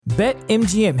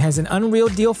BetMGM has an unreal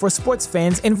deal for sports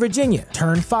fans in Virginia.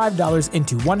 Turn $5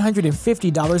 into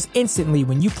 $150 instantly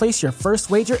when you place your first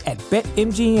wager at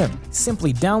BetMGM.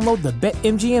 Simply download the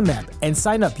BetMGM app and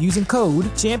sign up using code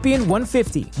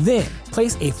Champion150. Then,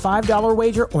 place a $5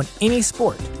 wager on any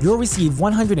sport. You'll receive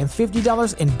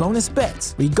 $150 in bonus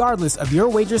bets, regardless of your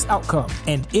wager's outcome.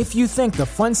 And if you think the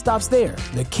fun stops there,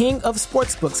 the King of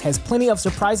Sportsbooks has plenty of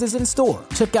surprises in store.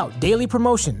 Check out daily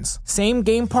promotions,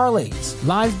 same-game parlays,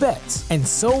 live bets, and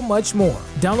so much more.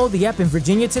 Download the app in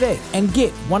Virginia today and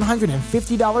get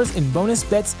 $150 in bonus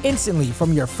bets instantly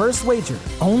from your first wager.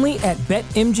 Only at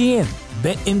BetMGM.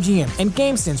 BetMGM and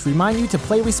GameSense remind you to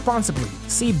play responsibly.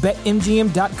 See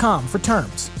BetMGM.com for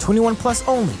terms. 21 plus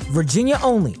only. Virginia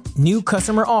only. New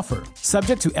customer offer.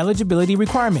 Subject to eligibility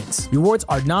requirements. Rewards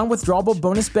are non-withdrawable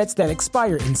bonus bets that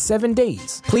expire in 7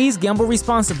 days. Please gamble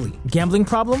responsibly. Gambling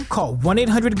problem? Call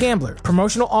 1-800-GAMBLER.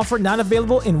 Promotional offer not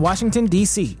available in Washington,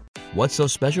 D.C. What's so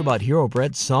special about Hero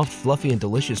Bread's soft, fluffy, and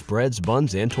delicious breads,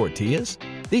 buns, and tortillas?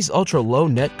 These ultra-low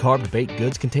net-carb baked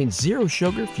goods contain zero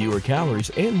sugar, fewer calories,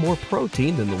 and more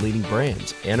protein than the leading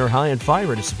brands, and are high in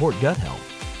fiber to support gut health.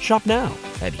 Shop now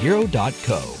at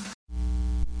Hero.co.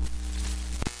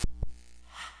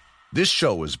 This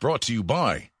show is brought to you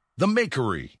by The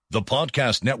Makery, the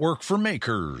podcast network for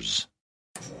makers.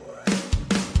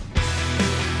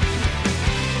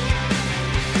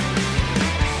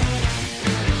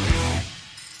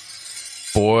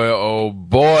 Boy, oh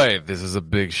boy, this is a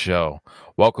big show.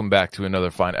 Welcome back to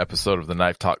another fine episode of the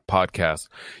Knife Talk podcast.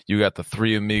 You got the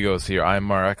three amigos here. I'm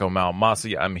Mareko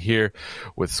Malmasi. I'm here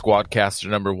with Squadcaster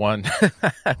number 1,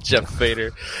 Jeff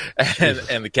Fader,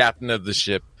 and the captain of the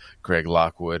ship, Greg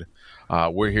Lockwood.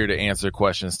 We're here to answer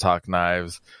questions, talk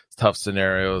knives, tough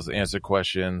scenarios, answer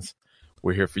questions.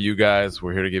 We're here for you guys.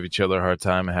 We're here to give each other a hard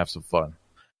time and have some fun.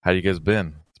 How you guys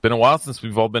been? It's been a while since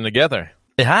we've all been together.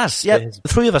 It has, yeah. The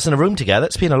three of us in a room together.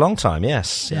 It's been a long time,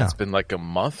 yes. Yeah. It's been like a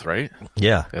month, right?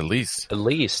 Yeah. At least.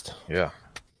 Yeah.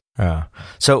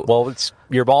 Well,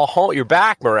 you're all home. You're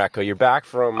back, Mareko. You're back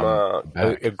from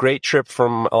a great trip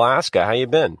from Alaska. How you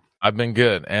been? I've been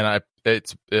good, and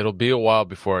it'll be a while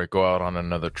before I go out on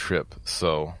another trip.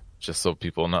 So just so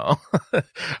people know,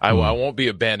 I won't be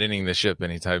abandoning the ship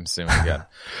anytime soon again.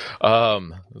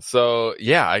 So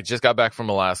yeah, I just got back from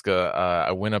Alaska.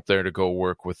 I went up there to go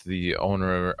work with the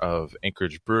owner of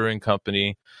Anchorage Brewing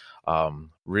Company.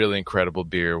 Really incredible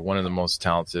beer. One of the most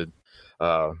talented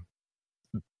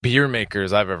beer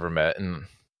makers I've ever met. And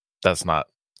that's not,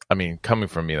 I mean, coming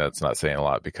from me, that's not saying a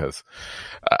lot because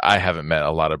I haven't met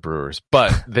a lot of brewers,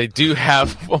 but they do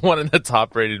have one of the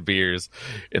top rated beers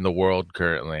in the world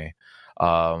currently.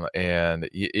 And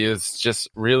it's just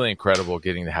really incredible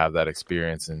getting to have that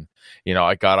experience. And, you know,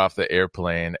 I got off the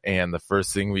airplane and the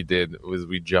first thing we did was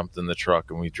we jumped in the truck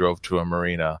and we drove to a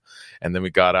marina, and then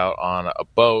we got out on a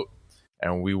boat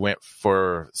and we went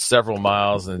for several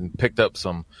miles and picked up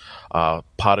some,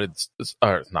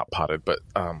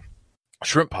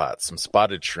 shrimp pots, some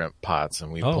spotted shrimp pots,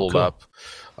 and we pulled up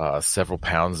several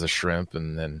pounds of shrimp,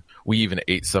 and then we even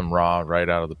ate some raw right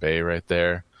out of the bay right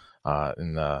there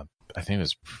in the, I think it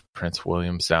was Prince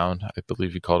William Sound, I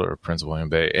believe you called it, or Prince William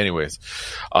Bay. Anyways,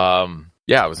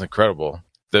 yeah, it was incredible.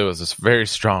 There was this very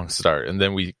strong start, and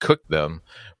then we cooked them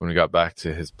when we got back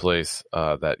to his place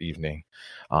that evening,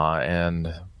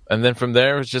 and then from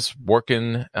there it was just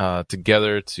working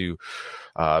together to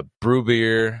brew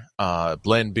beer,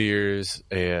 blend beers,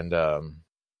 and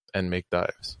make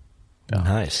dives. Yeah.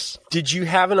 Nice. Did you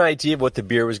have an idea of what the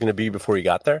beer was going to be before you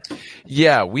got there?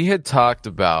 Yeah, we had talked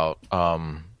about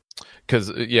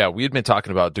because we had been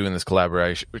talking about doing this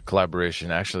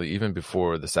collaboration actually even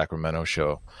before the Sacramento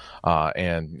show,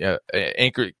 and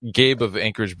Gabe of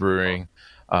Anchorage Brewing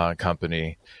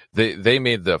Company, they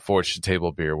made the Forged to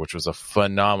Table beer, which was a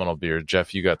phenomenal beer.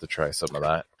 Jeff, you got to try some of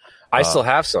that. I still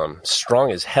have some.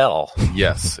 Strong as hell.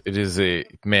 Yes, it is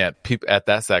people at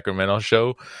that Sacramento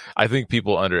show, I think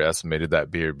people underestimated that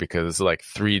beer because it's like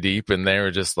 3 deep and they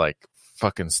were just like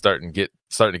fucking starting to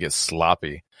get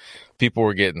sloppy. People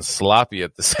were getting sloppy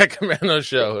at the Sacramento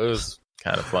show. It was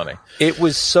kind of funny. It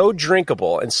was so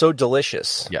drinkable and so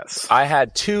delicious. Yes. I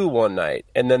had 2 one night,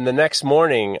 and then the next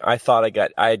morning I thought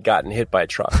I had gotten hit by a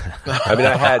truck. I mean,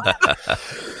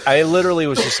 I literally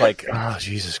was just like, oh,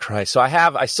 Jesus Christ. So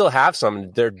I still have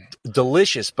some. They're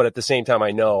delicious, but at the same time, I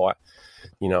know,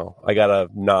 I gotta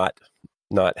not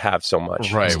have so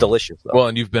much. Right. It's delicious though. Well,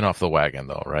 and you've been off the wagon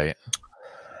though, right?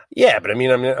 Yeah, but I mean,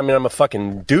 I'm a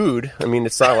fucking dude. I mean,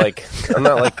 it's not like I'm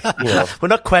not like, you know. We're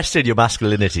not questioning your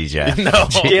masculinity, Jeff. No,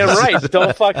 yeah, right.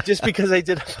 Don't fuck just because I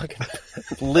did a fucking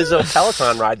Lizzo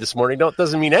Peloton ride this morning.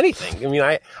 Doesn't mean anything. I mean,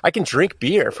 I can drink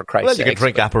beer for Christ's sake. You can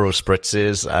drink Aperol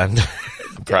spritzes and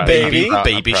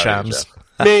baby shams.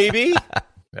 Maybe.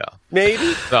 Yeah, maybe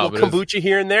kombucha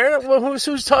here and there. Well, who's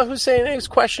saying who's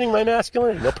questioning my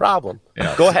masculinity? No problem.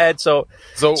 Yeah. Go ahead. So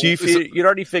you'd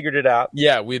already figured it out.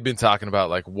 Yeah, we'd been talking about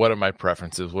like what are my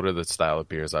preferences, what are the style of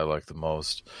beers I like the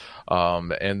most,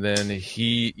 and then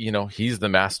he's the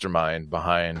mastermind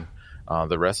behind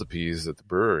the recipes at the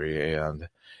brewery, and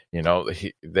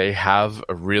they have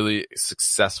a really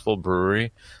successful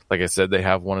brewery. Like I said, they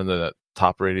have one of the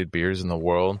top rated beers in the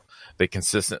world. They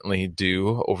consistently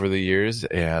do over the years,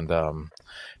 and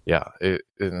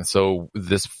and so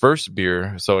this first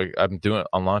beer. So I'm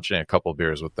launching a couple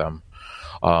beers with them.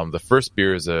 The first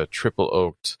beer is a triple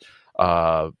oaked,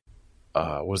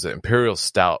 Imperial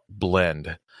Stout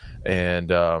blend, and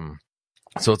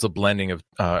so it's a blending of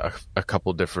a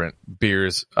couple different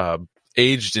beers.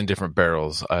 Aged in different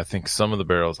barrels. I think some of the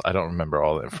barrels, I don't remember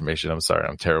all the information. I'm sorry,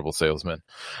 I'm a terrible salesman.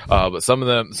 But some of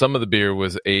the beer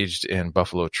was aged in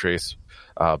Buffalo Trace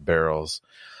barrels,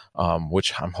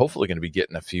 which I'm hopefully going to be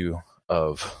getting a few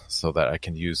of, so that I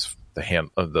can use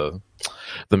the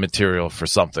material for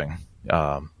something.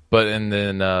 And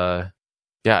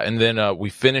then we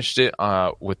finished it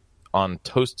on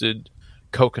toasted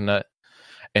coconut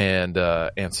and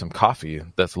some coffee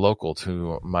that's local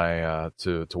to my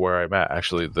to where I'm at.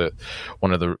 Actually,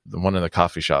 one of the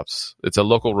coffee shops. It's a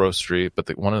local roastery, but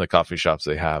one of the coffee shops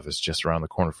they have is just around the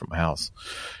corner from my house.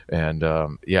 And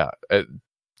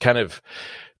kind of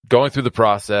going through the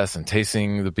process and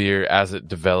tasting the beer as it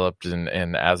developed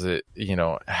and as it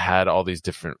had all these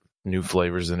different new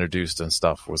flavors introduced and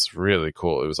stuff was really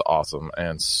cool. It was awesome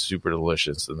and super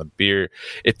delicious. And the beer,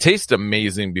 it tasted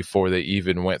amazing before they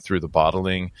even went through the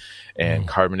bottling and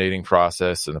carbonating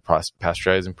process and the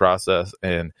pasteurizing process.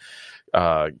 And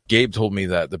Gabe told me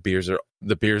that the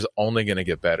beer's only going to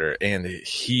get better, and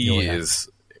he is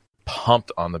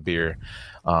pumped on the beer,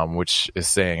 which is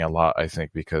saying a lot, I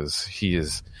think, because he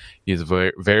is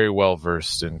very, very well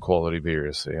versed in quality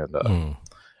beers, and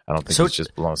I don't think he's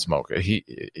just blowing smoke.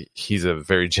 He's a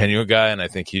very genuine guy, and I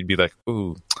think he'd be like,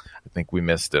 "Ooh, I think we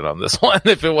missed it on this one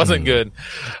if it wasn't good."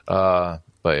 But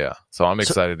yeah, so I'm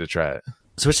excited to try it.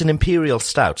 So it's an Imperial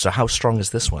Stout. So how strong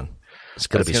is this one? It's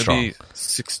going to be strong. Be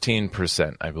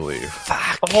 16%, I believe.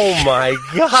 Fuck. Oh my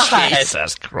god!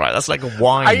 Jesus Christ, that's like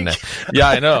wine. Yeah,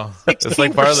 I know. It's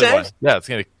like barley wine. Yeah, it's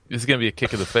gonna be a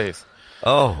kick in the face.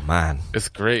 Oh man, it's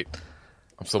great.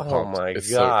 I'm so pumped. Oh my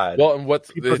god! Well, and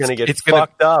people are going to get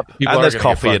fucked up, and there's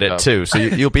coffee in it too, so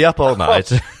you'll be up all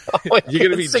night. You're going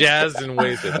to be jazzed and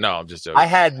wasted. No, I'm just joking.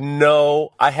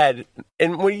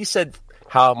 And when you said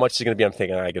how much is it going to be, I'm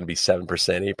thinking I'm going to be 7%,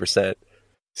 8%,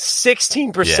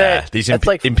 16%. Yeah, these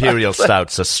Imperial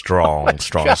Stouts are strong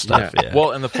stuff. Yeah.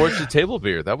 Well, and the Fortune Table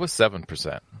beer, that was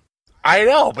 7%. I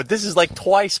know, but this is like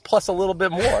twice plus a little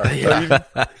bit more. Yeah.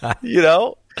 I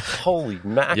mean, holy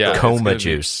mackerel. Yeah, coma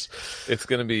juice. It's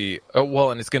going to be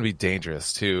and it's going to be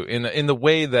dangerous too in the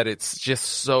way that it's just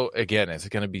so, again, it's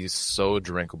going to be so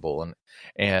drinkable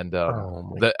and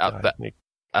the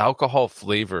alcohol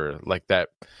flavor, like that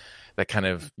kind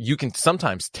of, you can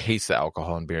sometimes taste the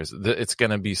alcohol in beers. It's going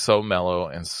to be so mellow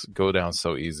and go down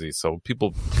so easy. So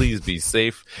people, please be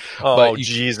safe. Oh,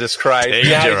 Jesus Christ.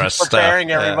 Dangerous stuff.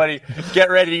 Preparing everybody. Yeah. Get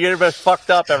ready. You're going to be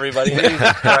fucked up, everybody.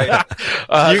 Jesus Christ.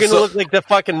 You're going to look like the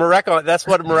fucking Mareko. That's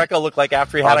what Mareko looked like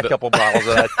after he had a couple bottles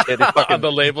of that shit. On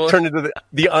the label? Turned into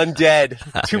the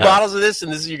undead. 2 bottles of this,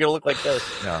 and you're going to look like this.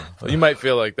 Yeah. Well, you might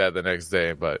feel like that the next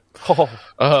day, but...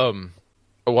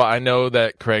 Well, I know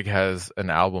that Craig has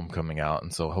an album coming out,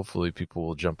 and so hopefully people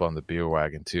will jump on the beer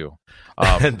wagon too.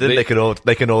 And then they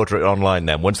can order it online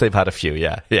then once they've had a few.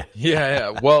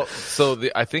 Yeah. Well, so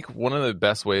I think one of the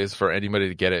best ways for anybody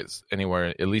to get it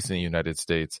anywhere, at least in the United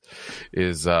States,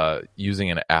 is using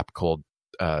an app called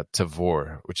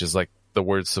Tavour, which is like the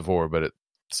word Savor, but it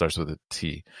starts with a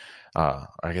T. I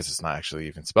guess it's not actually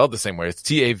even spelled the same way. It's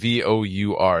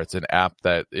Tavour. It's an app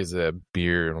that is a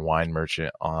beer and wine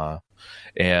merchant.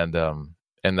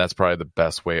 And that's probably the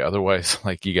best way. Otherwise,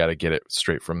 like, you got to get it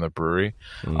straight from the brewery,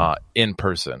 in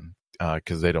person,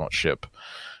 because they don't ship.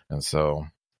 And so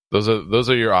those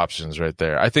are your options right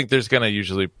there. I think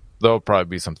there'll probably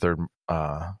be some third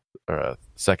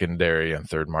secondary and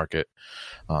third market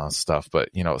stuff. But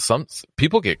some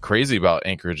people get crazy about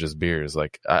Anchorage's beers.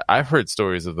 Like I've heard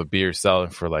stories of the beer selling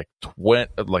for like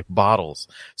bottles,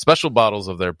 special bottles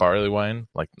of their barley wine,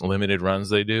 like limited runs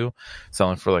they do,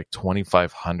 selling for like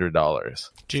 $2,500.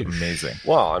 Amazing.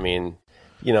 Well, I mean,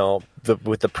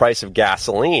 with the price of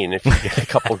gasoline, if you get a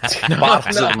couple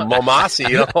bottles of Momasi,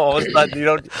 you're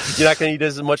not going to need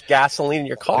as much gasoline in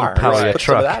your car. Power your put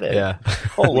truck. Some of that in. Yeah.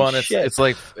 Holy shit. It's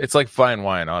like fine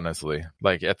wine, honestly.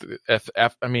 Like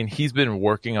I mean, he's been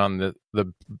working on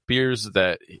the beers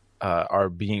that are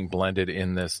being blended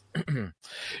in this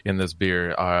in this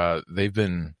beer. They've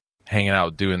been hanging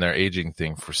out doing their aging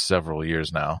thing for several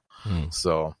years now.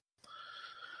 So.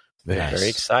 Yes. Very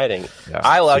exciting. Yeah,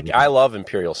 I love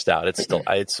Imperial Stout.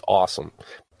 It's awesome,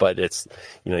 but it's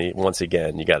once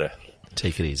again you got to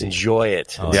take it easy, enjoy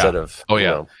it instead of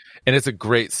and it's a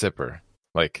great sipper.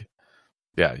 Like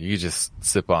you just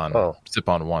sip on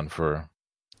one for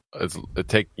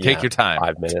take your time.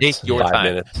 5 minutes. Take your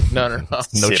time.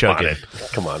 Minutes. No chugging.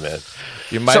 Come on, man.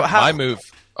 My move.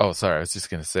 Oh, sorry. I was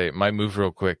just gonna say my move real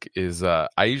quick is I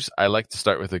like to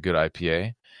start with a good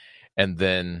IPA, and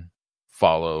then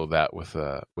follow that with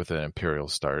an Imperial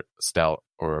Stout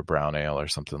or a brown ale or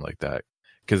something like that,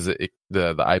 because the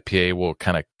IPA will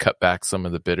kind of cut back some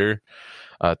of the bitter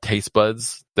taste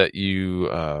buds that you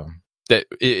that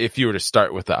if you were to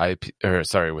start with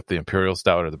with the Imperial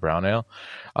Stout or the brown ale,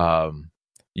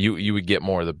 you would get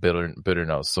more of the bitter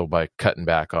notes. So by cutting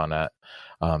back on that,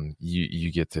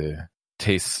 you get to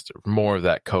taste more of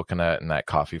that coconut and that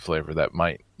coffee flavor that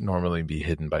might normally be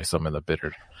hidden by some of the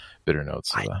bitter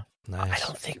notes. Nice. I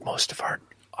don't think most of our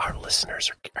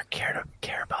listeners are care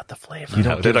about the flavor. You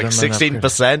don't do like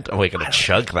 16%? Oh, we're going to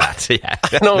chug that. Yeah.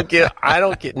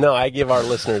 I give our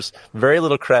listeners very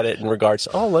little credit in regards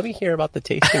to, let me hear about the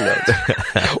tasting notes.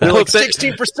 They're like,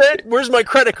 16%? Where's my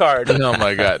credit card? Oh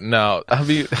my God. No. I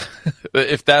mean,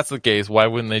 if that's the case, why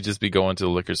wouldn't they just be going to the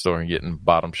liquor store and getting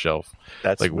bottom shelf,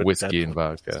 whiskey and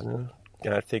vodka?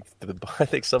 And I think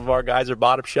some of our guys are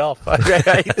bottom shelf. I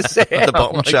hate to say it. The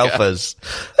bottom shelfers.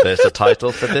 There's the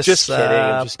title for this. Just kidding.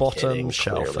 Bottom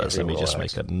shelfers. Let me just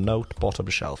make a note. Bottom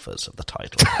shelfers of the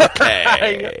title.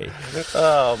 Okay.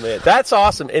 Oh man, that's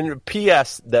awesome. And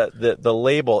P.S. The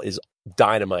label is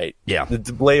dynamite. Yeah,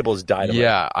 the label is dynamite.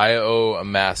 Yeah, I owe a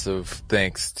massive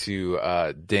thanks to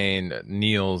Dane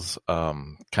Neal's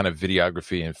kind of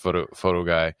videography and photo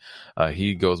guy.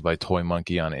 He goes by Toy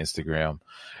Monkey on Instagram.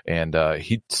 And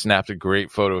he snapped a great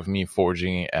photo of me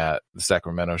forging at the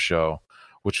Sacramento show,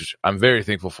 which I'm very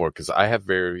thankful for because I have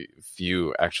very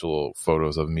few actual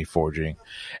photos of me forging.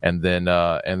 And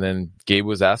then Gabe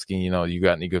was asking, you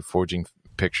got any good forging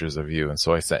pictures of you? And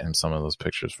so I sent him some of those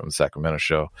pictures from the Sacramento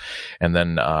show. And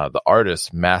then the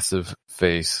artist, Massive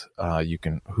Face,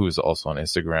 who is also on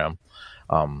Instagram,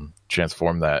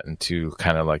 transformed that into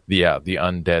kind of like the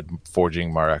undead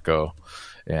forging Mareko,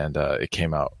 and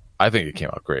I think it came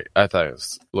out great. I thought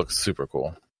it looked super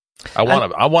cool. I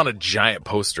want a giant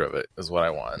poster of it is what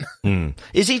I want.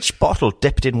 Is each bottle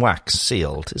dipped in wax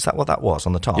sealed? Is that what that was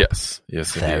on the top? Yes.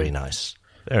 Very nice.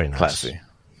 Very nice. Classy.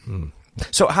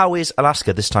 So how is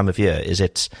Alaska this time of year? Is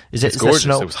it gorgeous.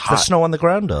 Snow, it was hot. Is there snow on the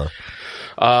ground or?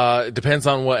 It depends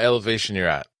on what elevation you're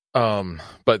at.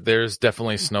 But there's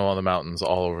definitely snow on the mountains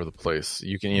all over the place.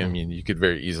 You could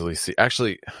very easily see.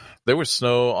 Actually, there was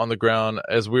snow on the ground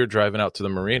as we were driving out to the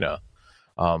marina.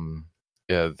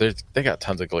 They got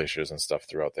tons of glaciers and stuff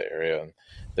throughout the area, and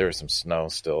there was some snow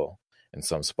still in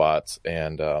some spots.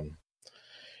 And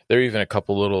there are even a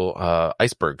couple little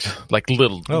icebergs, like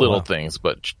little things,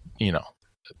 but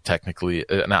technically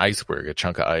an iceberg, a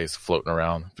chunk of ice floating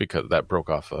around because that broke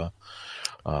off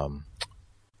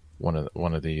one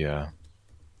of the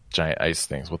giant ice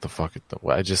things. What the fuck?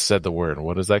 I just said the word.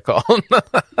 What is that called?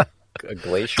 A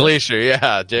glacier? Glacier,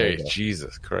 yeah. Jerry,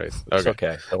 Jesus Christ. Okay. It's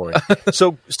okay. Don't worry.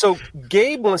 So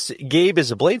Gabe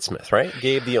is a bladesmith, right?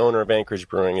 Gabe, the owner of Anchorage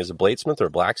Brewing, is a bladesmith or a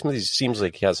blacksmith. He seems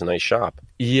like he has a nice shop.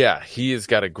 Yeah, he has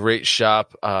got a great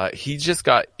shop. He just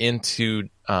got into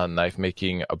knife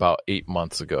making about 8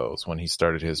 months ago is when he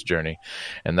started his journey.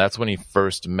 And that's when he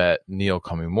first met Neil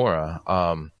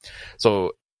Kamimura.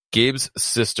 So Gabe's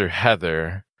sister,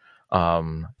 Heather,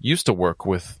 used to work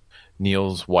with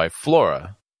Neil's wife,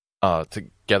 Flora,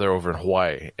 together over in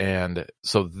Hawaii. And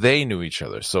so they knew each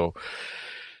other. So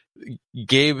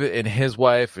Gabe and his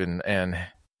wife and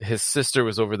his sister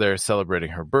was over there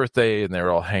celebrating her birthday, and they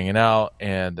were all hanging out,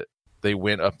 and they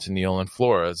went up to Neil and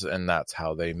Flora's, and that's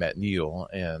how they met Neil.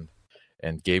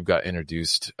 And Gabe got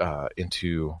introduced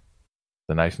into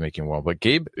the knife making world. But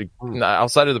Gabe,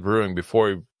 outside of the brewing, before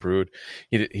he brewed,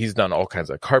 he's done all kinds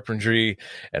of carpentry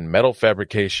and metal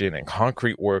fabrication and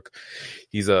concrete work.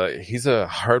 He's a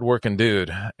hardworking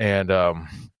dude and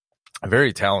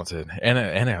very talented and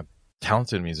a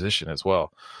talented musician as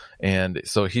well. And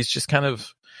so he's just kind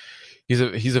of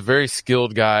he's a very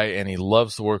skilled guy, and he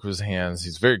loves to work with his hands.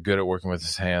 He's very good at working with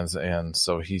his hands, and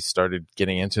so he started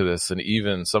getting into this. And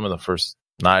even some of the first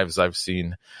knives I've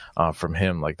seen from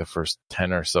him, like the first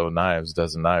 10 or so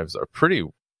dozen knives, are pretty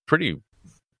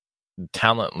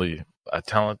talent.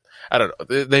 I don't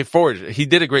know. They forged. He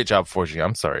did a great job forging.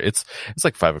 I'm sorry. It's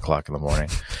like 5:00 in the morning,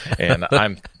 and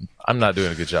I'm not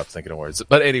doing a good job thinking of words.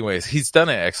 But anyways, he's done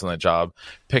an excellent job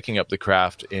picking up the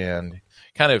craft and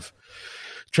kind of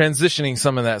transitioning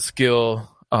some of that skill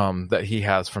that he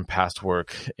has from past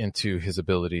work into his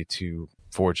ability to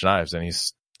forge knives. And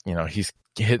he's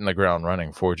hitting the ground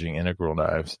running, forging integral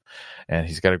knives, and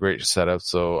he's got a great setup.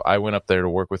 So I went up there to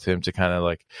work with him to kind of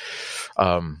like,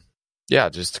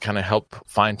 just to kind of help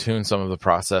fine tune some of the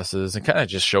processes and kind of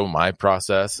just show my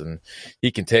process. And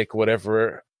he can take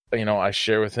whatever, I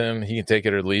share with him. He can take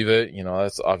it or leave it.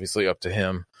 That's obviously up to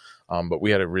him. But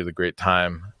we had a really great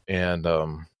time, and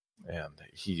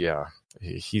he's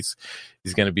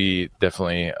going to be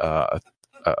definitely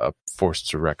a force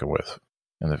to reckon with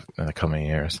in the coming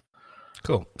years.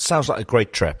 Cool. Sounds like a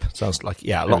great trip. Sounds like,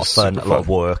 a lot of fun, a lot of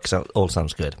work. So all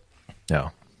sounds good. Yeah.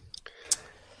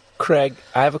 Craig,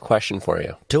 I have a question for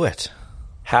you. Do it.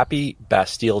 Happy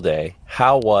Bastille Day.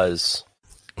 How was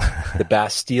the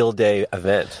Bastille Day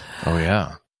event? Oh,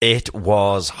 yeah. It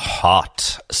was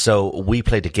hot. So we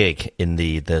played a gig in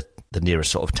the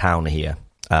nearest sort of town here.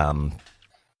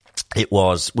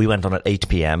 We went on at 8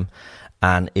 p.m.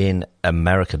 and in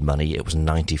American money, it was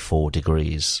 94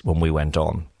 degrees when we went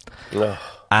on. Ugh.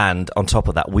 And on top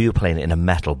of that, we were playing in a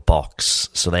metal box.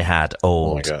 So they had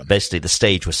basically the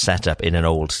stage was set up in an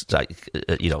old,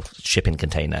 shipping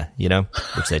container,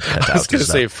 which they'd cut out. I was going to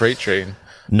say freight train.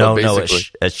 No,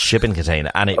 a shipping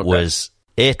container. And it was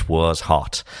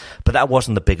hot. But that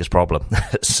wasn't the biggest problem.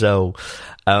 So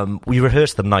we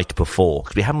rehearsed the night before,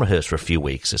 because we hadn't rehearsed for a few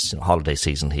weeks. It's holiday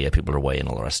season here. People are away and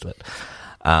all the rest of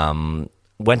it.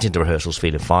 Went into rehearsals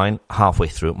feeling fine. Halfway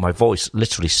through, my voice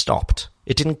literally stopped.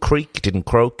 It didn't creak, it didn't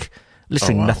croak.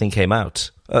 Literally nothing came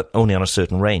out, only on a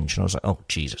certain range. And I was like, oh,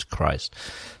 Jesus Christ.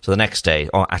 So the next day,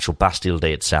 on actual Bastille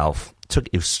Day itself,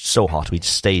 it was so hot. We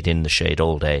just stayed in the shade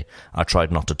all day. I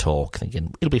tried not to talk,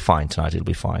 thinking, it'll be fine tonight, it'll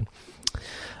be fine.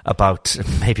 About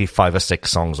maybe 5 or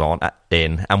 6 songs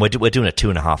in, and we're doing a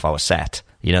 2.5 hour set.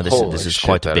 This is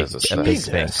quite a big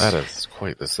thing. That is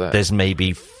quite the set. There's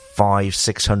maybe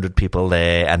 500-600 people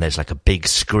there, and there's like a big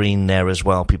screen there as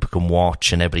well. People can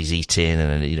watch, and everybody's eating,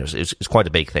 and it's quite a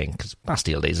big thing because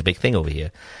Bastille Day is a big thing over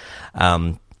here.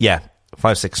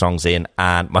 5-6 songs in,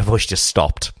 and my voice just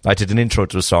stopped. I did an intro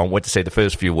to a song, went to say the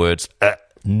first few words,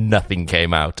 nothing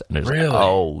came out, and it was like,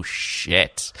 oh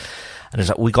shit. And it's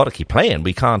like, we got to keep playing.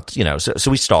 We can't,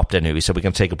 so we stopped anyway. We said we're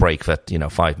going to take a break for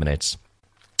 5 minutes.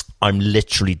 I'm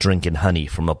literally drinking honey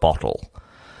from a bottle.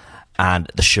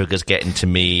 And the sugar's getting to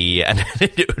me, and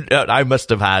I must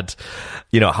have had,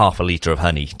 half a liter of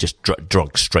honey just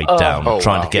drunk straight down,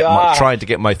 trying to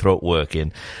get my throat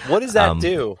working. What does that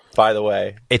do, by the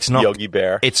way? It's not Yogi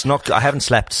Bear. It's not. I haven't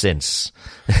slept since.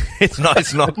 It's not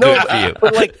good for you.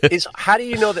 But how do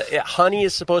you know that honey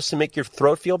is supposed to make your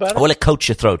throat feel better? Well, it coats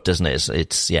your throat, doesn't it?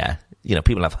 It's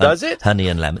people have honey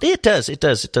and lemon. It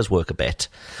does work a bit.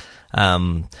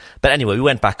 But anyway, we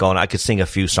went back on. I could sing a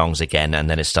few songs again, and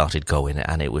then it started going,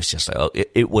 and it was just like,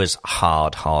 it was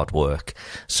hard work.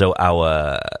 So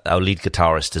our lead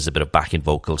guitarist is a bit of backing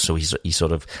vocals, so he was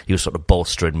sort of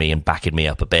bolstering me and backing me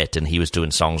up a bit, and he was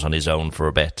doing songs on his own for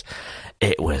a bit.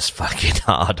 It was fucking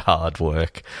hard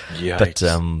work. Yikes. But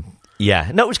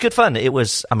it was good fun. It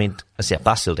was,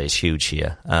 Bastille Day is huge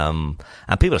here, and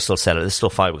people are still selling. There's still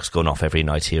fireworks going off every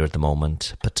night here at the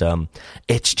moment, but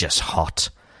it's just hot.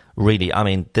 Really,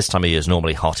 this time of year is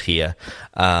normally hot here,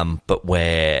 but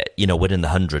we're in the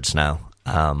hundreds now,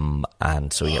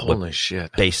 and so holy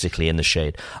shit, basically in the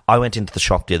shade. I went into the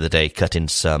shop the other day, cutting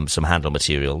some handle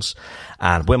materials,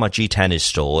 and where my G10 is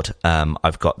stored,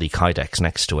 I've got the Kydex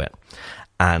next to it,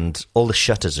 and all the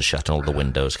shutters are shut on all the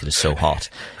windows because it's so hot.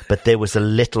 But there was a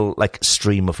little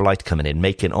stream of light coming in,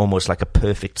 making almost like a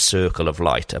perfect circle of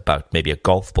light, about maybe a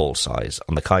golf ball size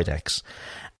on the Kydex.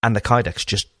 And the Kydex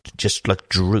just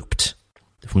drooped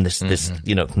from this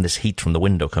from this heat from the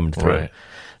window coming through. Right.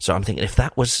 So I'm thinking, if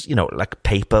that was, like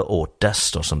paper or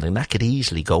dust or something, that could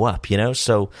easily go up,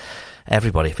 So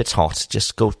everybody, if it's hot,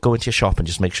 just go into your shop and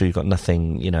just make sure you've got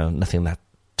nothing, nothing that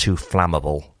too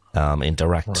flammable in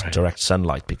direct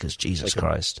sunlight, because Jesus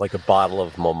Christ. Like a bottle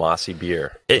of Momasi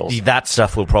beer. That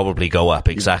stuff will probably go up,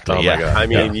 exactly. Oh my God. I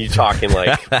mean, you're talking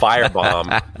like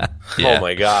firebomb. Oh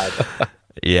my God.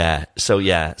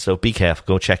 So be careful.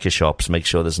 Go check your shops. Make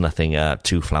sure there's nothing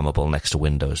too flammable next to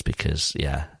windows, because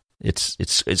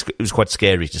it was quite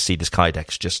scary to see this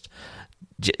Kydex just.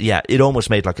 Yeah, it almost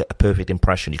made like a perfect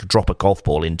impression. You could drop a golf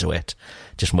ball into it,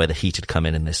 just from where the heat had come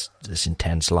in this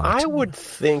intense light. I would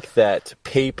think that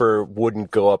paper wouldn't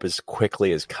go up as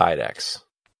quickly as Kydex,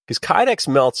 because Kydex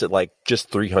melts at like just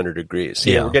 300 degrees.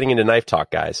 See, we're getting into knife talk,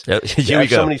 guys. Here we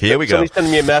go. Somebody's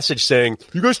sending me a message saying,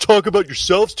 you guys talk about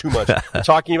yourselves too much. We're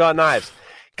talking about knives.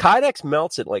 Kydex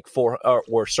melts at like 4,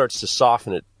 or starts to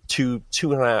soften at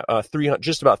 300,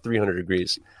 just about 300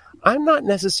 degrees. I'm not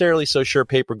necessarily so sure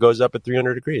paper goes up at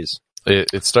 300 degrees.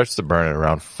 It starts to burn at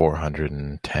around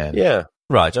 410. Yeah.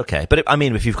 Right, okay. But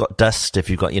if you've got dust, if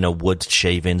you've got, wood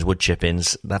shavings, wood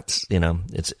chippings, that's,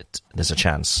 there's a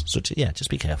chance. So, just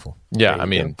be careful. Yeah,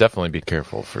 definitely be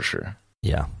careful for sure.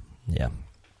 Yeah.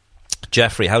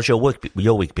 Jeffrey, how's your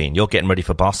week been? You're getting ready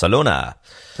for Barcelona.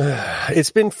 It's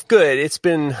been good. It's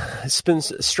been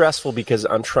stressful because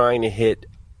I'm trying to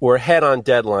we're ahead on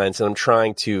deadlines, and I'm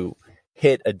trying to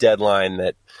hit a deadline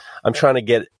that I'm trying to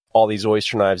get all these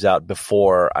oyster knives out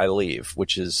before I leave,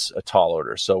 which is a tall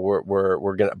order. So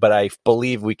we're gonna, but I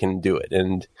believe we can do it,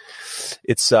 and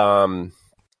it's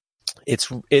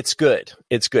good.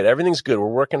 It's good. Everything's good. We're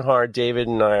working hard. David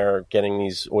and I are getting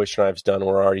these oyster knives done.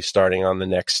 We're already starting on the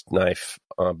next knife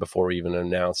before we even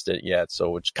announced it yet.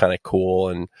 So it's kind of cool,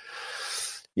 and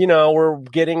we're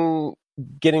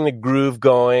getting the groove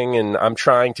going, and I'm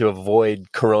trying to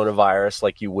avoid coronavirus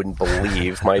like you wouldn't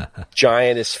believe. My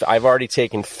I've already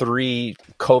taken 3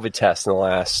 COVID tests in the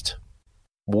last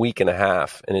week and a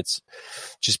half, and it's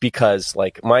just because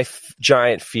like my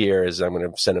giant fear is I'm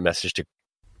going to send a message to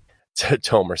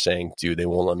Tomer saying, dude, they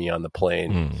won't let me on the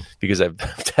plane because I've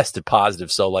tested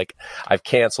positive. So like I've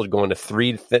canceled going to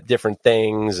 3 different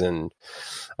things, and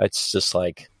it's just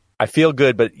like I feel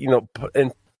good, but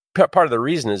and part of the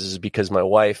reason is because my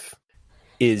wife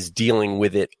is dealing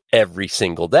with it every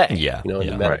single day, in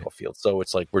the medical field. So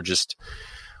it's like I'm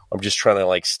just trying to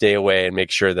like stay away and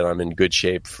make sure that I'm in good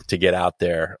shape to get out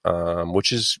there,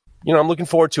 which is, I'm looking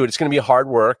forward to it. It's going to be hard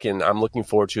work, and I'm looking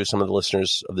forward to some of the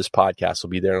listeners of this podcast will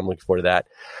be there. I'm looking forward to that.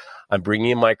 I'm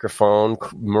bringing a microphone.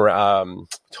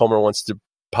 Tomer wants to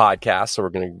podcast, so we're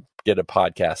going to get a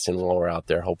podcast in while we're out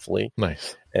there, hopefully.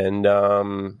 Nice. And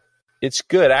it's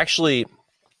good. Actually,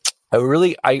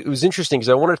 it was interesting because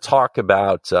I want to talk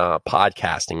about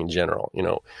podcasting in general.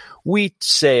 We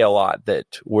say a lot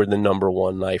that we're the number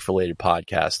one knife-related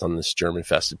podcast on this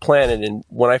germ-infested planet. And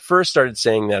when I first started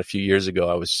saying that a few years ago,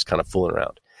 I was just kind of fooling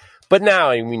around. But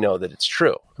now we know that it's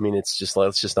true. I mean, it's just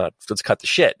let's cut the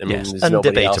shit. I mean, there's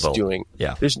nobody else doing.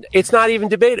 Yeah. It's not even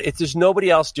debatable. There's nobody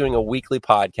else doing a weekly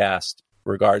podcast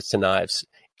regards to knives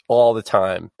all the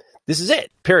time. This is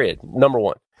it. Period. Number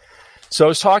one. So I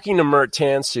was talking to Mert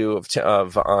Tansu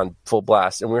of on Full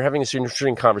Blast, and we were having this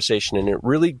interesting conversation, and it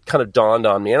really kind of dawned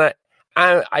on me. And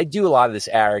I do a lot of this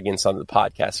arrogance on the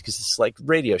podcast because it's like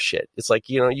radio shit. It's like,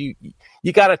 you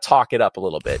got to talk it up a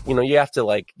little bit. You have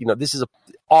to this is a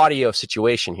audio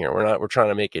situation here. We're trying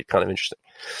to make it kind of interesting.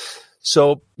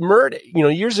 So Mert,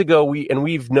 years ago,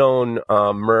 we've known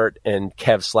Mert and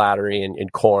Kev Slattery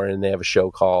and Corin, and they have a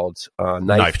show called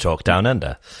Knife Talk Down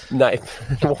Under.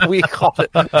 We call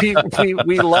it.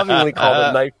 We lovingly called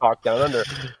it Knife Talk Down Under,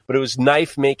 but it was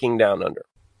Knife Making Down Under,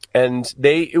 and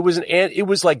it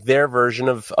was like their version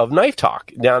of Knife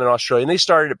Talk down in Australia, and they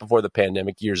started it before the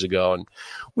pandemic years ago, and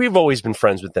we've always been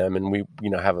friends with them, and we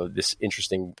have this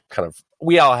interesting kind of.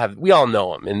 We all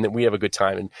know them, and we have a good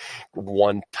time.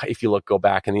 And if you go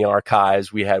back in the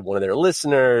archives, we had one of their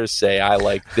listeners say, I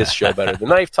like this show better than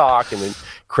Knife Talk. And then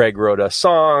Craig wrote a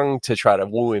song to try to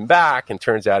woo him back. And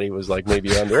turns out he was like maybe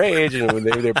underage, and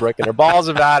they're breaking their balls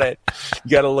about it. You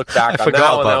got to look back on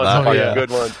that one. That was a fucking good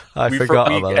one. I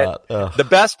forgot about that. The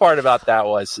best part about that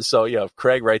was,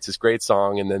 Craig writes this great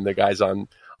song, and then the guys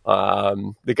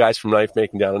from Knife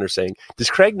Making Down Under saying,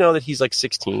 does Craig know that he's like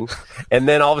 16? And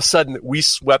then all of a sudden we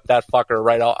swept that fucker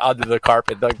right out under the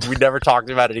carpet. Like, we never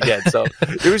talked about it again. So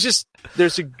it was just,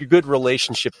 there's a good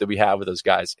relationship that we have with those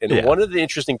guys. And one of the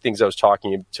interesting things I was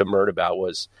talking to Mert about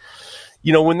was,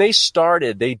 when they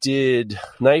started, they did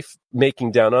Knife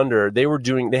Making Down Under. They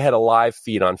had a live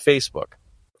feed on Facebook.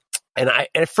 And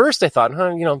at first I thought,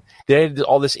 they had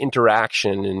all this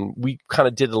interaction, and we kind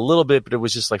of did a little bit, but it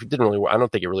was just like, it didn't really work. I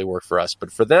don't think it really worked for us, but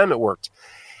for them it worked.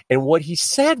 And what he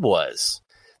said was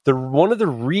one of the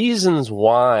reasons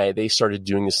why they started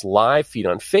doing this live feed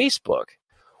on Facebook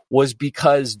was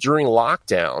because during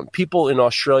lockdown, people in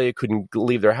Australia couldn't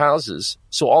leave their houses.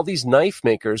 So all these knife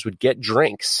makers would get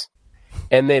drinks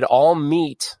and they'd all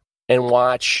meet and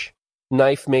watch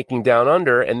Knife Making Down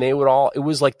Under. And they would all, it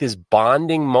was like this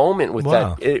bonding moment with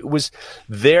that. It was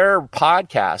their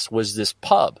podcast was this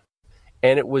pub,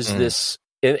 and it was this,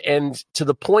 and to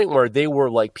the point where they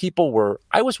were like, people were,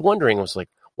 I was wondering, I was like,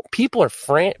 well, people are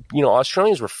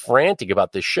Australians were frantic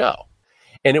about this show.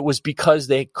 And it was because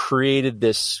they created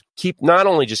this, not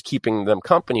only just keeping them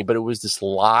company, but it was this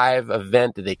live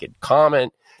event that they could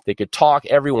comment, they could talk,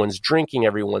 everyone's drinking,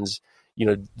 everyone's,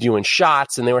 doing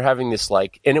shots, and they were having this and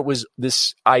it was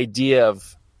this idea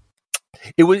of,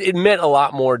 it meant a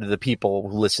lot more to the people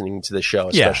listening to the show,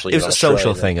 especially. Yeah, it was a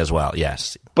social thing as well,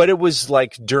 yes. But it was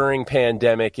like during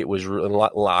pandemic, it was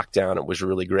lockdown, it was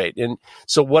really great. And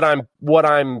so what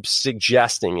I'm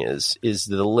suggesting is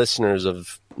the listeners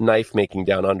of Knife Making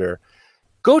Down Under,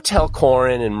 go tell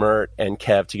Corin and Mert and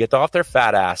Kev to get off their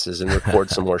fat asses and record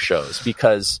some more shows,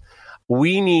 because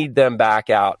we need them back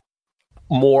out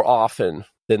more often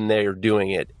than they're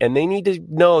doing it. And they need to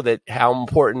know that how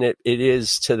important it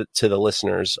is to the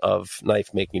listeners of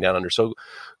Knife Making Down Under. So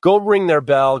go ring their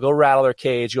bell, go rattle their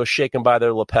cage, go shake them by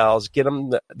their lapels, get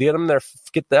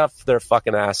their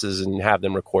fucking asses and have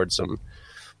them record some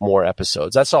more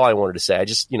episodes. That's all I wanted to say. I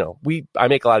just, I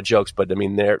make a lot of jokes, but I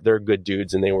mean, they're good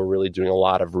dudes, and they were really doing a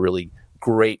lot of really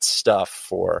great stuff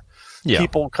for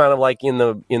people kind of like in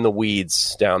the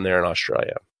weeds down there in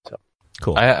Australia. So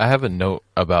cool. I have a note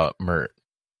about Mert.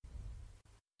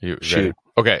 Shoot.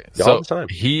 Okay, so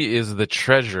he is the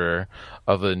treasurer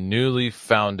of a newly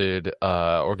founded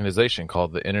organization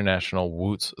called the International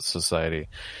Woots Society,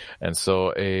 and so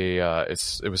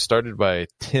it was started by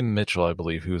Tim Mitchell, I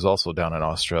believe, who is also down in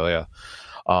Australia,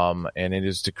 and it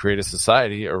is to create a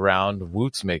society around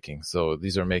woots making. So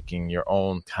these are making your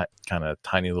own kind of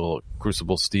tiny little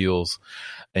crucible steels,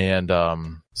 and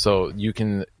so you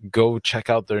can go check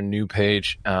out their new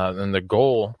page, and the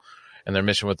goal and their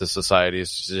mission with the society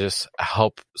is to just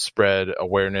help spread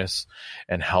awareness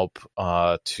and help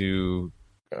to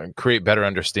create better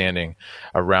understanding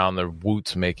around the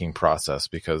woots making process,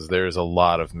 because there's a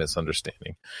lot of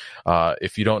misunderstanding.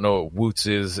 If you don't know what woots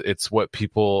is, it's what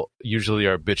people usually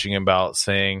are bitching about,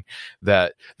 saying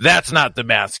that that's not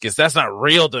Damascus, that's not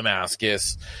real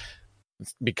Damascus,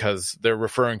 because they're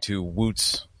referring to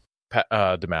woots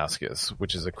Damascus,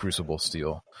 which is a crucible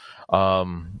steel.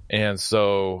 And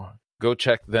so go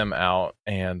check them out,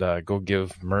 and go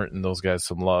give Mert and those guys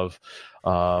some love.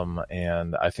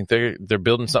 And I think they're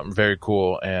building something very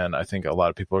cool, and I think a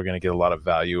lot of people are going to get a lot of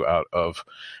value out of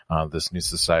this new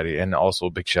society. And also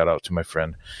a big shout out to my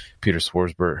friend Peter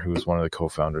Swarsbert, who's one of the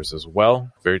co-founders as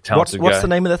well. Very talented guy. What's the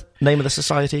name of the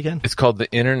society again? It's called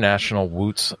the International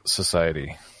Woots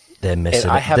Society. They're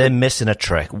missing a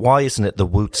trick. Why isn't it the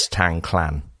Woots Tang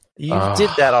Clan? You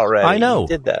did that already. I know. You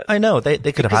did that. I know. They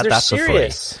could have had that for free.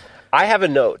 I have a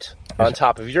note on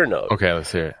top of your note. Okay,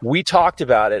 let's hear it. We talked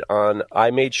about it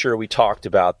I made sure we talked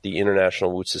about the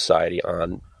International Woots Society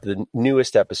on the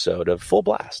newest episode of Full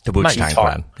Blast. The Woots Tang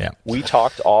Clan, yeah. We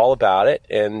talked all about it,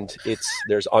 and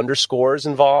there's underscores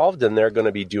involved, and they're going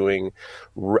to be doing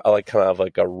kind of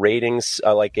like a ratings,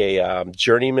 like a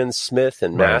journeyman smith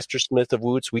and master smith of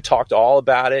Woots. We talked all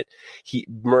about it.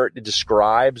 Mert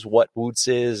describes what Woots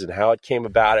is and how it came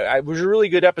about. It was a really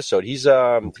good episode.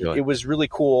 It was really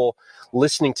cool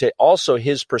listening to also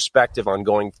his perspective on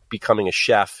becoming a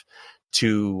chef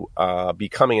to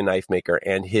becoming a knife maker,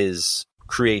 and his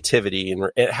creativity and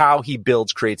how he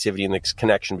builds creativity and the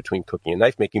connection between cooking and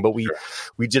knife making. But we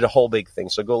did a whole big thing.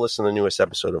 So go listen to the newest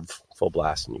episode of Full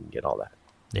Blast, and you can get all that.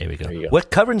 There we go. We're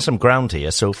covering some ground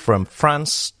here. So from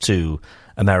France to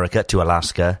America to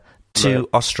Alaska to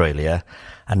Australia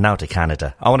and now to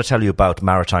Canada. I want to tell you about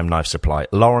Maritime Knife Supply.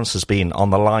 Lawrence has been on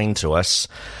the line to us,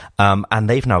 and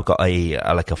they've now got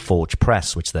a forged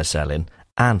press which they're selling.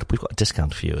 And we've got a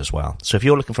discount for you as well. So if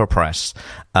you're looking for a press,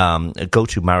 go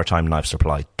to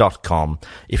MaritimeKnifeSupply.com.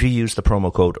 If you use the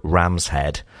promo code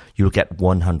RAMSHEAD, you'll get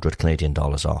 $100 Canadian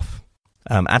off.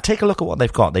 And take a look at what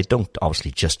they've got. They don't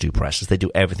obviously just do presses. They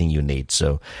do everything you need.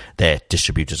 So they're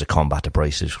distributors of combat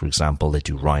abrasives, for example. They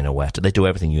do Rhino Wet. They do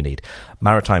everything you need.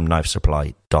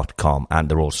 MaritimeKnifeSupply.com. And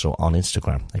they're also on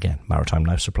Instagram. Again, Maritime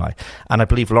Knife Supply. And I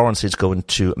believe Lawrence is going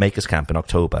to Makers Camp in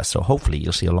October. So hopefully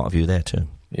you'll see a lot of you there too.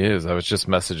 He is. I was just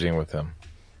messaging with him.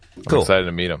 Cool. I'm excited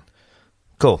to meet him.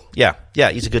 Cool. Yeah,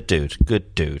 he's a good dude.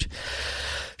 Good dude.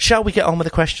 Shall we get on with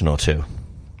a question or two?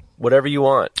 Whatever you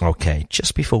want. Okay,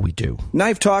 just before we do.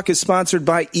 Knife Talk is sponsored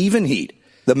by Even Heat,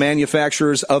 the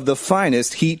manufacturers of the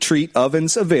finest heat treat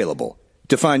ovens available.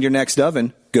 To find your next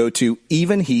oven, go to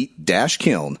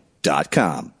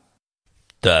evenheat-kiln.com.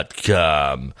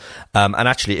 And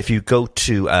actually, if you go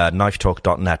to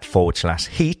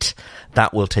knifetalk.net/heat,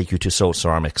 that will take you to Soul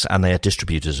Ceramics, and they are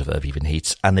distributors of Even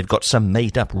Heats, and they've got some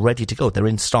made up, ready to go. They're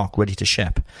in stock, ready to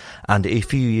ship. And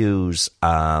if you use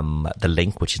the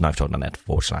link, which is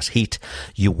knifetalk.net/heat,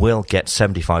 you will get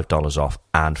 $75 off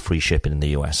and free shipping in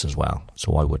the US as well.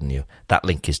 So why wouldn't you? That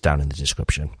link is down in the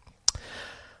description.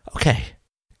 Okay.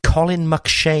 Colin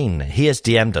McShane, he has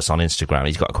DM'd us on Instagram.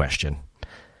 He's got a question.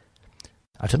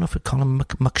 I don't know if we call him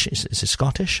McShane. Is it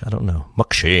Scottish? I don't know.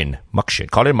 McShane.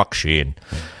 Colin McShane.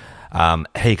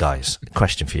 Hey guys,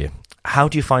 question for you. How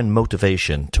do you find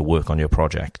motivation to work on your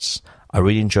projects? I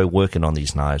really enjoy working on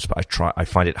these knives, but I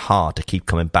find it hard to keep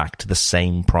coming back to the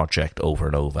same project over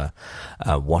and over.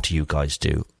 What do you guys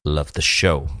do? Love the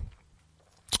show.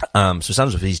 So it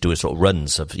sounds like he's doing sort of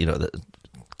runs of,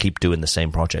 keep doing the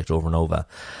same project over and over.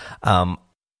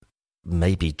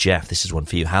 Maybe, Jeff, this is one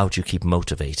for you. How do you keep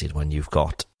motivated when you've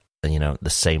got, the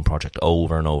same project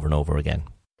over and over and over again?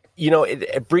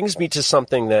 It brings me to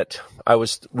something that I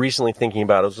was recently thinking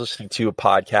about. I was listening to a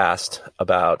podcast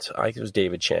about, I think it was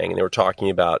David Chang, and they were talking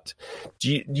about,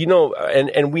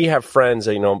 and we have friends,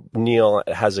 Neil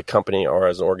has a company or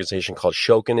has an organization called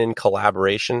Shokunin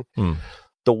Collaboration.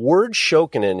 The word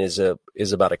Shokunin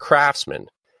is about a craftsman,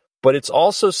 but it's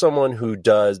also someone who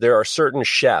there are certain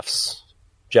chefs,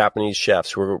 Japanese chefs,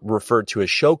 who are referred to as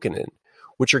shokunin,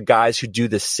 which are guys who do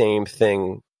the same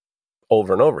thing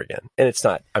over and over again. And it's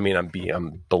not,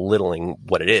 I'm belittling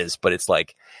what it is, but it's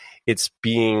like, it's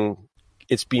being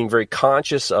very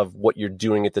conscious of what you're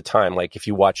doing at the time. Like if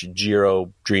you watch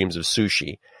Jiro Dreams of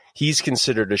Sushi, he's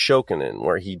considered a shokunin,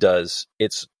 where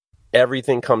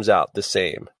everything comes out the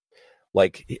same.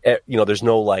 Like, there's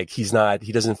no,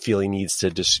 he doesn't feel he needs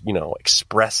to just,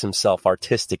 express himself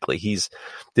artistically.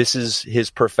 This is his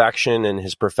perfection, and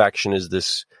his perfection is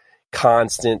this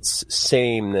constant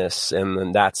sameness. And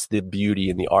then that's the beauty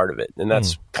and the art of it. And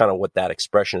that's kind of what that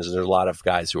expression is. There's a lot of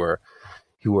guys who are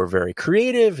very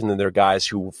creative, and then there are guys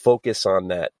who focus on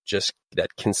that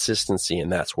consistency. And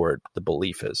that's where the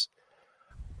belief is.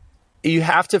 You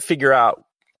have to figure out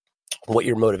what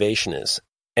your motivation is.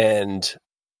 And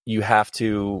you have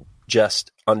to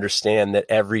just understand that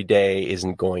every day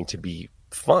isn't going to be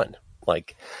fun.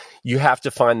 Like, you have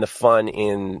to find the fun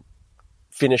in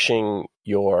finishing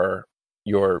your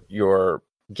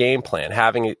game plan,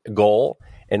 having a goal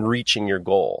and reaching your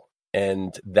goal.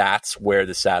 And that's where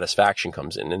the satisfaction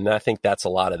comes in. And I think that's a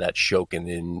lot of that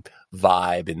shokunin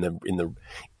vibe in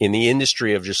the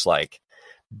industry of just like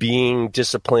being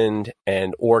disciplined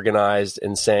and organized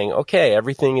and saying, okay,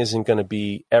 everything isn't going to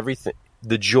be everything.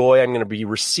 The joy I'm going to be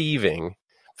receiving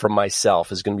from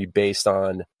myself is going to be based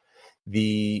on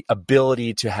the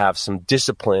ability to have some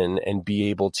discipline and be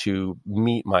able to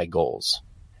meet my goals.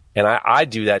 And I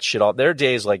do that shit all. There are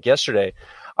days like yesterday,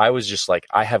 I was just like,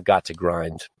 I have got to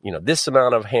grind, this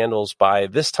amount of handles by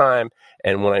this time.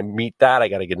 And when I meet that, I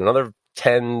got to get another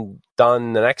 10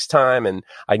 done the next time. And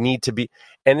I need to be,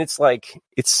 and it's like,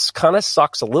 it's kind of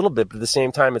sucks a little bit, but at the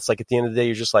same time, it's like at the end of the day,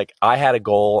 you're just like, I had a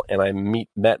goal and I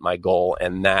met my goal.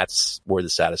 And that's where the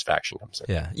satisfaction comes in.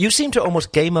 Yeah. You seem to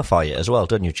almost gamify it as well,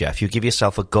 don't you, Jeff? You give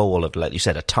yourself a goal of, like you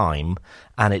said, a time,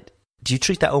 and do you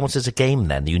treat that almost as a game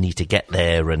then? You need to get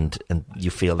there and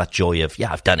you feel that joy of,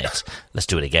 yeah, I've done it. Let's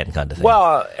do it again kind of thing.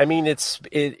 Well,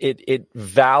 it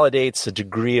validates a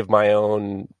degree of my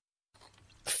own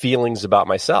feelings about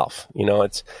myself.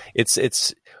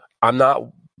 I'm not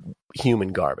human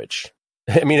garbage.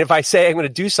 I mean, if I say I'm going to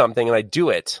do something and I do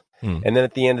it, and then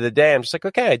at the end of the day, I'm just like,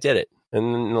 okay, I did it.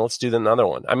 And then let's do another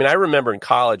one. I mean, I remember in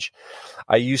college,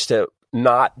 I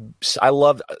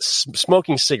loved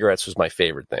smoking cigarettes was my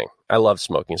favorite thing. I loved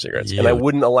smoking cigarettes, and I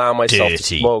wouldn't allow myself to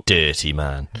smoke. Dirty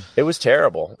man. It was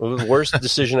terrible. It was the worst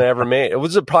decision I ever made. It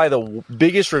was probably the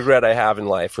biggest regret I have in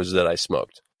life was that I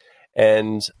smoked.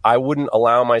 And I wouldn't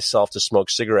allow myself to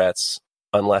smoke cigarettes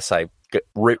unless I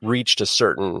reached a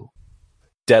certain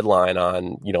deadline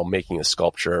on, making a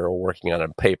sculpture or working on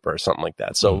a paper or something like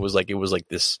that. So it was like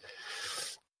this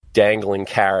dangling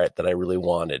carrot that I really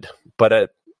wanted.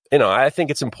 But I think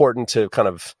it's important to kind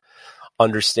of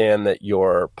understand that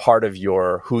part of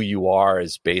who you are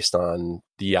is based on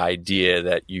the idea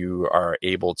that you are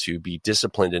able to be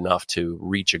disciplined enough to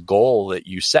reach a goal that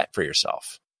you set for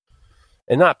yourself,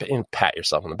 and not pat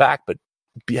yourself on the back, but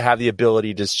have the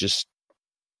ability to just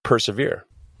persevere.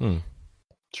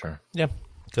 Sure. Yeah.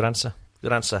 Good answer.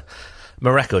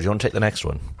 Mareko, do you want to take the next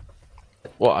one?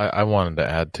 Well, I wanted to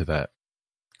add to that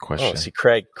question. Oh, see,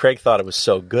 Craig thought it was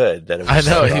so good that it was. I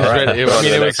know. So, He's ready.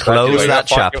 it was close that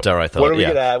chapter. I thought. What are we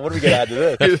gonna add to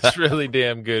this? It was really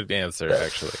damn good answer,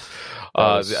 actually.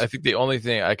 I think the only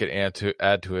thing I could add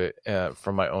to it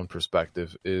from my own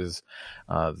perspective is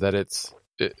that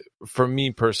for me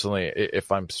personally,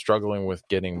 if I'm struggling with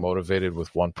getting motivated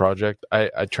with one project,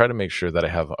 I try to make sure that I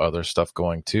have other stuff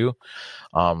going too,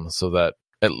 so that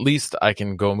at least I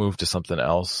can go move to something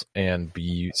else and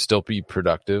still be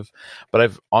productive.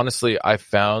 But I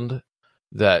found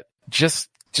that just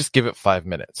give it 5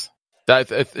 minutes.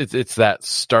 It's that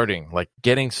starting, like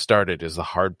getting started is the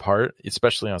hard part,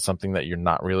 especially on something that you're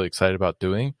not really excited about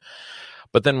doing.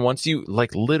 But then once you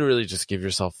like literally just give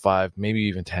yourself 5, maybe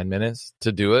even 10 minutes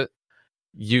to do it,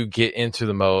 you get into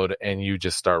the mode and you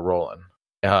just start rolling.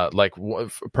 Like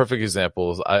perfect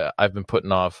examples, I've been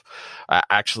putting off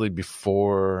actually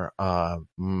before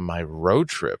my road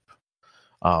trip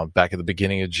back at the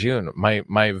beginning of June.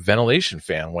 My ventilation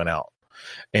fan went out,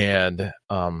 and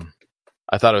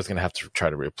I thought I was going to have to try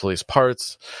to replace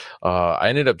parts. I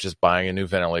ended up just buying a new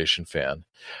ventilation fan.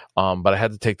 But I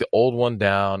had to take the old one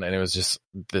down, and it was just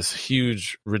this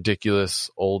huge, ridiculous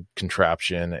old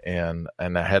contraption. And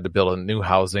I had to build a new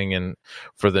housing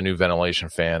for the new ventilation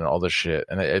fan and all this shit.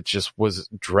 And it just was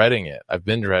dreading it. I've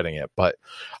been dreading it, but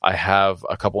I have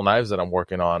a couple knives that I'm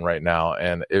working on right now,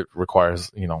 and it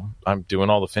requires, I'm doing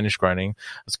all the finish grinding.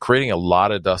 It's creating a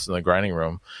lot of dust in the grinding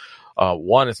room.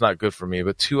 One, it's not good for me,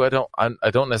 but two, I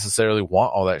don't necessarily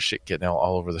want all that shit getting out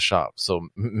all over the shop. So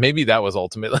maybe that was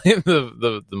ultimately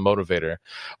the motivator,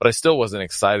 but I still wasn't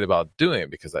excited about doing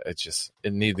it because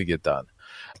it needed to get done.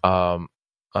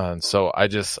 And so I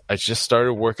just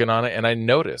started working on it, and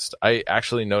I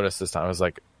actually noticed this time. I was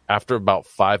like, after about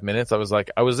 5 minutes, I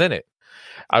was in it.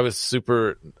 I was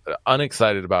super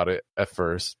unexcited about it at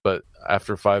first, but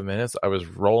after 5 minutes, I was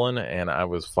rolling and I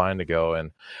was fine to go.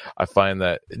 And I find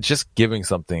that just giving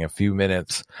something a few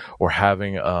minutes or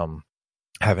having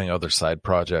other side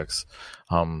projects,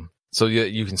 so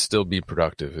you can still be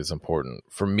productive is important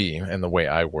for me and the way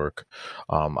I work.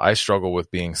 I struggle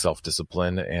with being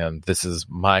self-disciplined, and this is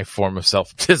my form of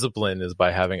self-discipline is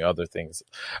by having other things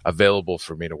available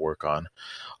for me to work on,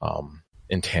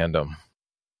 in tandem.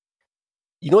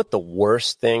 You know what the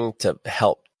worst thing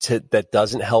that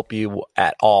doesn't help you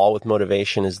at all with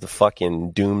motivation is the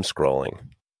fucking doom scrolling.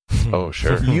 Oh,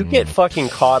 sure. You get fucking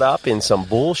caught up in some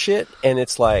bullshit, and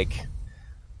it's like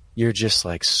you're just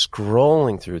like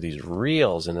scrolling through these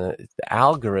reels, and the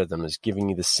algorithm is giving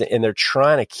you and they're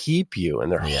trying to keep you,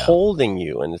 and they're holding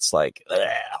you, and it's like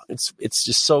it's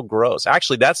just so gross.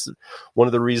 Actually, that's one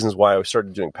of the reasons why I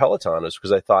started doing Peloton, is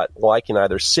because I thought, well, I can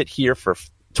either sit here for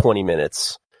 20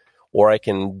 minutes or I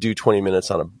can do 20 minutes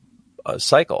on a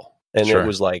cycle. And It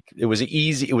was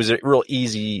a real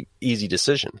easy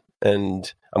decision.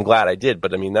 And I'm glad I did.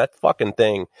 But I mean, this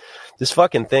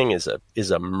fucking thing is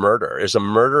a murder. It's a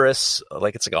murderous,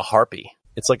 like, it's like a harpy.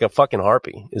 It's like a fucking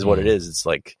harpy is what it is. It's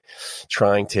like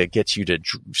trying to get you to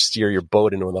steer your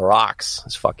boat into the rocks,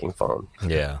 this fucking phone.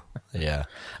 Yeah. Yeah.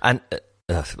 And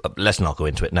let's not go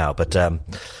into it now, but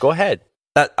go ahead.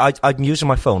 I'm using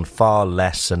my phone far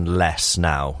less and less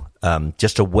now.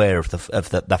 Just aware of the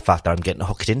fact that I'm getting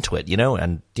hooked into it,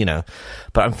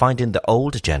 but I'm finding the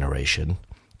older generation,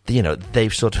 they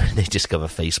discover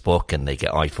Facebook and they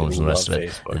get iPhones and the rest of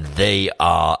it. They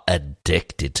are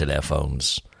addicted to their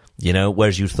phones,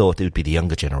 whereas you thought it would be the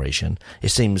younger generation. It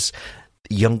seems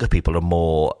younger people are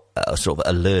more sort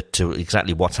of alert to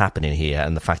exactly what's happening here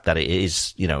and the fact that it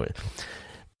is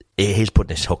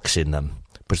putting its hooks in them.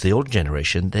 But the older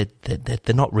generation, they're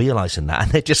not realizing that,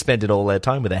 and they're just spending all their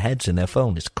time with their heads in their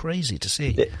phone. It's crazy to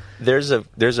see. There's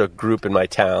a group in my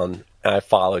town I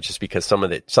follow just because some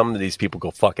of these people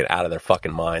go fucking out of their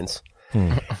fucking minds,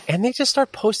 and they just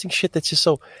start posting shit that's just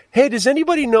so. Hey, does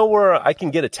anybody know where I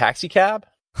can get a taxi cab?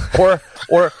 Or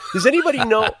does anybody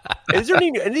know? Is there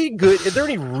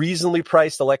any reasonably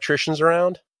priced electricians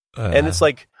around? And it's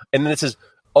like, and then it says,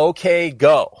 "Okay,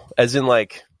 go," as in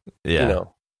like,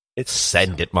 It's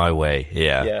send it my way.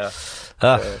 Yeah.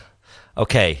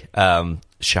 Okay.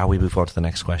 Shall we move on to the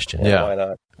next question? Yeah. Why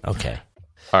not? Okay.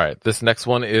 All right. This next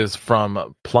one is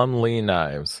from Plumlee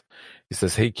Knives. He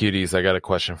says, "Hey cuties, I got a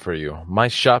question for you. My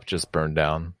shop just burned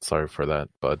down. Sorry for that,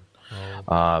 bud.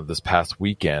 This past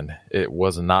weekend. It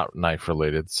was not knife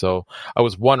related. So I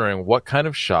was wondering, what kind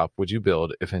of shop would you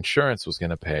build if insurance was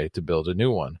going to pay to build a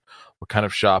new one? What kind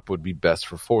of shop would be best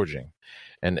for forging?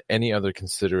 And any other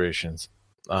considerations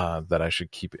that I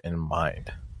should keep in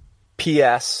mind?"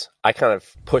 P.S. I kind of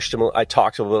pushed him. I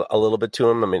talked a little bit to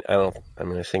him. I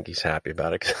think he's happy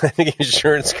about it. I think his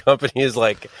insurance company is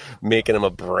like making him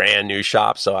a brand new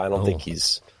shop. So I don't think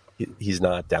he's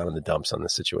not down in the dumps on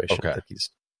this situation. Okay. I think he's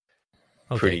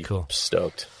pretty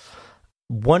stoked.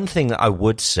 One thing that I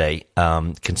would say,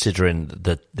 considering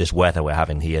this weather we're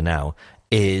having here now,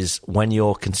 is when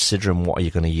you're considering what are you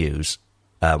going to use,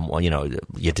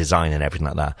 your design and everything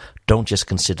like that, don't just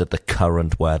consider the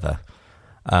current weather.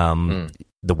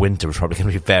 The winter is probably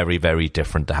going to be very, very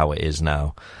different to how it is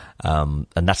now. And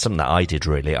that's something that I did,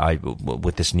 really.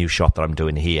 With this new shop that I'm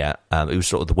doing here, it was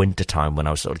sort of the winter time when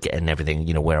I was sort of getting everything,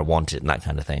 where I wanted and that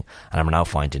kind of thing. And I'm now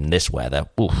finding this weather,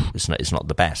 it's not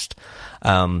the best.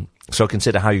 So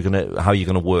consider how you're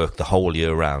gonna work the whole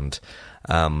year round.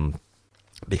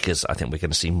 Because I think we're going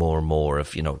to see more and more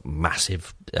of,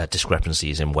 massive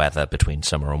discrepancies in weather between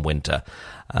summer and winter.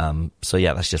 So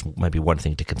yeah, that's just maybe one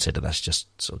thing to consider. That's just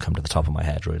sort of come to the top of my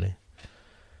head, really.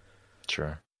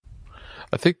 Sure.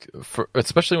 I think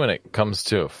especially when it comes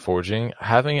to forging,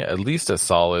 having at least a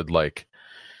solid, 12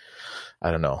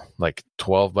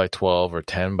 by 12 or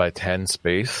 10 by 10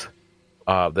 space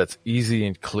that's easy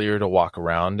and clear to walk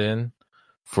around in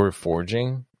for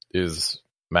forging is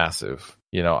massive.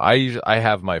 I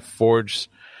have my forge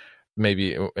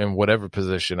maybe in whatever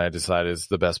position I decide is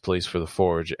the best place for the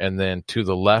forge. And then to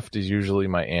the left is usually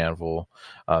my anvil.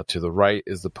 To the right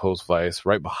is the post vise.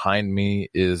 Right behind me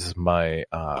is my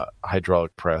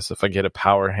hydraulic press. If I get a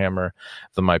power hammer,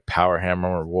 then my power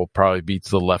hammer will probably be to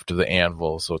the left of the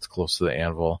anvil, so it's close to the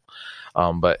anvil.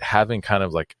 But having kind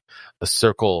of like a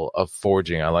circle of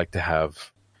forging, I like to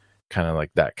have kind of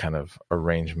like that kind of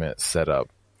arrangement set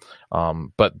up.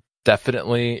 But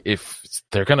definitely, if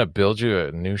they're going to build you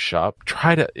a new shop,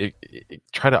 try to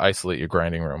isolate your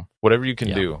grinding room. Whatever you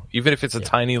can do, even if it's a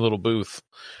tiny little booth,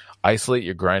 isolate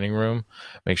your grinding room.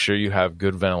 Make sure you have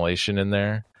good ventilation in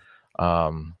there,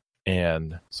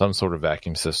 and some sort of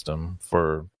vacuum system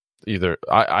for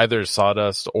either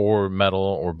sawdust or metal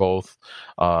or both.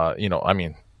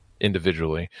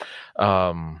 Individually,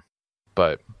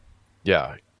 but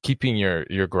yeah. Keeping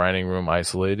your grinding room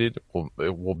isolated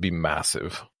will be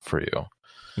massive for you.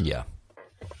 Yeah.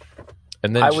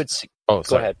 And then go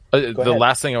ahead. The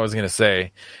last thing I was going to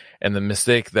say, and the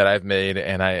mistake that I've made,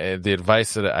 and the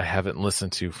advice that I haven't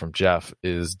listened to from Jeff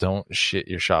is don't shit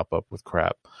your shop up with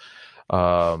crap.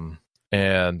 So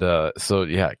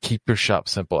yeah, keep your shop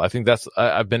simple. I think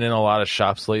I've been in a lot of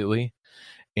shops lately.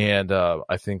 And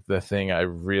I think the thing I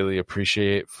really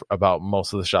appreciate about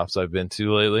most of the shops I've been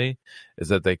to lately is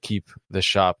that they keep the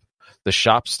shop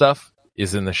stuff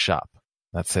is in the shop.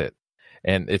 That's it.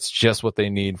 And it's just what they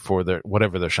need for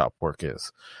whatever their shop work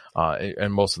is.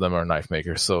 And most of them are knife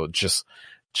makers. So just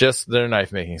their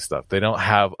knife making stuff. They don't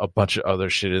have a bunch of other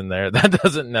shit in there that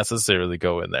doesn't necessarily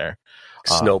go in there.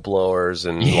 Snow blowers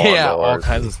and all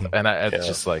kinds of stuff. And it's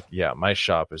just like, my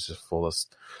shop is just full of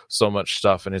so much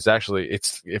stuff, and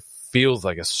it feels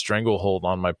like a stranglehold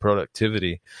on my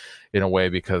productivity in a way,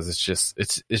 because it's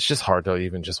just hard to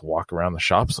even just walk around the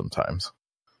shop sometimes.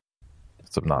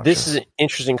 It's obnoxious. This is an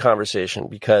interesting conversation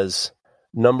because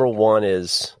number one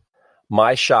is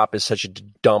my shop is such a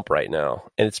dump right now,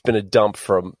 and it's been a dump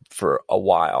for a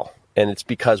while, and it's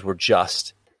because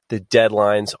the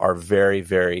deadlines are very,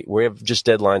 very, we have just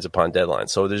deadlines upon deadlines.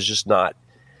 So there's just not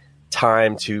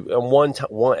time to, a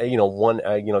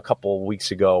couple of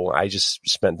weeks ago, I just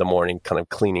spent the morning kind of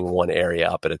cleaning one area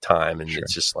up at a time. And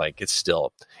It's just like, it's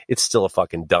still a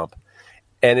fucking dump.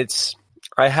 And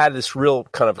I had this real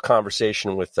kind of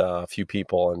conversation with a few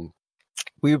people, and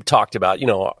we talked about,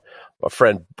 a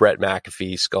friend, Brett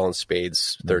McAfee, Skull and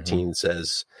Spades 13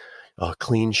 says, a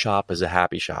clean shop is a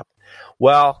happy shop.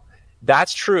 Well,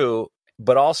 that's true,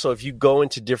 but also if you go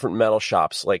into different metal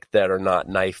shops like that are not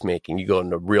knife making, you go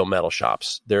into real metal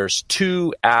shops, there's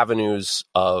two avenues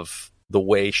of the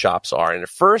way shops are. And at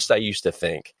first I used to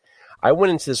think, I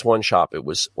went into this one shop, it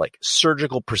was like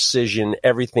surgical precision,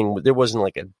 everything. There wasn't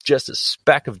like just a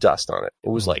speck of dust on it. It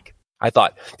was like, I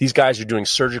thought, these guys are doing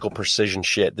surgical precision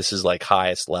shit. This is like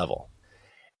highest level.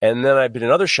 And then I've been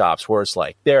in other shops where it's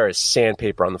like there is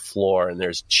sandpaper on the floor and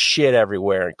there's shit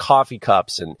everywhere and coffee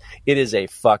cups, and it is a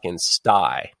fucking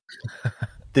sty.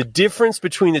 The difference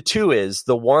between the two is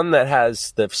the one that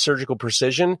has the surgical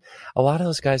precision, a lot of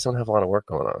those guys don't have a lot of work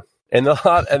going on. And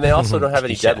they also don't have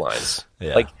any deadlines.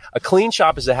 Yeah. Like a clean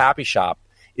shop is a happy shop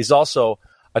is also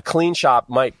a clean shop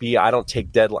might be I don't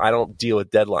deal with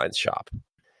deadlines shop.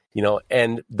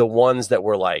 And the ones that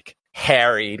were like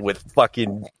harried with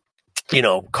fucking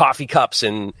coffee cups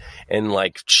and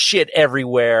like shit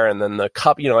everywhere. And then the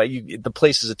cup, the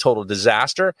place is a total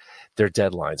disaster. There are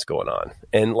deadlines going on.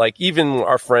 And like even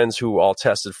our friends who all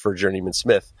tested for Journeyman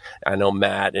Smith, I know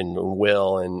Matt and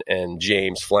Will and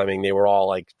James Fleming, they were all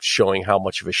like showing how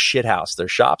much of a shithouse their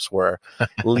shops were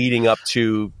leading up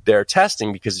to their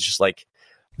testing, because it's just like,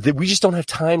 we just don't have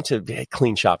time to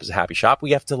clean shop as a happy shop.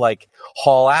 We have to like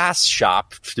haul ass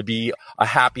shop to be a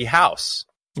happy house.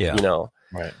 Yeah.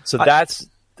 Right. So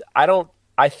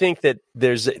I think that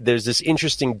there's this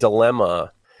interesting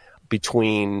dilemma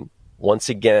between, once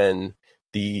again,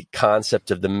 the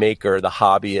concept of the maker, the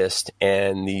hobbyist,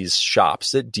 and these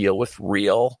shops that deal with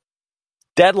real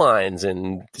deadlines,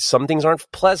 and some things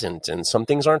aren't pleasant and some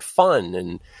things aren't fun,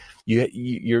 and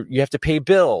you have to pay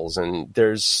bills, and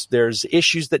there's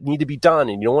issues that need to be done,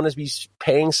 and you don't want to be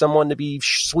paying someone to be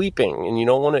sweeping, and you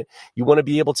want to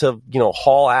be able to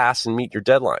haul ass and meet your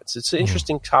deadlines. It's an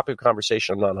interesting topic of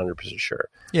conversation. I'm not 100% sure.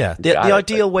 Yeah, the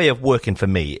ideal way of working for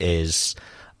me is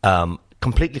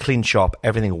completely clean shop,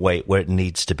 everything away where it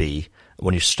needs to be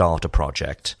when you start a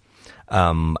project.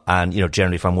 And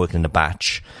generally if I'm working in a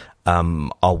batch,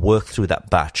 I'll work through that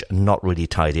batch and not really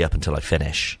tidy up until I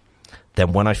finish.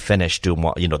 Then when I finish doing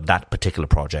that particular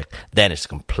project, then it's a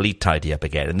complete tidy up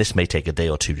again. And this may take a day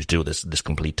or two to do this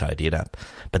complete tidying up.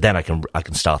 But then I can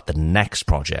start the next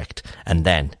project, and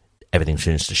then everything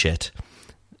turns to shit.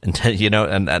 And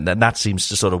and that seems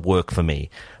to sort of work for me.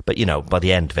 But by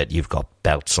the end of it, you've got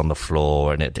belts on the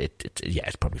floor, and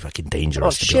it's probably fucking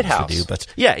dangerous to be honest with you. But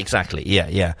yeah, exactly,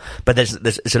 yeah. But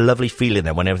it's a lovely feeling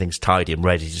then when everything's tidy and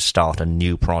ready to start a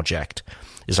new project.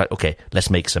 It's like, okay, let's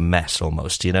make some mess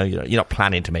almost. You're not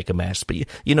planning to make a mess, but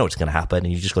you know it's going to happen,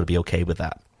 and you just got to be okay with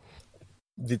that.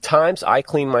 The times I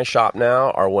clean my shop now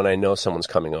are when I know someone's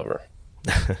coming over.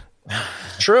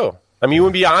 True. I mean, you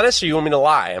want to be honest, or you want me to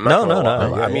lie?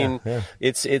 No.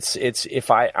 It's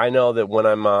if I know that when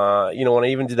I'm, when I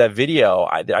even did that video,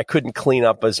 I couldn't clean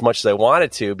up as much as I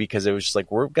wanted to, because it was just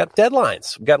like, we've got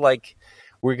deadlines.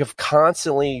 We're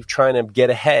constantly trying to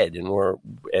get ahead,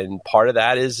 and part of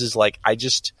that is like,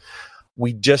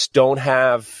 we just don't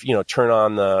have, turn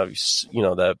on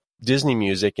the Disney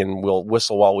music and we'll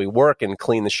whistle while we work and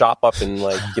clean the shop up and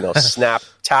snap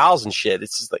towels and shit.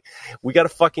 It's just like, we got to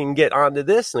fucking get onto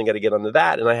this, and I got to get onto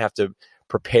that, and I have to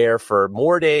prepare for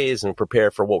more days and prepare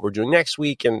for what we're doing next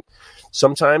week. And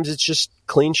sometimes it's just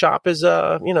clean shop is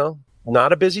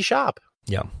not a busy shop.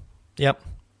 Yeah. Yep.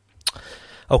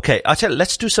 Okay, I'll tell you,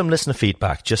 let's do some listener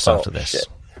feedback just after this. Shit.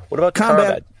 What about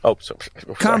Combat?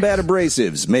 Combat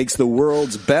Abrasives makes the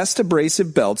world's best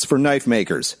abrasive belts for knife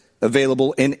makers.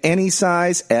 Available in any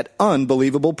size at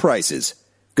unbelievable prices.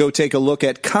 Go take a look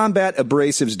at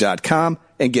combatabrasives.com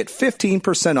and get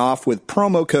 15% off with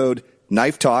promo code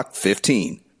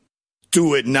KNIFETALK15.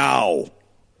 Do it now.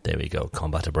 There we go,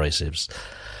 Combat Abrasives.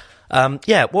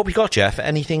 What we got, Jeff?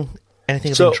 Anything of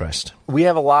interest? We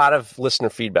have a lot of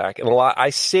listener feedback, and I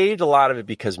saved a lot of it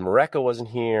because Mareka wasn't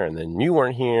here, and then you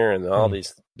weren't here, and all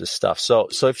this stuff. So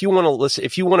if you want to listen,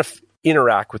 if you want to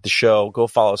interact with the show, go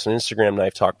follow us on Instagram,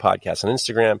 Knife Talk Podcast on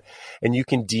Instagram, and you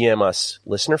can DM us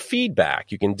listener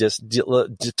feedback. You can just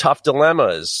tough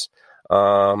dilemmas,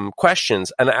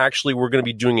 questions, and actually we're going to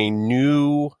be doing a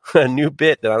new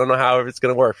bit that I don't know how it's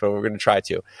going to work, but we're going to try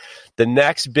to. The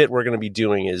next bit we're going to be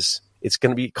doing is, it's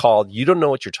going to be called "You Don't Know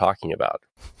What You're Talking About,"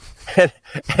 and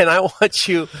I want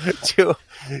you to.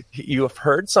 You have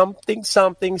heard something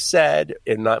said,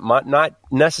 and not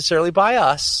necessarily by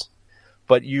us,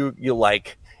 but you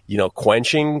like,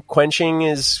 quenching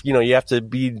is, you have to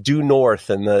be due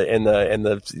north and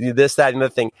the this, that, and the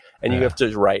thing, and you have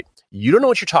to write, "You don't know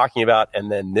what you're talking about,"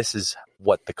 and then this is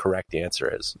what the correct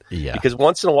answer is. Yeah. Because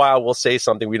once in a while we'll say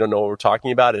something we don't know what we're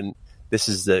talking about, and this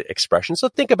is the expression. So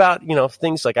think about,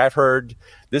 things like I've heard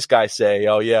this guy say,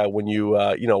 "Oh yeah, when you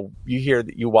hear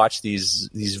that, you watch these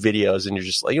videos and you're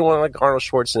just like, like Arnold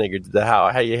Schwarzenegger,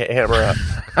 how you hammer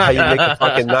how you make a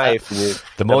fucking knife. And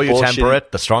the more you temper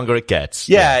it, the stronger it gets."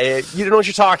 Yeah, you don't know what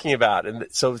you're talking about, and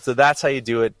so that's how you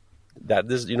do it. You don't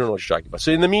know what you're talking about.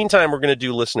 So in the meantime, we're going to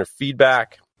do listener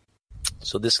feedback.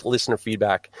 So this listener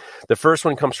feedback, the first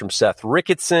one comes from Seth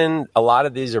Ricketson. A lot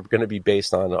of these are going to be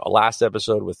based on a last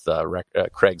episode with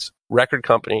Craig's record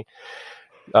company.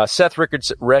 Seth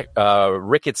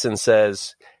Ricketson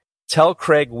says, "Tell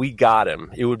Craig we got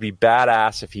him. It would be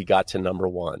badass if he got to number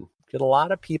one." A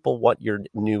lot of people want your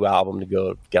new album to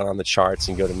go get on the charts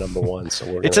and go to number one.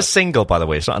 So it's a single, by the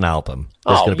way. It's not an album.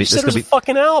 You said it was a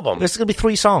fucking album. There's going to be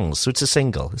 3 songs, so it's a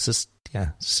single. It's just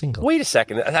a single. Wait a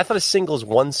second. I thought a single is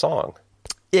one song.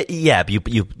 Yeah, but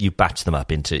you batch them up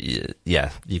into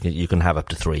you can have up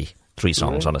to 3 3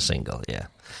 songs on a single, yeah.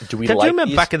 Do you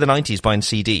remember back in the 90s buying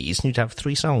CDs, you'd have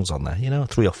 3 songs on there,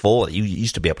 3 or 4. You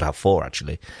used to be able to have 4,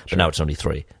 actually. But now it's only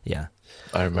 3, yeah.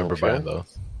 I remember buying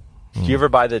those. Do you ever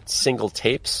buy the single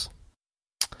tapes?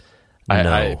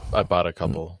 No. I bought a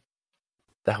couple.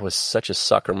 That was such a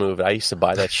sucker move. I used to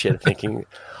buy that shit thinking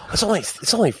it's only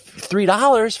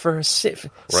 $3 for a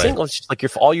single. It's just like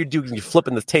all you're doing is you're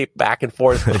flipping the tape back and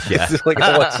forth. Every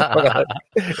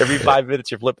 5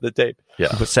 minutes you're flipping the tape. Yeah,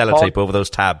 you put sellotape over those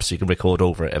tabs so you can record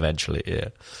over it eventually. Yeah.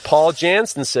 Paul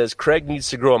Jansen says Craig needs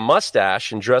to grow a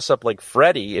mustache and dress up like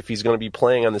Freddie if he's going to be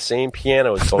playing on the same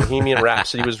piano as Bohemian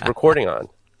Rhapsody was recording on.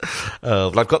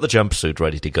 Well, I've got the jumpsuit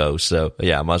ready to go, so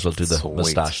yeah, I might as well do the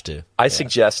mustache too. I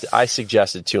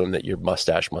suggested to him that your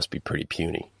mustache must be pretty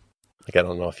puny. Like, I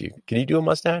don't know if can you do a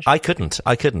mustache? I couldn't.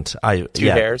 Two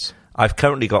hairs? I've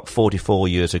currently got 44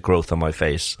 years of growth on my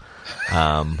face,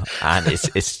 and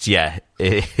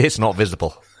it's not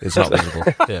visible. It's not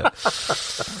visible. Yeah.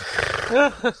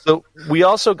 So we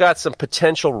also got some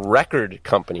potential record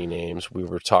company names. We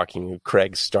were talking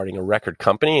Craig's starting a record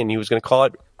company, and he was going to call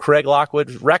it Craig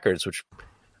Lockwood Records, which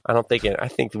I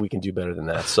think that we can do better than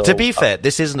that. So, to be fair,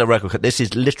 this isn't a record. This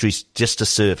is literally just a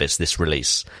service. This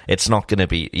release, it's not going to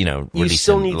be, you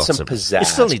still need some pizzazz.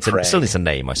 It still needs a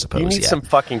name, I suppose. You need some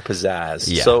fucking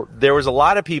pizzazz. Yeah. So there was a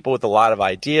lot of people with a lot of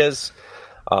ideas.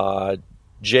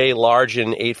 Jay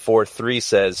Largen 843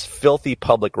 says Filthy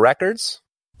Public Records.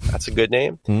 That's a good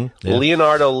name. Yeah.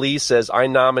 Leonardo Lee says I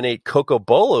nominate Coco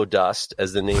Bolo Dust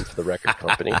as the name for the record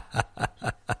company.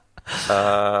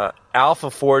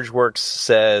 Alpha Forge Works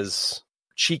says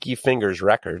Cheeky Fingers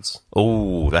Records.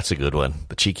 Oh, that's a good one.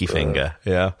 The Cheeky Finger,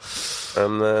 yeah.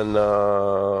 And then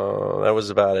that was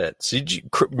about it. So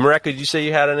Mareka, did you say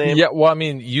you had a name? Yeah, well, I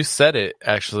mean, you said it,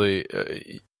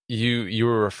 actually. You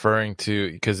were referring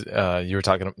to, because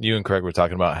you and Craig were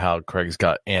talking about how Craig's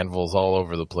got anvils all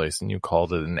over the place, and you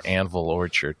called it an anvil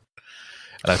orchard.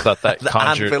 And I thought that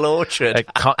Anvil Orchard.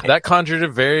 that conjured a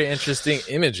very interesting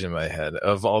image in my head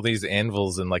of all these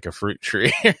anvils in like a fruit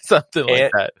tree or something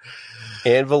like that.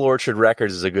 Anvil Orchard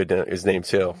Records is a good name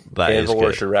too. Anvil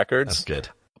Orchard Records. That's good.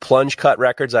 Plunge Cut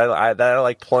Records. I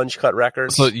like Plunge Cut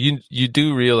Records. So you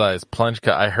do realize plunge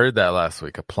cut. I heard that last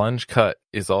week. A plunge cut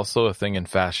is also a thing in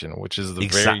fashion, which is the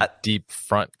very deep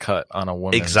front cut on a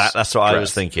woman's Exactly. That's what dress. I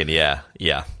was thinking. Yeah.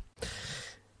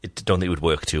 I don't think it would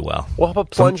work too well. Well, how about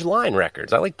Plunge Line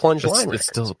Records? I like Plunge Line Records.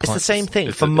 It's the same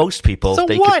thing. For most people,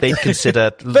 they'd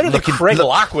consider better than Craig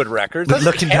Lockwood Records.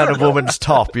 Looking down a woman's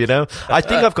top, I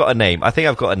think I've got a name.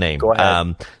 Go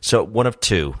ahead. So one of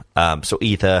two. So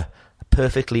either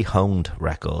Perfectly Honed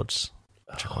Records,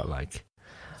 which I quite like,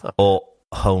 or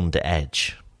Honed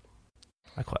Edge.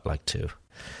 I quite like too.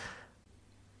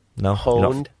 No,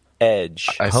 Honed Edge.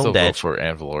 I still vote for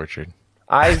Anvil Orchard.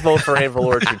 I vote for Anvil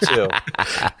Orchard too.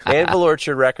 Anvil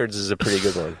Orchard Records is a pretty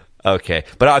good one. Okay,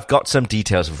 but I've got some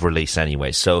details of release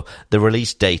anyway. So the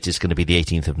release date is going to be the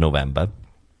 18th of November.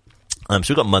 So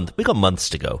we got months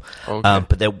to go. Okay.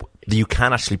 But you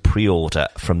can actually pre-order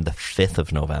from the 5th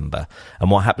of November. And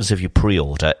what happens if you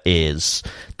pre-order is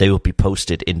they will be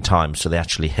posted in time, so they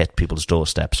actually hit people's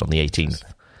doorsteps on the 18th.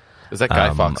 Is that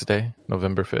Guy Fawkes Day,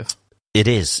 November 5th? It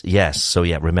is, yes. So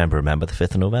yeah, remember the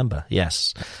 5th of November,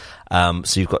 yes.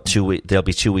 So you've got 2 weeks. There'll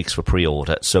be 2 weeks for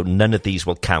pre-order. So none of these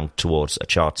will count towards a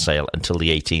chart sale until the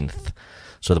 18th.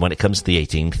 So that when it comes to the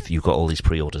 18th, you've got all these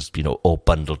pre-orders, all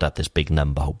bundled at this big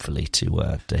number, hopefully,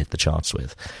 to hit the charts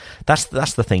with. That's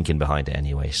the thinking behind it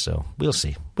anyway. So we'll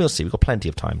see. We've got plenty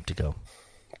of time to go.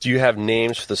 Do you have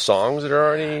names for the songs that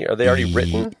are they already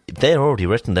written? They're already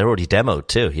written. They're already demoed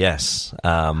too. Yes.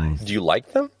 Do you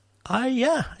like them?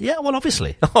 Yeah. Well,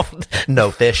 obviously. No,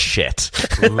 they're shit.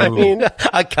 I mean,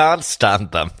 I can't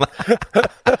stand them.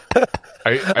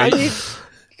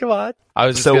 Come on. I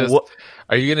was just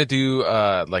are you gonna do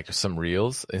like some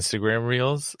reels, Instagram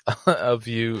reels of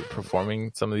you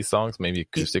performing some of these songs, maybe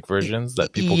acoustic versions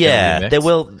that people can remix? There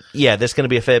will. Yeah, there's going to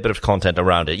be a fair bit of content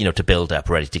around it, to build up,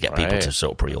 ready to get people to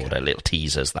sort of pre-order, little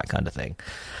teasers, that kind of thing.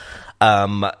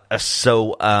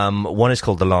 So one is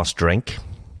called The Last Drink.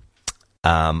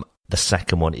 The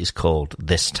second one is called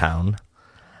This Town,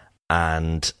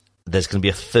 and there's going to be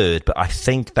a third, but I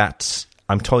think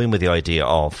I'm toying with the idea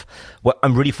of, well,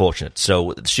 I'm really fortunate.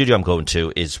 So the studio I'm going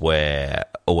to is where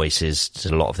Oasis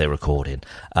did a lot of their recording.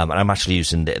 And I'm actually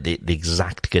using the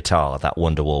exact guitar that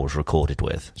Wonderwall was recorded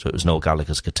with. So it was Noel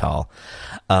Gallagher's guitar.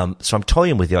 So I'm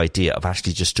toying with the idea of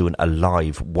actually just doing a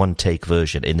live one-take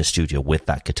version in the studio with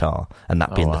that guitar, and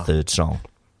that being the third song.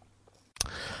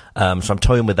 So I'm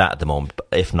toying with that at the moment. But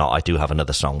if not, I do have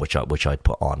another song which I'd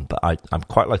put on. But I'm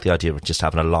quite like the idea of just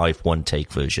having a live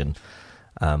one-take version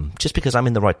Just because I'm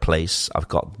in the right place, I've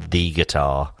got the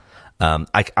guitar.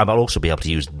 I'll also be able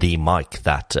to use the mic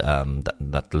that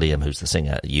Liam, who's the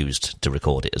singer, used to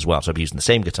record it as well. So I'm using the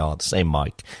same guitar, the same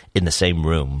mic, in the same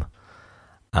room.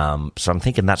 So I'm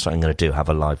thinking that's what I'm going to do, have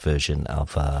a live version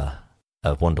of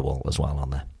Wonderwall as well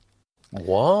on there.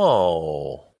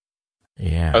 Whoa.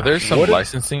 Yeah. Are there some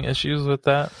licensing issues with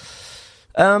that?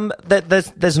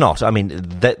 There's not. I mean,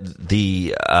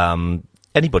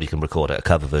 anybody can record a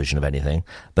cover version of anything,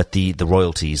 but the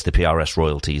royalties, the PRS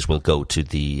royalties, will go to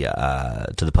the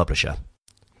publisher.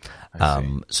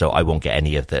 So I won't get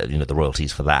any of the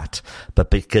royalties for that. But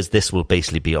because this will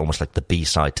basically be almost like the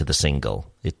B-side to the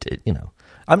single,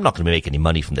 I'm not going to make any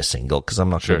money from this single because I'm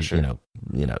not sure.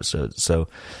 So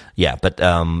yeah. But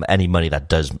any money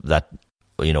that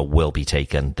will be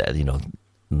taken.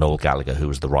 Noel Gallagher, who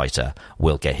was the writer,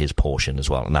 will get his portion as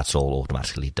well, and that's all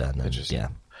automatically done. And, yeah.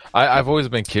 I've always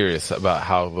been curious about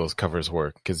how those covers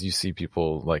work because you see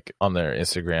people like on their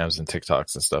Instagrams and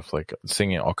TikToks and stuff like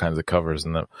singing all kinds of covers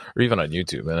or even on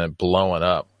YouTube and then blowing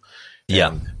up.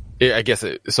 Yeah, I guess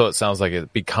it sounds like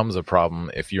it becomes a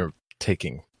problem if you're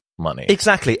taking money.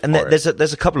 Exactly, and there's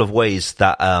a couple of ways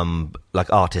that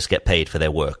like artists get paid for their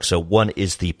work. So one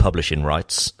is the publishing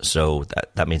rights. So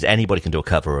that means anybody can do a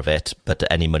cover of it, but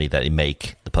any money that they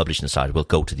make, the publishing side will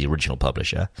go to the original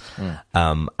publisher.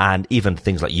 And even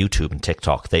things like YouTube and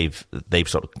TikTok, they've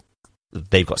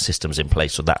got systems in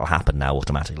place, so that'll happen now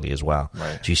automatically as well.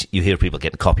 Right. So you hear people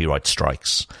getting copyright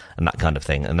strikes and that kind of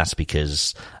thing, and that's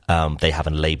because they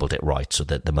haven't labelled it right, so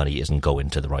that the money isn't going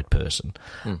to the right person.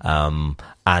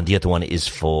 And the other one is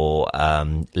for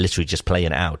literally just playing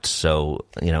it out. So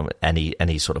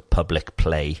any sort of public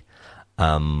play.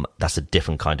 That's a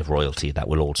different kind of royalty that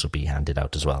will also be handed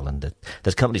out as well. And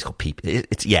there's companies called People.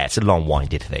 It's a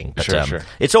long-winded thing, but sure.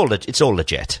 It's all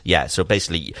legit. Yeah. So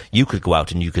basically, you could go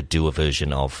out and you could do a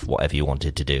version of whatever you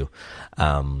wanted to do,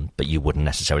 but you wouldn't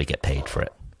necessarily get paid for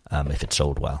it if it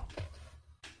sold well.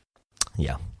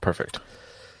 Yeah. Perfect.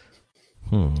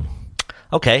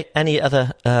 Okay. Any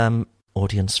other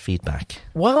audience feedback?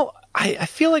 Well, I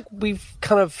feel like we've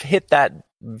kind of hit that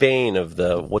vein of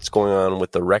what's going on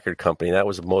with the record company. That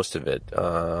was most of it.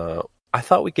 I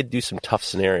thought we could do some tough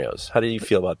scenarios. How do you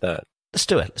feel about that? Let's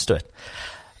do it.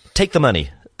 Take the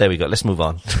money. There we go. Let's move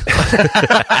on.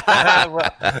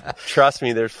 Trust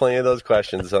me, there's plenty of those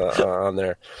questions on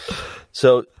there.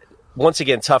 So once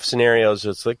again, tough scenarios.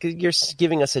 It's like you're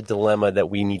giving us a dilemma that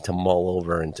we need to mull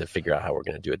over and to figure out how we're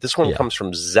going to do it. This one comes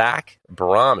from Zach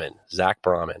Brahman.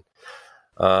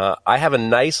 I have a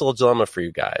nice little dilemma for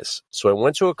you guys. So I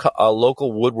went to a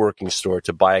local woodworking store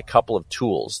to buy a couple of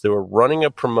tools. They were running a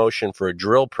promotion for a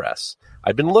drill press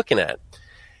I'd been looking at.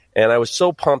 And I was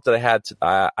so pumped that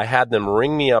I had them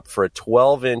ring me up for a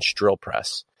 12-inch drill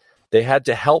press. They had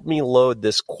to help me load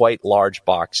this quite large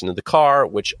box into the car,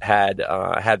 which had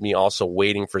me also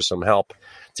waiting for some help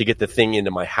to get the thing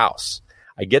into my house.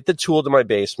 I get the tool to my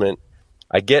basement.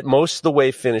 I get most of the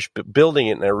way finished building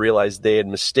it, and I realized they had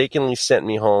mistakenly sent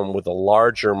me home with a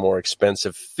larger, more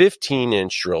expensive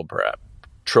 15-inch drill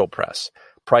press.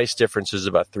 Price difference is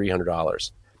about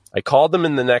 $300. I called them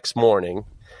in the next morning.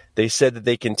 They said that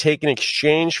they can take an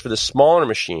exchange for the smaller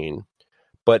machine,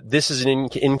 but this is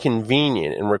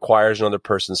inconvenient and requires another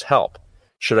person's help.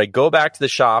 Should I go back to the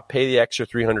shop, pay the extra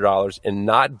 $300, and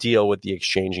not deal with the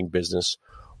exchanging business,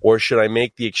 or should I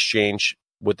make the exchange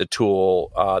with the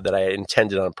tool that I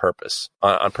intended on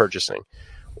purchasing?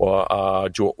 Or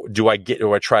do I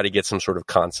try to get some sort of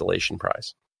consolation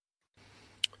prize?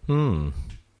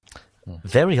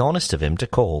 Very honest of him to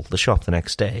call the shop the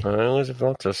next day. I was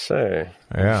about to say.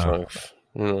 Yeah.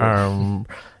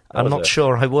 I'm not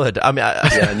sure I would. I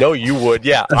mean, no, you would.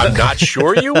 Yeah, I'm not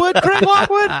sure you would, Craig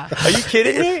Lockwood. Are you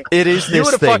kidding me? It is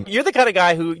this thing. You're the kind of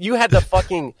guy who you had the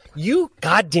fucking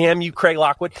goddamn you, Craig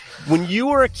Lockwood. When you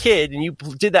were a kid and you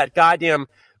did that goddamn,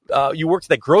 you worked at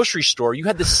that grocery store. You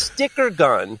had the sticker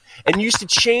gun and you used to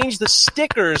change the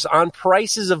stickers on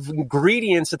prices of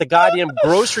ingredients at the goddamn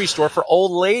grocery store for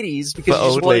old ladies because you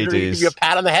just wanted to give you a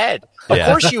pat on the head. Of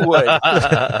course you would.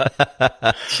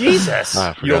 Jesus,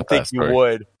 you don't think you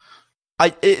would?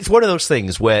 It's one of those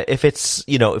things where if it's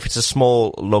a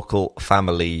small local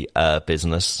family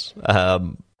business,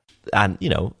 and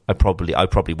I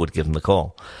probably would give them the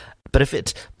call.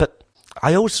 But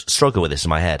I always struggle with this in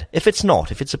my head. If it's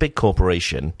a big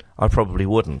corporation, I probably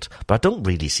wouldn't. But I don't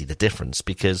really see the difference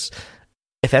because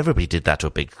if everybody did that to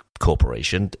a big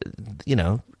corporation,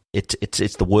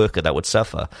 it's the worker that would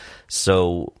suffer.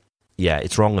 So. Yeah,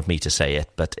 it's wrong of me to say it,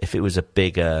 but if it was a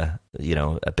big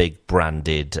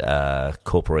branded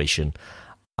corporation,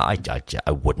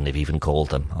 I wouldn't have even called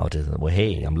them. I would have, well,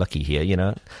 hey, I'm lucky here, you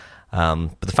know.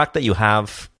 But the fact that you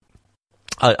have,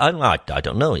 I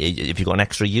don't know. If you've got an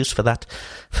extra use for that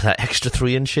extra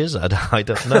 3 inches, I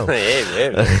don't know.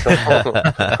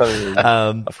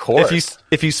 Of course.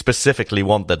 If you specifically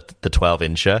want the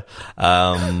 12-incher,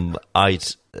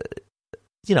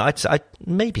 I'd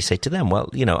maybe say to them, well,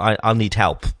 you know, I'll need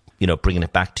help, you know, bringing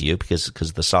it back to you because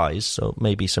of the size. So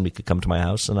maybe somebody could come to my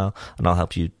house and I'll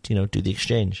help you, you know, do the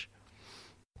exchange.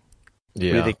 Yeah.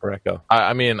 What do you think, Greco?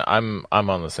 I mean, I'm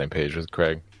on the same page with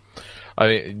Craig. I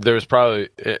mean, there's probably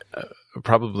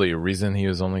a reason he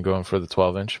was only going for the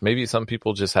 12-inch. Maybe some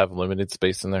people just have limited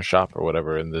space in their shop or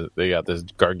whatever, and they got this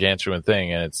gargantuan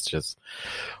thing, and it's just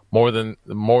more than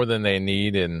they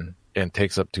need and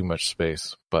takes up too much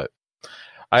space. But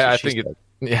I think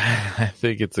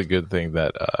it's a good thing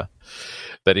that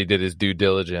he did his due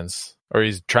diligence, or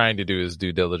he's trying to do his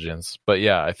due diligence. But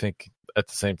yeah, I think at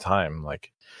the same time,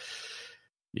 like,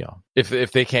 you know,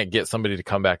 if they can't get somebody to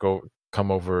come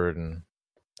over and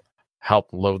help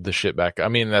load the shit back, I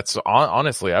mean, that's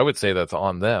honestly, I would say that's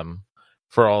on them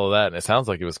for all of that. And it sounds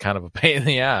like it was kind of a pain in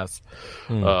the ass.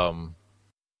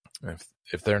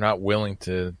 If they're not willing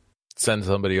to send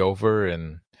somebody over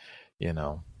and, you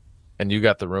know, and you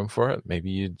got the room for it, maybe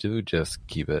you do just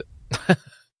keep it.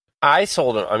 I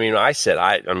sold him. I mean, I said,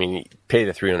 pay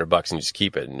the $300 and just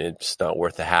keep it. And it's not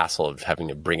worth the hassle of having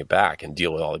to bring it back and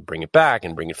deal with all, bring it back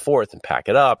and bring it forth and pack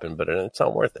it up. But it's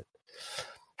not worth it.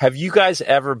 Have you guys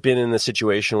ever been in the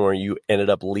situation where you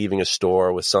ended up leaving a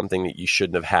store with something that you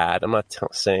shouldn't have had? I'm not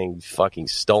saying you fucking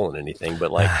stolen anything,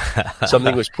 but like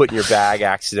something was put in your bag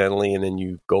accidentally and then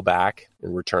you go back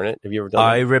and return it. Have you ever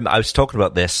done that? I was talking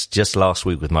about this just last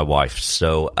week with my wife.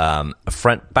 So a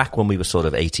friend, back when we were sort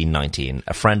of 18, 19,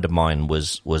 a friend of mine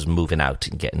was moving out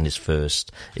and getting his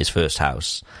first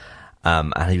house.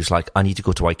 And he was like, I need to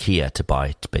go to IKEA to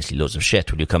buy basically loads of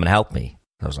shit. Will you come and help me?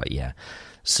 I was like, yeah.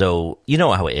 So you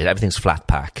know how it is. Everything's flat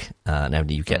pack, and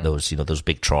everything, you get those, you know, those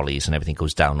big trolleys, and everything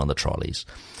goes down on the trolleys.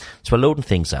 So we're loading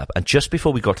things up, and just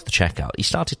before we got to the checkout, he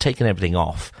started taking everything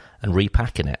off and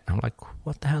repacking it. I'm like,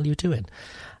 what the hell are you doing?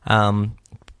 But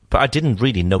I didn't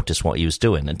really notice what he was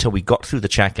doing until we got through the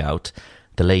checkout.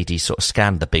 The lady sort of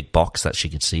scanned the big box that she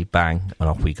could see, bang, and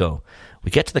off we go.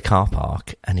 We get to the car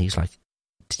park, and he's like,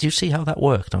 did you see how that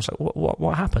worked? And I was like,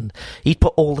 what happened? He'd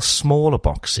put all the smaller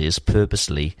boxes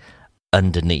purposely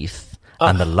underneath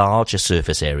and the larger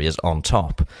surface areas on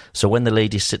top. So when the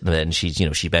lady's sitting there and she's, you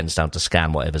know, she bends down to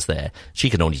scan whatever's there, she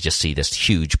can only just see this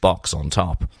huge box on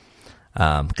top.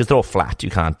 Because they're all flat. You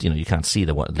can't see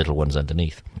the little ones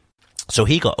underneath. So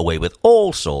he got away with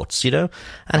all sorts, you know,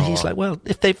 and he's like, well,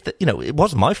 if they've, you know, it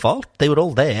wasn't my fault. They were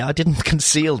all there. I didn't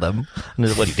conceal them. And,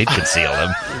 well, he did conceal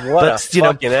them. What a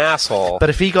fucking asshole. But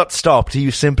if he got stopped,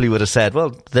 he simply would have said,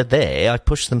 well, they're there. I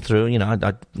pushed them through, you know,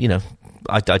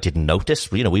 I didn't notice.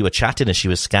 You know, we were chatting as she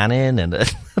was scanning, and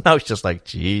I was just like,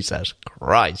 Jesus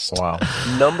Christ. Wow.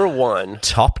 Number one.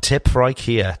 Top tip for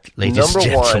IKEA, ladies and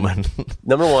gentlemen.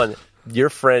 Number one,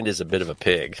 your friend is a bit of a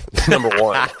pig. Number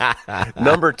one.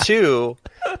 Number two,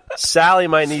 Sally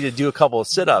might need to do a couple of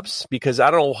sit-ups because I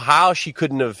don't know how she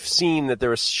couldn't have seen that there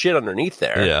was shit underneath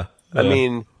there. Yeah. I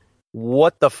mean,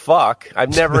 what the fuck?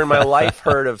 I've never in my life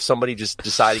heard of somebody just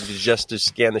deciding to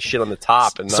scan the shit on the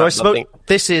top. And so I suppose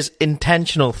this is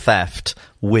intentional theft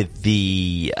with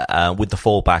the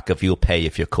fallback of you'll pay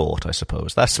if you're caught. I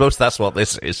suppose that's what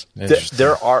this is.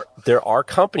 There are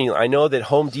companies. I know that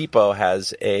Home Depot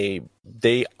has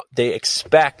they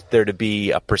expect there to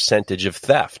be a percentage of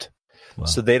theft. Wow.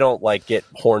 So they don't like get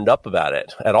horned up about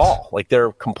it at all. Like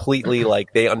they're completely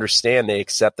like they understand, they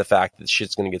accept the fact that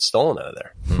shit's going to get stolen out of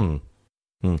there.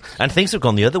 And things have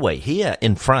gone the other way. Here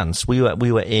in France, we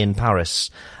were in Paris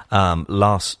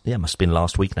must have been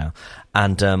last week now,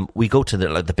 and we go to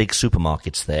the big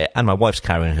supermarkets there, and my wife's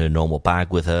carrying her normal bag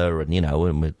with her, and you know,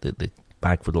 and with the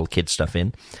bag with all kids stuff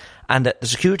in. And the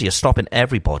security are stopping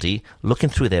everybody, looking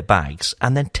through their bags,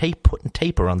 and then putting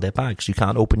tape around their bags so you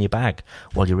can't open your bag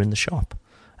while you're in the shop.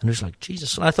 And it was like,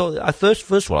 Jesus. And I thought, first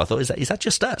of all, I thought, is that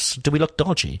just us? Do we look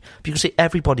dodgy? But you can see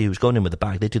everybody who's going in with a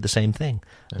bag, they do the same thing.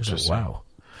 I was like, wow.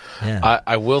 Yeah.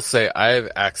 I will say I've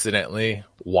accidentally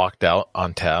walked out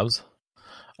on tabs.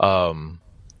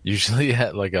 Usually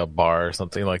at like a bar or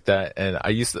something like that. And I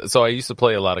used to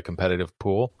play a lot of competitive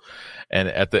pool. And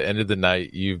at the end of the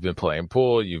night, you've been playing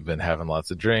pool, you've been having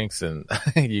lots of drinks, and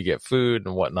you get food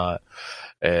and whatnot.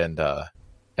 And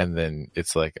then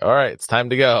it's like, all right, it's time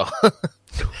to go.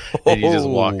 And you just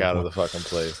walk out of the fucking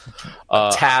place.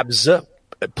 Tabs,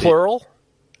 plural?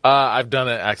 I've done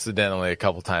it accidentally a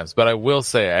couple times, but I will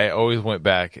say I always went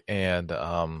back and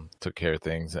took care of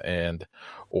things. And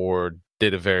or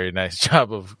did a very nice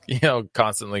job of,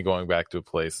 constantly going back to a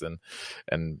place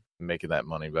and making that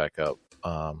money back up,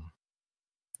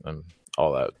 and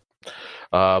all that.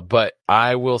 But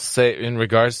I will say, in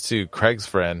regards to Craig's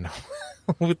friend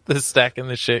with the stacking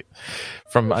the shit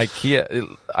from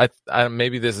IKEA, I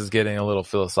maybe this is getting a little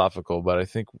philosophical, but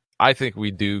I think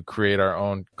we do create our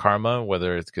own karma,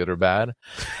 whether it's good or bad,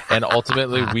 and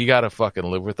ultimately we gotta fucking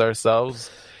live with ourselves.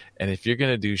 And if you're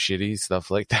gonna do shitty stuff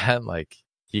like that, like,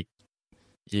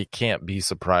 you can't be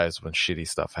surprised when shitty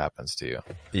stuff happens to you.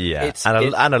 Yeah,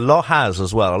 and a lot has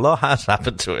as well. A lot has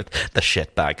happened to it. The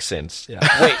shitbag since. Yeah.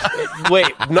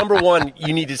 Wait. Number one,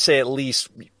 you need to say at least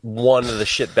one of the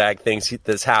shitbag things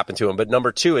that's happened to him. But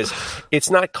number two is, it's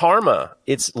not karma.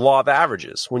 It's law of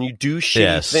averages. When you do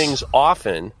shitty things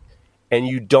often and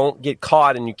you don't get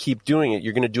caught and you keep doing it,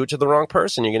 you're going to do it to the wrong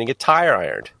person. You're going to get tire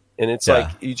ironed. And it's like,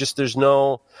 there's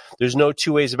no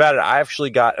two ways about it. I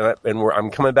actually got, I'm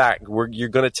coming back. You're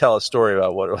going to tell a story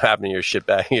about what happened to your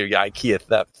shitbag, your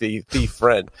IKEA thief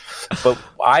friend. But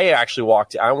I actually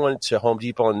I went to Home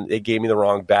Depot and they gave me the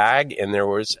wrong bag. And it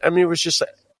was just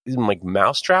like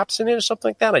mouse traps in it or something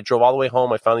like that. I drove all the way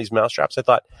home. I found these mouse traps. I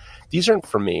thought, these aren't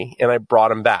for me. And I brought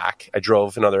them back. I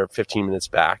drove another 15 minutes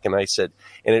back and I said,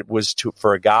 and it was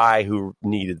for a guy who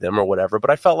needed them or whatever.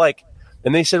 But I felt like,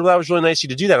 and they said, well, that was really nice of you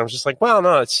to do that. I was just like, well,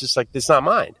 no, it's just like, it's not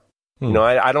mine.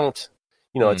 I don't,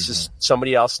 it's just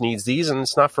somebody else needs these and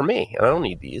it's not for me. And I don't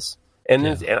need these. And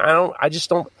I just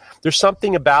don't, there's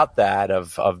something about that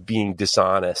of being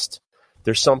dishonest.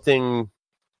 There's something,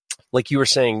 like you were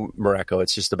saying, Mareko,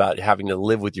 it's just about having to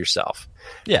live with yourself.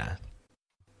 Yeah.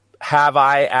 Have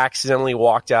I accidentally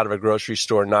walked out of a grocery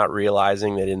store not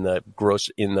realizing that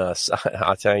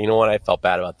I'll tell you, you know what? I felt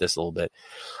bad about this a little bit.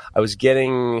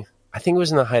 I think it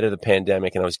was in the height of the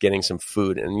pandemic, and I was getting some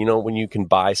food. And when you can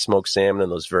buy smoked salmon in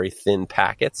those very thin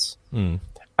packets,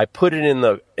 I put it in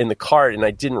the cart, and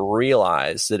I didn't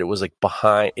realize that it was like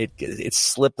behind it. It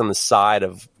slipped on the side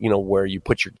of where you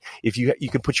put you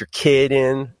can put your kid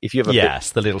in if you have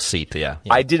the little seat. Yeah.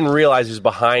 I didn't realize it was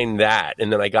behind that, and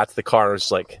then I got to the car and I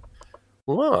was like,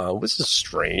 wow, this is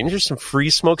strange. There's some free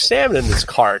smoked salmon in this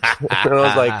cart. And I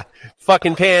was like,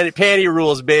 fucking panty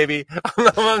rules, baby.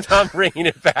 I'm not bringing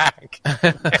it back.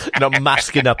 Not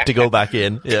masking up to go back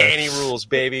in. Yeah. Panty rules,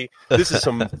 baby. This is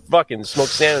some fucking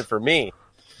smoked salmon for me.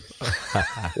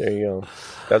 There you go.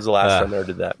 That was the last time I ever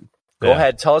did that. Go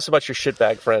ahead. Tell us about your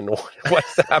shitbag friend.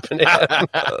 What's happened to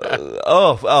him?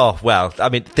 Well, I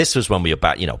mean, this was when we were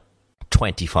back,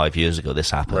 25 years ago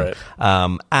this happened.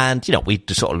 Right. And, we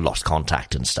sort of lost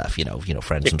contact and stuff,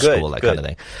 friends from school, that kind of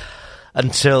thing.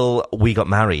 Until we got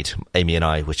married, Amy and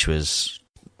I, which was,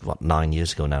 9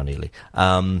 years ago now nearly.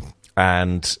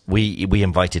 And we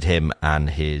invited him and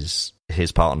his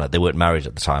partner. They weren't married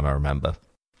at the time, I remember.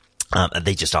 And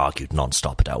they just argued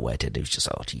non-stop at our wedding. It was just,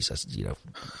 oh, Jesus,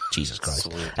 Jesus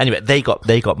Christ. Sweet. Anyway, they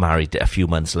got married a few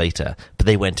months later, but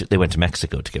they went to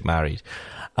Mexico to get married.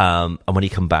 And when he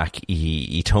come back,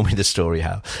 he told me the story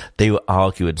how they were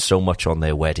arguing so much on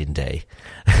their wedding day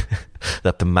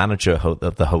that the manager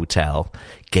of the hotel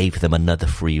gave them another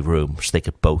free room so they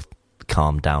could both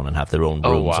calm down and have their own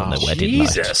rooms on their wedding night.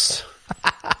 Jesus.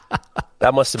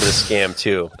 That must have been a scam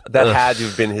too. That had to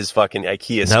have been his fucking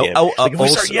IKEA scam. If we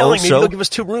start yelling, maybe they'll give us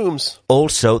 2 rooms.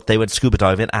 Also, they went scuba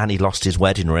diving and he lost his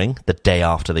wedding ring the day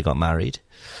after they got married.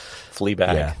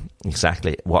 Fleabag. Yeah,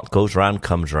 exactly. What goes round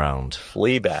comes round.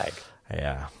 Fleabag.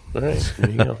 Yeah. All right, there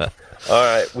you go. All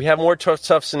right, we have more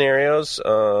tough scenarios.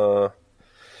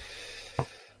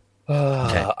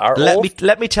 Okay.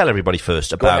 Let me tell everybody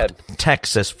first about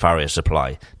Texas Farrier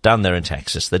Supply. Down there in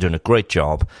Texas, they're doing a great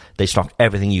job. They stock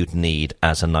everything you'd need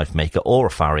as a knife maker or a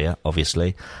farrier,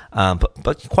 obviously.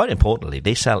 But quite importantly,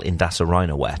 they sell Indasa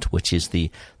Rhino Wet, which is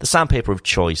the sandpaper of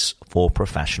choice for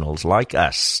professionals like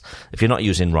us. If you're not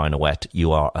using Rhino Wet,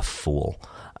 you are a fool.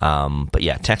 But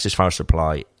yeah, Texas Farrier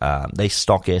Supply, they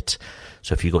stock it.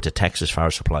 So if you go to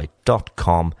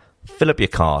texasfarriersupply.com, fill up your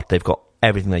cart. They've got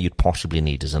everything that you'd possibly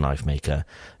need as a knife maker.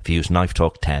 If you use Knife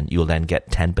Talk 10, you'll then get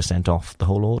 10% off the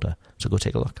whole order. So go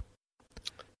take a look.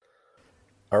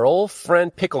 Our old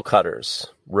friend Pickle Cutters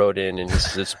wrote in and he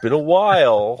says, it's been a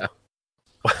while.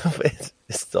 It's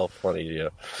still funny to you.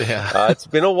 Yeah. It's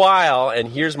been a while, and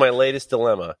here's my latest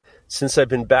dilemma. Since I've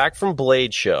been back from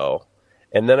Blade Show,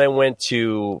 and then I went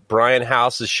to Brian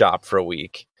House's shop for a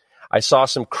week, I saw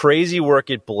some crazy work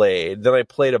at Blade. Then I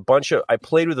played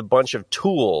with a bunch of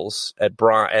tools at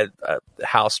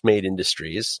House Made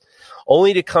Industries,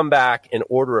 only to come back and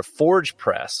order a forge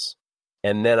press,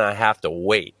 and then I have to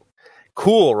wait.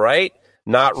 Cool, right?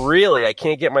 Not really. I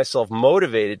can't get myself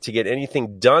motivated to get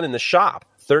anything done in the shop.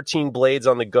 13 blades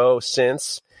on the go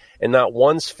since. and not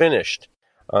one's finished.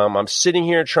 I'm sitting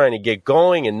here trying to get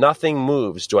going, and nothing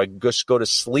moves. Do I just go to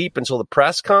sleep until the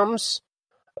press comes,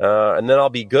 and then I'll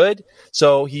be good?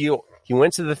 So he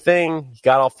went to the thing, he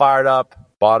got all fired up,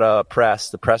 bought a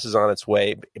press. The press is on its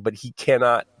way, but he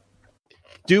cannot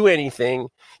do anything.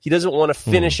 He doesn't want to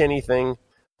finish anything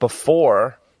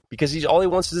before, because all he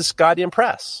wants is this goddamn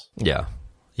press. Yeah.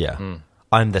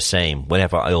 I'm the same.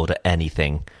 Whenever I order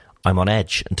anything, I'm on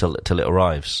edge until it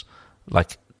arrives.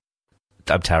 Like,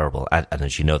 I'm terrible. And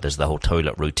as you know, there's the whole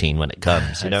toilet routine when it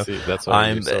comes. You know, that's why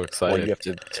I'm so excited. Well, you have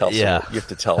to tell. You have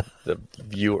to tell the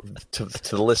viewer, to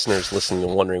the listeners listening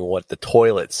and wondering what the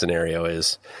toilet scenario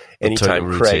is.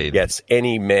 Anytime Craig gets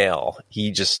any mail,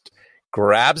 he just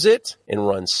grabs it and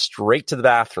runs straight to the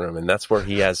bathroom, and that's where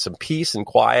he has some peace and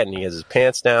quiet, and he has his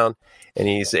pants down, and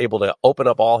he's able to open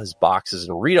up all his boxes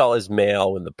and read all his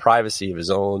mail in the privacy of his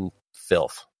own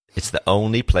filth. It's the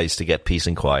only place to get peace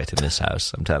and quiet in this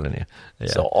house, I'm telling you. Yeah.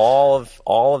 So all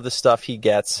of the stuff he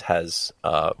gets has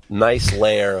a nice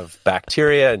layer of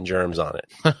bacteria and germs on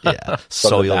it. Yeah,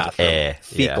 soiled air,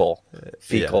 fecal,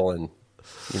 and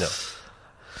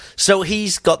So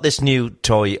he's got this new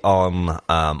toy on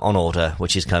order,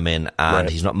 which has come in, and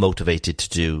he's not motivated to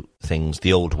do things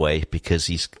the old way because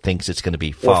he thinks it's going to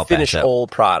be far better. Finish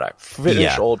old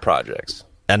projects.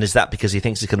 And is that because he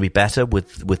thinks it's going to be better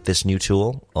with this new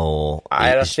tool, or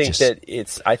I think that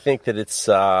it's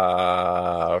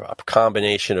a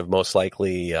combination of most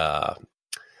likely, ADD.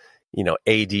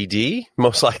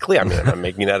 Most likely, I mean, I'm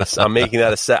making that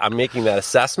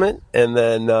assessment, and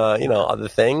then other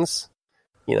things,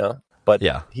 But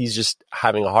he's just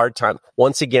having a hard time.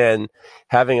 Once again,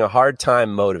 having a hard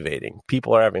time motivating.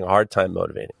 People are having a hard time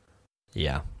motivating.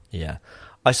 Yeah.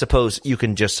 I suppose you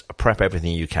can just prep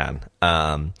everything you can.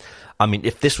 I mean,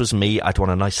 if this was me, I'd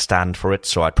want a nice stand for it,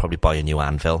 so I'd probably buy a new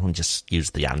anvil and just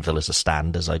use the anvil as a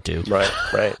stand, as I do. Right.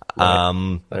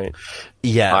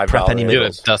 Yeah, prep any meal.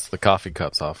 Dust the coffee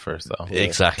cups off first, though.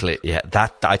 Exactly. Yeah,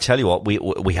 that I tell you what,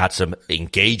 we had some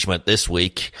engagement this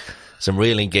week. Some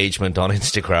real engagement on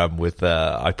Instagram with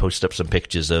I posted up some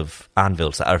pictures of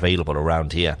anvils that are available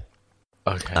around here.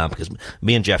 Okay. Because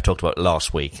me and Jeff talked about it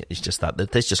last week. It's just that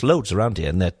there's just loads around here,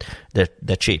 and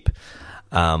they're cheap.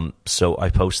 So I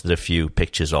posted a few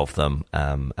pictures of them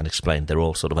and explained they're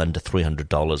all sort of under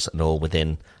 $300 and all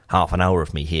within half an hour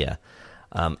of me here.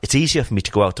 It's easier for me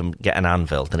to go out and get an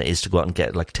anvil than it is to go out and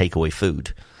get like takeaway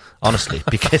food. Honestly,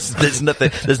 because there's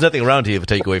nothing around here for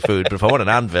takeaway food. But if I want an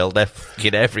anvil, they're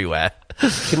fucking everywhere.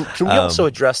 Can we also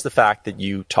address the fact that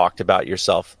you talked about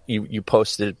yourself? You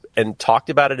posted and talked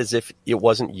about it as if it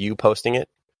wasn't you posting it.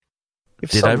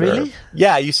 Did I really?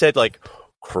 Yeah, you said like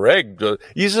Craig.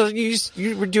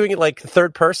 You were doing it like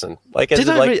third person. Like, did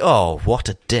I really? Oh, what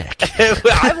a dick!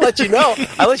 I let you know.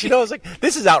 I was like,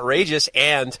 this is outrageous,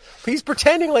 and he's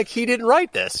pretending like he didn't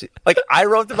write this. Like I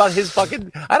wrote about his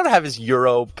fucking. I don't have his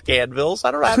Euro anvils.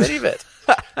 I don't have any of it.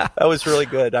 That was really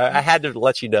good. I had to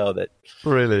let you know that.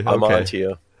 Really, I'm on to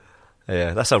you.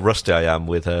 Yeah, that's how rusty I am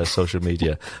with social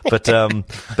media. But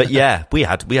yeah, we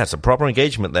had some proper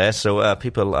engagement there. So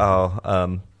people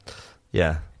are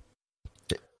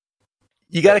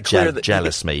You got to clear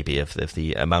jealous maybe of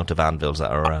the amount of anvils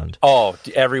that are around. Oh,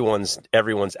 everyone's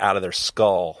out of their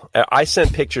skull. I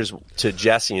sent pictures to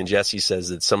Jesse, and Jesse says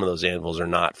that some of those anvils are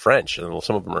not French, and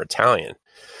some of them are Italian.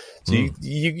 So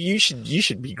you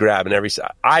should be grabbing every.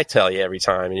 I tell you every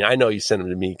time, and I know you send them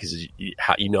to me because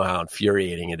you know how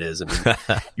infuriating it is. I mean,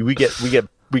 we get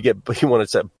you want to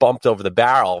say bumped over the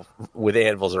barrel with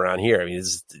anvils around here. I mean,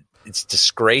 it's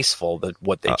disgraceful that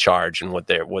what they charge and what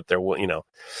they're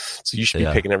So you should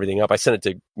be picking everything up. I sent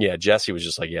it to Jesse was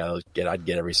just like I'd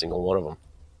get every single one of them.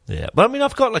 Yeah, but I mean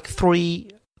I've got like 3,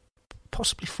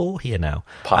 possibly 4 here now.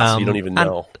 Possibly, you don't even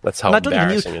know. That's how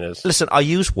embarrassing it is. Listen, I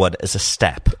use one as a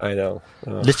step. I know.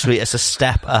 Literally as a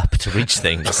step up to reach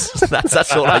things.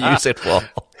 That's all I use it for.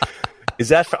 Is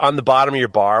that on the bottom of your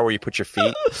bar where you put your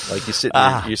feet? Like you sit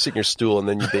in your stool and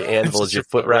then the anvil is your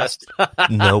footrest?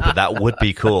 No, but that would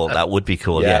be cool. That would be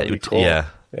cool. Yeah, it'd be cool. Yeah,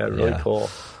 really cool.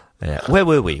 Yeah. Where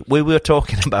were we? We were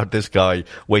talking about this guy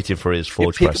waiting for his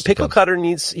forge press. Pickle Cutter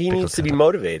needs to be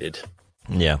motivated.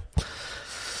 Yeah.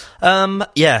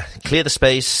 Clear the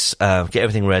space, get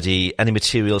everything ready, any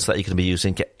materials that you're going to be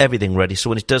using, get everything ready, so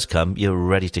when it does come, you're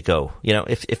ready to go. You know,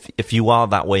 if you are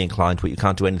that way inclined, where you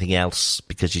can't do anything else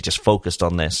because you're just focused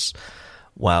on this,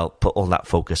 well, put all that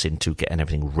focus into getting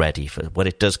everything ready for when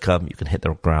it does come, you can hit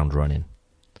the ground running.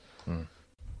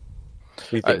 What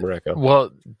do you think, Mareko?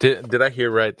 Well, did I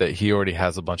hear right that he already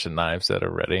has a bunch of knives that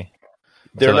are ready?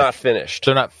 They're not finished.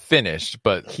 They're not finished,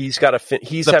 but he's got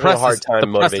he's having a hard time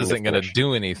motivating. The press isn't going to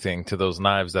do anything to those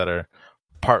knives that are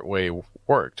partway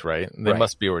worked, right? They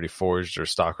must be already forged or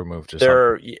stock removed or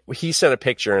something. He sent a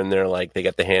picture, and they're like, they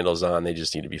got the handles on. They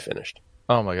just need to be finished.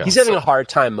 Oh, my God. He's having a hard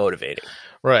time motivating.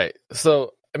 Right.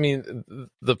 So, I mean,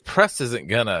 the press isn't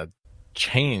going to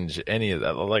change any of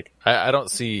that. Like, I don't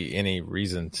see any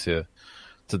reason to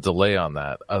delay on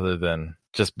that other than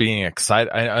just being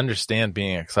excited. I understand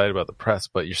being excited about the press,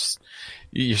 but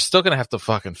you're still going to have to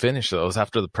fucking finish those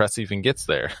after the press even gets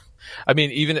there. I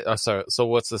mean, so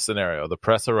what's the scenario? The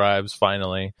press arrives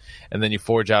finally, and then you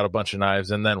forge out a bunch of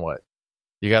knives, and then what?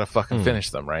 You got to fucking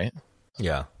finish them, right?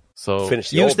 Yeah. So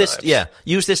use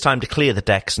this time to clear the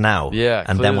decks now. Yeah.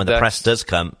 And then when the press does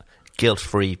come,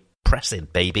 guilt-free pressing,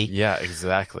 baby. Yeah,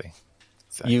 exactly.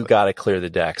 You got to clear the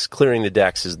decks. Clearing the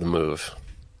decks is the move.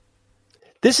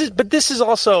 This is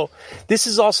also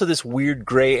this weird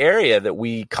gray area that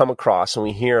we come across and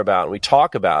we hear about and we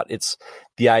talk about. It's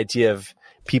the idea of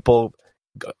people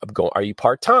go, are you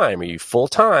part-time? Are you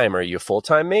full-time? Are you a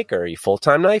full-time maker? Are you a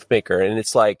full-time knife maker? And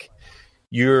it's like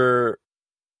you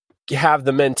have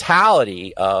the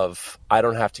mentality of, I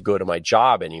don't have to go to my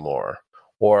job anymore,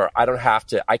 or I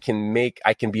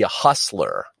can be a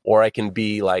hustler, or I can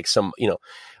be like some,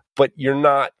 but you're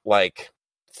not like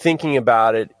thinking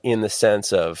about it in the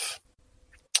sense of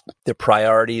the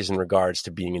priorities in regards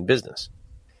to being in business.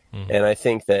 Mm-hmm. And I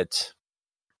think that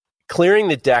clearing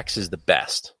the decks is the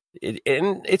best.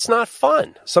 And it's not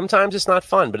fun. Sometimes it's not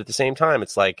fun, but at the same time,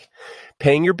 it's like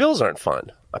paying your bills aren't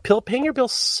fun. Paying your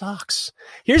bills sucks.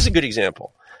 Here's a good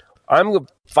example. I'm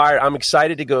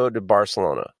excited to go to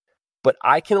Barcelona, but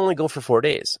I can only go for 4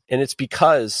 days. And it's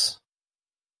because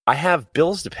I have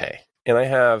bills to pay, and I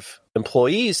have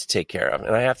employees to take care of,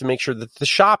 and I have to make sure that the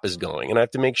shop is going, and I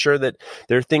have to make sure that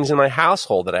there are things in my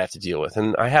household that I have to deal with,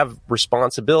 and I have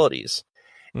responsibilities.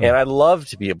 And I'd love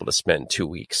to be able to spend 2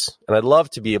 weeks, and I'd love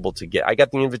to be able to I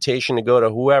got the invitation to go to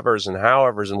whoever's and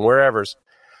however's and wherever's.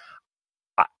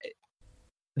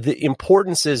 The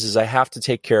importance is I have to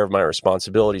take care of my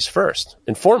responsibilities first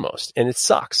and foremost, and it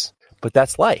sucks, but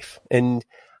that's life. And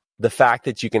the fact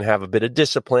that you can have a bit of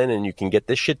discipline and you can get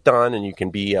this shit done and you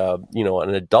can be, an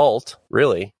adult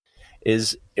really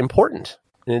is important.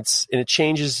 And it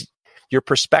changes your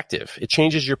perspective. It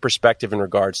changes your perspective in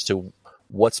regards to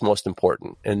what's most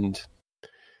important, and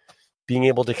being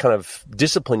able to kind of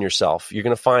discipline yourself. You're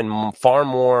going to find far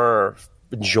more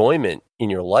enjoyment in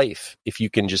your life if you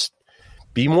can just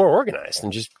be more organized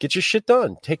and just get your shit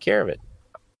done. Take care of it.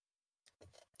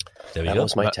 There we that go.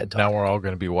 was my TED Talk. Now we're all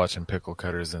going to be watching Pickle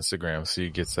Cutter's Instagram so he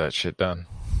gets that shit done.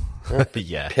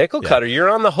 Yeah. Pickle Cutter, you're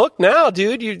on the hook now,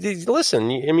 dude. You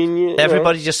listen.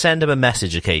 Everybody just send him a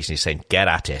message occasionally saying, "Get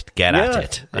at it, get at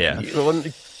it." Yeah.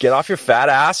 Get off your fat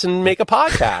ass and make a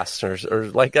podcast,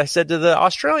 or like I said to the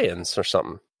Australians, or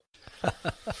something.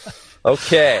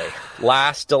 Okay,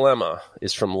 last dilemma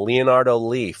is from Leonardo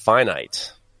Lee.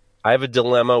 Finite. I have a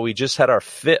dilemma. We just had our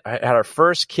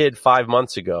first kid 5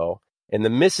 months ago, and the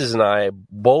missus and I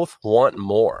both want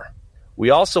more.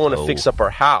 We also want to fix up our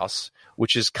house,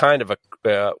 which is kind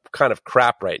of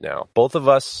crap right now. Both of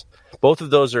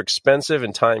those are expensive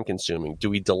and time consuming. Do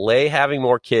we delay having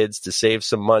more kids to save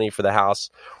some money for the house,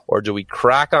 or do we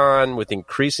crack on with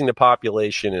increasing the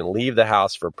population and leave the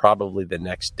house for probably the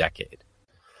next decade?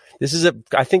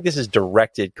 I think this is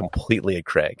directed completely at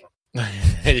Craig.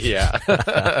 Yeah.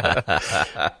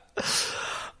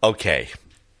 Okay.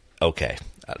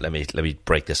 Let me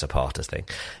break this apart. I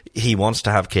think he wants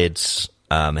to have kids.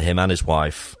 Him and his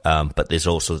wife, but there's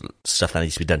also stuff that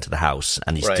needs to be done to the house,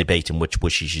 and he's debating which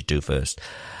he should do first.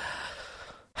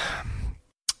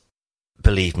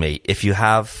 Believe me, if you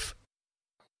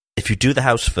do the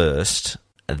house first,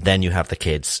 and then you have the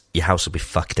kids, your house will be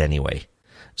fucked anyway.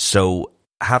 So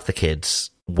have the kids,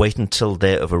 wait until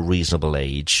they're of a reasonable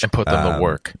age, and put them to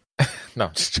work.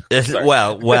 No,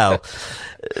 well,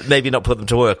 maybe not put them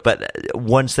to work, but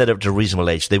once they're of a reasonable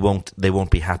age, they won't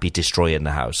be happy destroying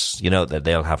the house. That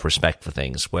they'll have respect for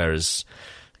things. Whereas,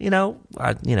 we've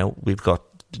got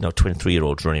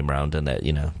 23-year-olds running around, and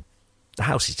the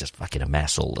house is just fucking a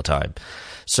mess all the time.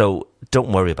 So don't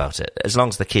worry about it. As long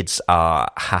as the kids are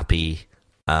happy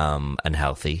and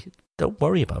healthy, don't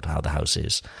worry about how the house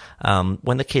is.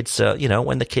 When the kids are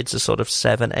sort of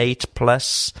 7, 8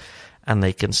 plus, and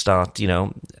they can start,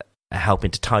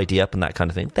 helping to tidy up and that kind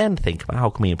of thing, then think about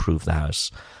how can we improve the house.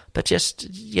 But just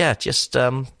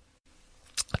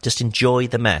enjoy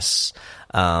the mess,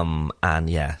 and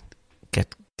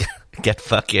get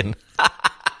fucking.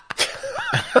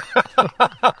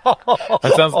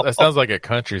 That sounds like a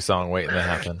country song waiting to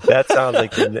happen. That sounds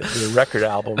like the record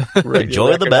album.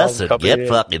 Enjoy the mess and get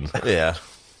fucking. Yeah.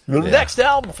 The next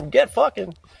album from Get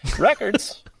Fucking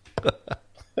Records.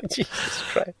 Jesus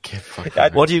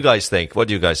Christ. What do you guys think? Should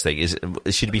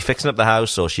he be fixing up the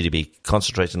house, or should he be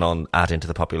concentrating on adding to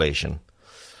the population?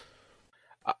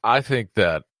 I think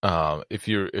that if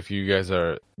you guys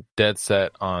are dead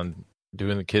set on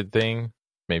doing the kid thing,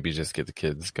 maybe just get the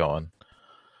kids going.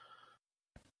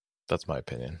 That's my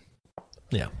opinion.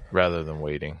 Yeah. Rather than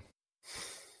waiting.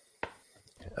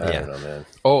 I don't know, man.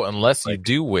 Oh, unless you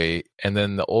do wait, and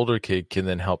then the older kid can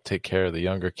then help take care of the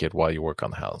younger kid while you work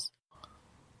on the house.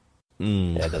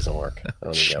 Yeah, it doesn't work. I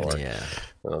don't think that works. Yeah.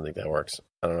 I don't think that works.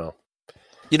 I don't know.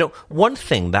 You know, one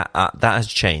thing that has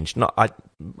changed. I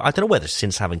don't know whether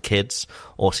since having kids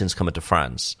or since coming to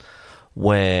France,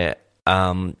 where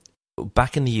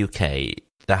back in the UK,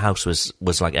 the house was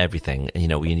like everything. You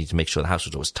know, we need to make sure the house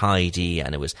was always tidy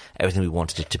and it was everything we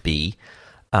wanted it to be.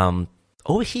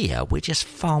 Over here, we're just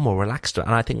far more relaxed, and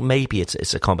I think maybe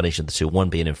it's a combination of the two. One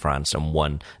being in France and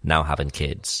one now having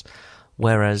kids.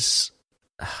 Whereas,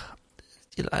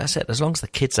 like I said, as long as the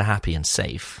kids are happy and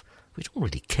safe, we don't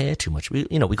really care too much. We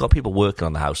got people working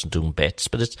on the house and doing bits,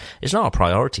 but it's not a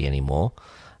priority anymore.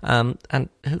 And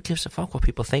who gives a fuck what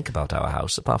people think about our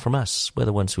house apart from us? We're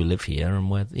the ones who live here,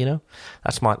 and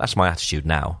that's my attitude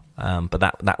now. But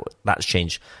that's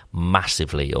changed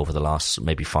massively over the last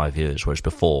maybe 5 years. Whereas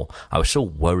before, I was so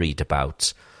worried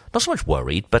about, not so much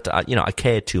worried, but I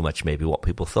cared too much maybe what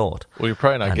people thought. Well, you're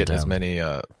probably not getting as many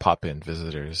pop-in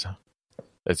visitors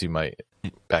as you might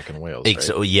back in Wales. Right?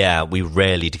 So, yeah, we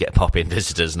rarely get pop-in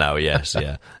visitors now. Yes,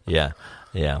 yeah.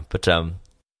 But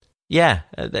yeah,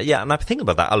 and I've been thinking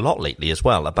about that a lot lately as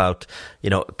well, about,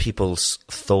 people's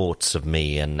thoughts of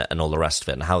me and all the rest of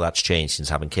it, and how that's changed since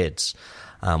having kids.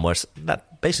 Whereas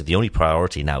that basically the only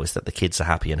priority now is that the kids are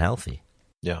happy and healthy.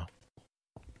 Yeah.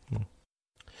 There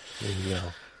you go.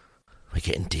 We're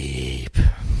getting deep.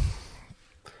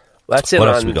 That's it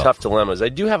on Tough Dilemmas. I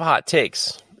do have hot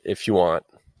takes if you want.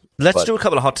 Let's do a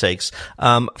couple of hot takes.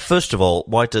 First of all,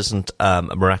 why doesn't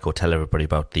Mareko tell everybody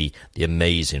about the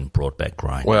amazing Broadbeck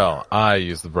grinder? Well, I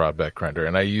use the Broadbeck grinder,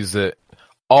 and I use it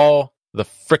all the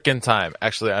frickin' time.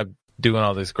 Actually, I'm doing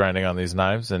all this grinding on these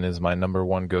knives, and is my number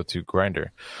one go-to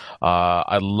grinder.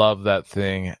 I love that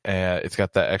thing. It's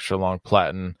got that extra long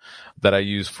platen that I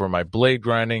use for my blade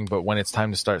grinding, but when it's time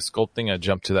to start sculpting, I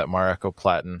jump to that Mareko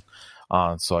platen.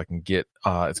 So I can get,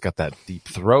 it's got that deep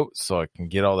throat, so I can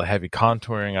get all the heavy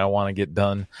contouring I want to get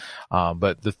done.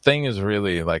 But the thing is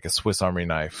really like a Swiss Army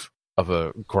knife of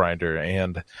a grinder,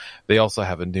 and they also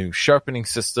have a new sharpening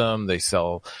system. They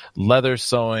sell leather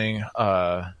sewing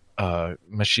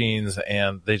machines,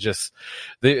 and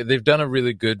they've done a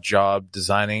really good job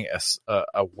designing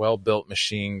a well-built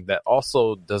machine that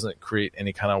also doesn't create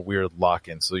any kind of weird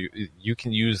lock-in. So you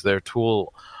can use their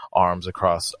tool arms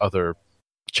across other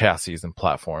chassis and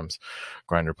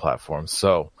grinder platforms.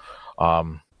 So,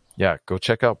 go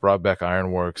check out Broadbeck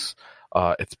Ironworks.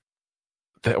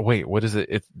 What is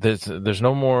it? There's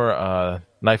no more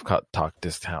Knife Talk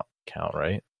discount,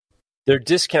 right? They're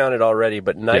discounted already,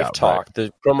 but Knife Talk,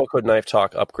 the promo code Knife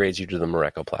Talk upgrades you to the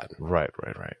Mareko platen. Right.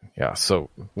 Yeah.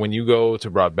 So when you go to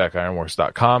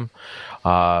broadbeckironworks.com,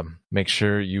 make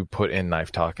sure you put in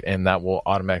Knife Talk, and that will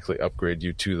automatically upgrade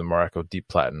you to the Mareko Deep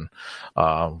Platen,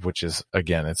 which is,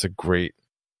 again, it's a great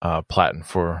platen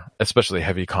for especially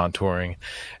heavy contouring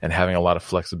and having a lot of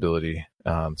flexibility.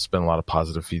 It's been a lot of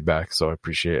positive feedback, so I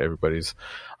appreciate everybody's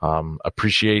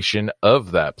appreciation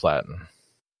of that platen.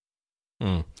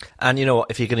 And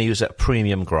if you're going to use a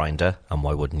premium grinder, and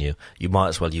why wouldn't you? You might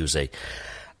as well use a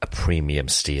premium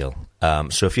steel.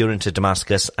 So if you're into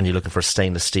Damascus and you're looking for a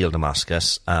stainless steel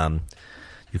Damascus,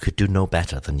 you could do no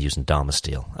better than using Dharma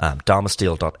Steel.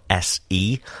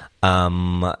 DharmaSteel.se.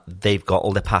 They've got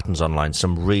all their patterns online,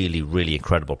 some really, really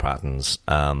incredible patterns.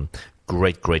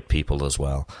 Great people as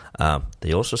well.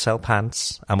 They also sell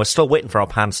pants, and we're still waiting for our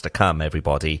pants to come,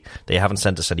 everybody. They haven't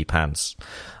sent us any pants.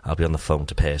 I'll be on the phone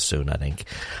to pay soon, I think.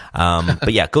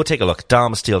 But yeah, go take a look,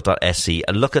 dharmasteel.se,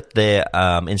 and look at their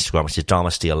Instagram, which is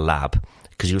Dharma Steel Lab,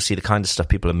 because you'll see the kind of stuff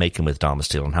people are making with Dharma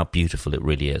Steel and how beautiful it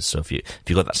really is. So if you've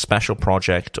got that special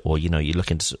project, or you're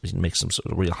looking to make some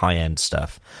sort of real high-end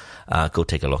stuff, go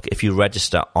take a look. If you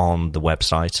register on the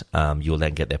website, you'll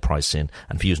then get their pricing,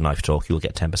 and if you use Knife Talk, you'll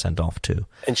get 10% off too.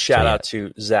 And shout out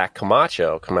to Zach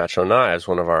Camacho Knives,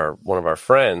 one of our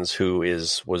friends who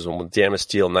was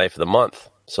Damasteel Knife of the Month.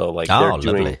 So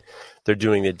they're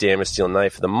doing the Damasteel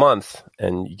Knife of the Month,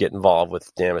 and you get involved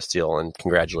with Damasteel. And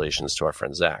congratulations to our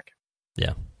friend Zach.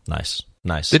 Yeah, nice.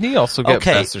 Didn't he also get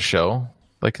Best of Show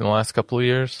like in the last couple of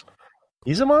years?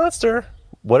 He's a monster.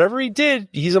 Whatever he did,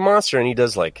 he's a monster, and he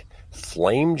does like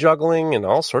flame juggling and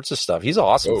all sorts of stuff. He's an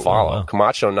awesome follow. Wow.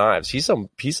 Camacho Knives. He's a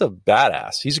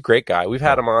badass. He's a great guy. We've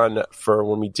had him on for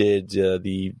when we did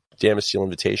the Damascene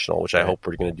Invitational, which I hope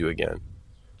we're going to do again.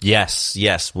 Yes,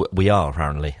 we are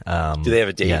apparently. Do they have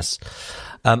a date? Yes.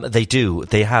 They do.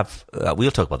 They have.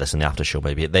 We'll talk about this in the after show.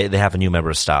 Maybe they have a new member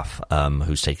of staff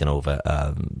who's taken over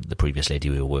the previous lady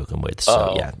we were working with.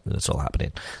 So yeah, that's all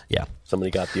happening. Yeah,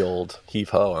 somebody got the old heave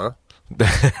ho, huh?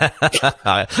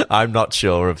 I'm not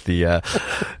sure of the.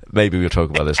 Maybe we'll talk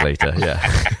about this later.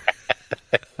 Yeah,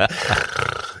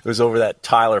 it was over that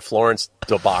Tyler Florence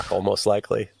debacle, most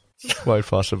likely. Quite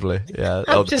possibly. Yeah,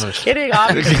 I'm just kidding.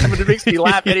 Obviously, but it makes me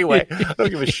laugh anyway. I don't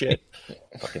give a shit.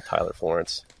 Fucking Tyler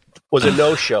Florence was a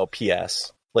no-show.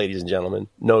 P.S. Ladies and gentlemen,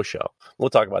 no show. We'll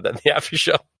talk about that in the after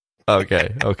show. Okay.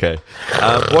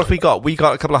 What have we got? We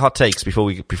got a couple of hot takes before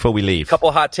we leave. A couple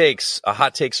of hot takes.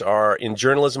 Hot takes are, in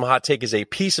journalism, a hot take is a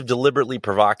piece of deliberately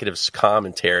provocative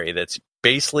commentary that's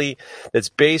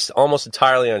based almost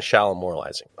entirely on shallow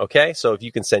moralizing. Okay? So if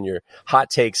you can send your hot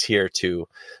takes here to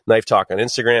Knife Talk on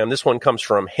Instagram. This one comes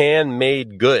from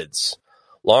Handmade Goods.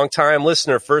 Long-time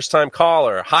listener, first-time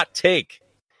caller. Hot take.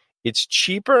 It's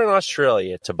cheaper in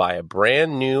Australia to buy a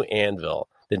brand new anvil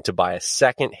than to buy a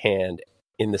second-hand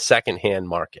in the second-hand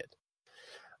market.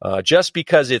 Just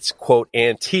because it's, quote,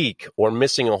 antique or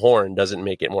missing a horn doesn't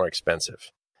make it more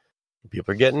expensive.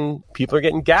 People are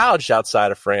getting gouged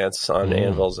outside of France on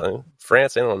anvils.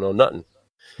 France, they don't know nothing.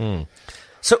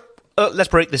 So let's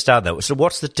break this down, though. So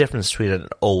what's the difference between an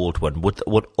old one? Would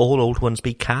all old ones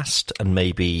be cast and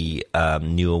maybe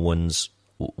newer ones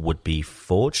would be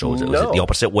forged, or is it the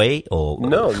opposite way? Or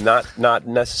no, not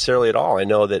necessarily at all. I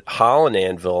know that Holland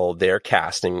Anvil, they're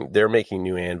making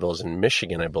new anvils in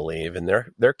Michigan, I believe, and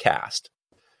they're cast.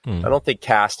 I don't think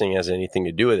casting has anything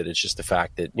to do with it. It's just the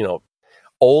fact that,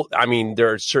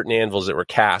 there are certain anvils that were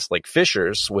cast, like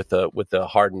Fisher's, with the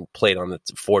hardened plate on the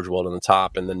forge weld on the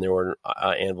top, and then there were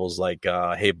anvils like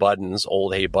old Hay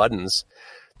Buddens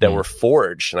that were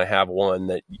forged. And I have one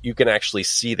that you can actually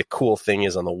see. The cool thing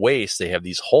is on the waist, they have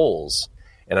these holes.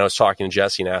 And I was talking to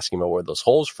Jesse and asking him about where those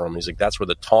holes from. He's like, that's where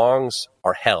the tongs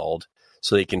are held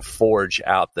so they can forge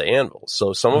out the anvils.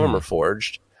 So some of them are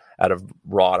forged out of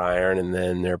wrought iron, and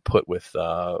then they're put with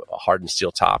a hardened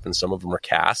steel top, and some of them are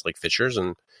cast, like Fisher's,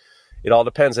 and it all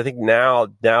depends. I think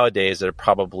nowadays they're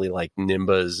probably like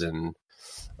Nimbas and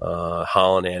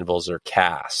Holland anvils are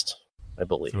cast, I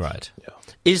believe. Right. Yeah.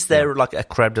 Is there like a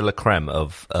creme de la creme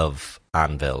of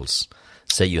anvils?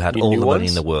 Say you had all the money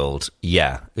in the world.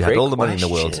 Yeah. You had all the money in the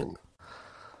world.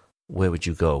 Where would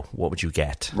you go? What would you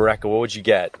get? Mareka, what would you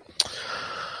get?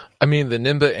 I mean, the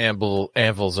Nimba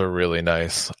anvils are really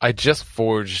nice. I just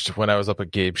forged when I was up at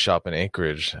Gabe's shop in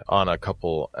Anchorage on a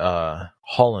couple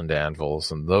Holland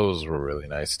anvils, and those were really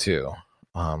nice too.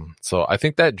 So I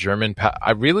think that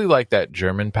I really like that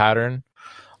German pattern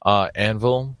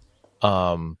anvil.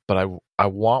 But I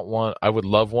want one. I would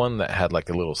love one that had like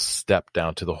a little step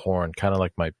down to the horn, kind of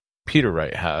like my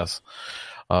Peterite has.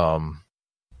 That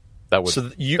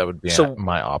would be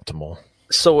my optimal.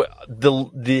 So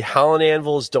the Holland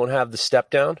anvils don't have the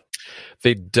step down?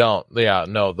 They don't. Yeah,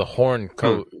 no. The horn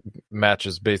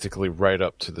matches basically right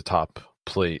up to the top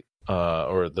plate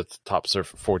or the top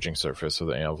forging surface of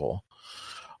the anvil.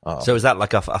 So is that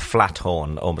like a flat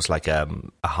horn, almost like a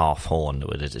half horn?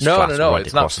 No.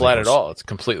 It's not flat at all. It's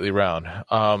completely round.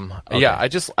 Okay. Yeah,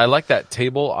 I like that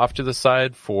table off to the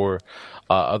side for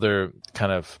other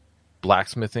kind of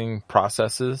blacksmithing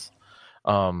processes.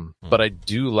 But I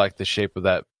do like the shape of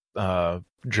that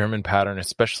German pattern,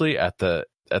 especially at the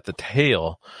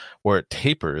tail where it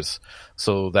tapers,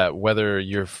 so that whether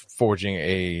you're forging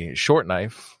a short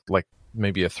knife, like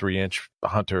maybe a 3-inch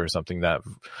hunter or something, that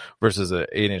versus an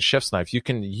 8-inch chef's knife, you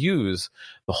can use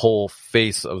the whole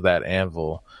face of that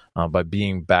anvil by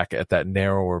being back at that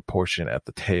narrower portion at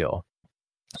the tail.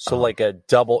 So like a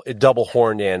double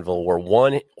horned anvil where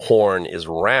one horn is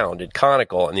round and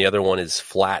conical and the other one is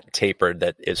flat tapered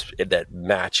that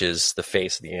matches the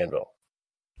face of the anvil.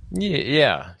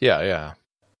 Yeah.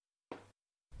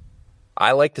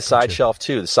 I like the side shelf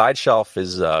too. The side shelf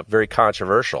is very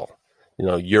controversial.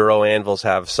 Euro anvils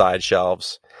have side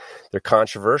shelves. They're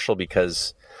controversial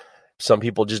because some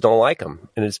people just don't like them,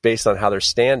 and it's based on how they're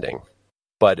standing.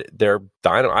 But they're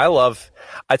dynamite.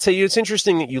 I'd say it's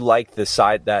interesting that you like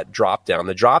that drop down.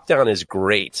 The drop down is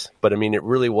great, but I mean, it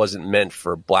really wasn't meant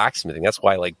for blacksmithing. That's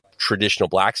why like traditional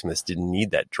blacksmiths didn't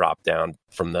need that drop down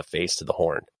from the face to the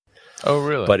horn. Oh,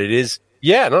 really? But it is.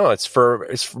 Yeah, no, it's for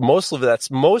most of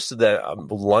the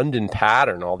London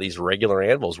pattern. All these regular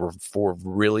anvils were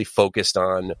really focused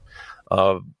on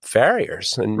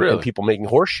farriers and people making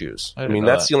horseshoes. I mean,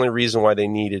 that's the only reason why they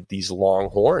needed these long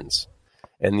horns.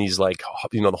 And these, like,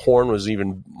 the horn was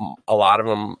even a lot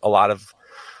of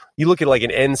you look at like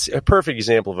a perfect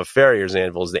example of a farrier's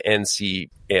anvil is the NC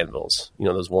anvils.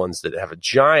 Those ones that have a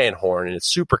giant horn and it's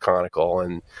super conical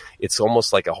and it's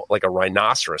almost like a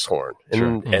rhinoceros horn.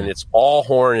 And it's all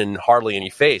horn and hardly any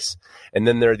face. And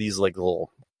then there are these like little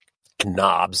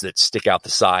knobs that stick out the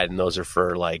side, and those are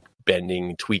for like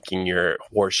bending, tweaking your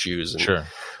horseshoes. And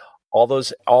all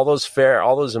those the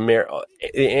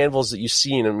anvils that you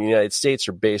see in the United States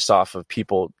are based off of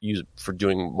people use for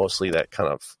doing mostly that kind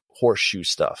of horseshoe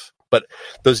stuff. But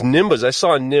those Nimbas, I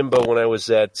saw a Nimba when I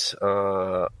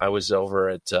was over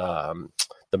at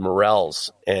the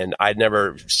Morels, and I'd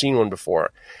never seen one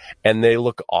before, and they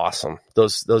look awesome.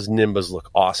 Those Nimbas look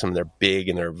awesome. They're big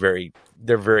and they're very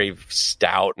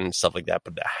stout and stuff like that.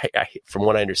 But from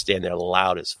what I understand, they're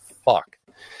loud as fuck,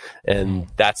 and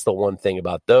that's the one thing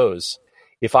about those.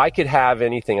 If I could have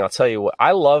anything, I'll tell you what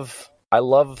I love.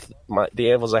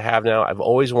 The anvils I have now. I've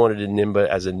always wanted a Nimba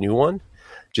as a new one,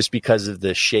 just because of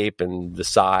the shape and the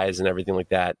size and everything like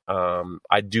that.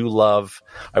 I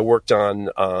worked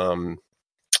on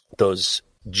those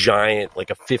giant, like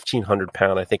a 1,500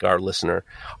 pound. I think our listener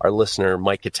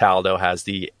Mike Cataldo has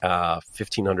the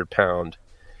 1,500 pound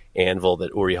anvil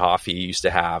that Uri Hoffi used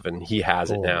to have, and he has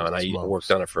it now. And I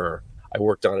worked on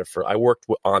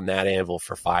that anvil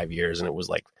for 5 years, and it was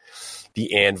like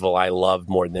the anvil I loved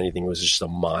more than anything. It was just a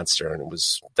monster, and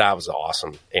that was an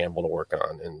awesome anvil to work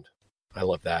on, and I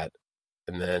love that.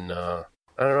 And then I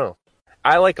don't know.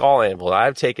 I like all anvils. I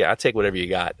take whatever you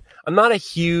got. I'm not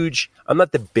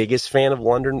the biggest fan of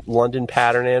London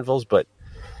pattern anvils, but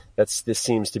this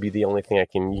seems to be the only thing you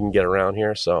can get around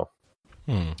here. So,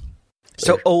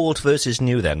 So old versus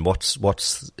new then?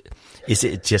 Is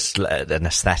it just an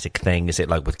aesthetic thing? Is it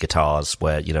like with guitars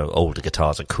where, older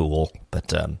guitars are cool, but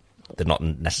they're not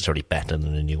necessarily better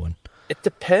than a new one? It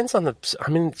depends on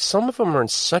some of them are in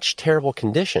such terrible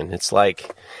condition. It's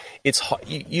like,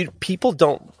 people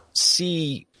don't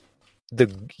see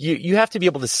you have to be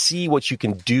able to see what you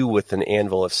can do with an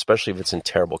anvil, especially if it's in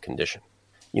terrible condition.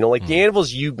 The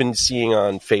anvils you've been seeing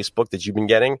on Facebook that you've been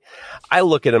getting, I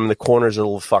look at them, the corners are a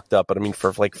little fucked up, but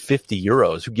for like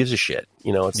 €50, who gives a shit?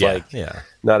 It's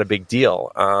not a big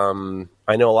deal.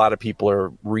 I know a lot of people are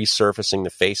resurfacing the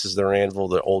faces of their anvil,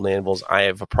 the old anvils. I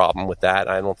have a problem with that.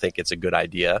 I don't think it's a good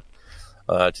idea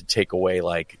to take away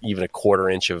like even a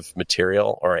 1/4 inch of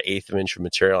material or an 1/8 inch of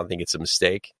material. I think it's a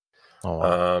mistake. Oh,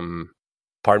 wow.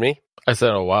 Pardon me? I said,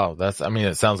 oh, wow.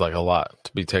 It sounds like a lot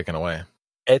to be taken away.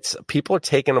 People are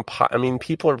taking the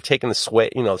sway,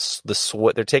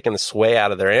 they're taking the sway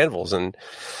out of their anvils, and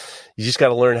you just got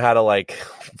to learn how to like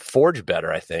forge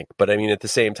better, I think. But at the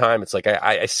same time, it's like,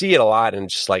 I see it a lot, and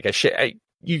just like,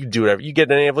 you can do whatever, you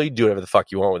get an anvil, you do whatever the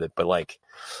fuck you want with it. But like,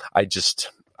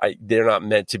 they're not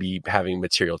meant to be having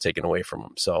material taken away from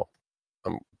them. So,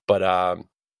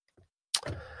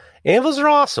 anvils are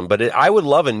awesome, but I would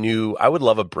love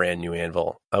a brand new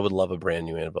anvil. I would love a brand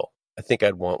new anvil. I think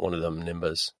I'd want one of them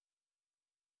Nimbas.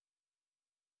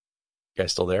 You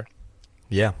guys still there?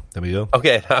 Yeah, there we go.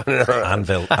 Okay.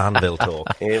 Anvil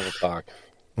talk. Anvil talk.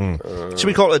 Should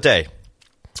we call it a day?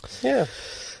 Yeah.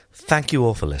 Thank you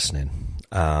all for listening.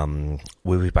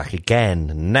 We'll be back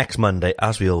again next Monday,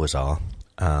 as we always are.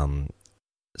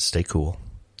 Stay cool.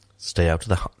 Stay out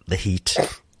of the heat.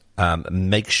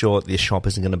 Make sure the shop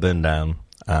isn't going to burn down.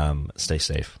 Stay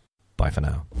safe. Bye for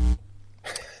now.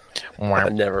 I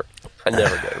never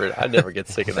get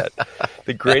sick of that.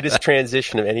 The greatest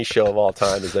transition of any show of all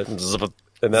time is that,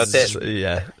 and that's it.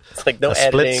 Yeah, it's like no a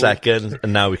editing. Split second,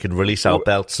 and now we can release our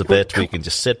belts a bit. We can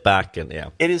just sit back and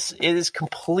It is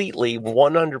completely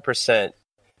 100%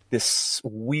 this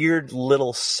weird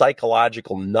little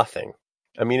psychological nothing.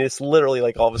 It's literally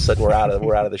like all of a sudden we're out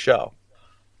of the show.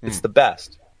 It's the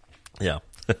best. Yeah.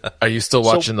 Are you still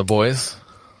watching The Boys?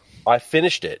 I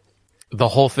finished it. The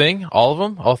whole thing? All of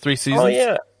them? All 3 seasons? Oh,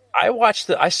 yeah.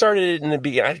 I started it in the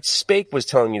beginning. Spake was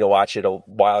telling me to watch it a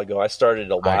while ago. I started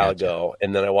it a while ago,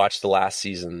 and then I watched the last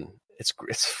season. It's a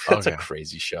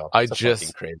crazy show. It's a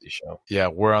fucking crazy show. Yeah,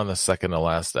 we're on the second to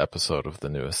last episode of the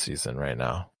newest season right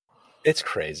now. It's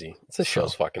crazy. The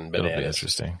show's fucking bananas. It'll be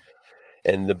interesting.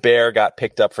 And The Bear got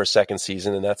picked up for a second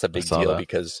season, and that's a big deal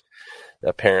because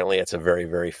apparently it's a very,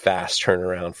 very fast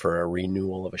turnaround for a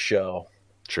renewal of a show.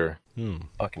 Sure.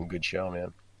 Fucking good show,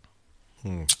 man.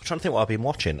 I'm trying to think what I've been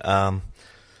watching. A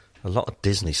lot of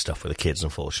Disney stuff with the kids,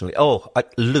 unfortunately.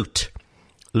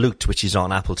 Loot, which is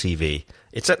on Apple TV.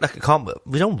 It's like a comedy.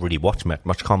 We don't really watch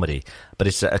much comedy, but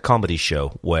it's a comedy show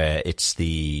where it's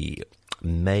the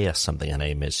Maya something her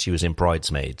name is. She was in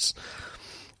Bridesmaids.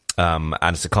 And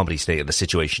it's a comedy state. The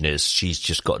situation is she's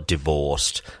just got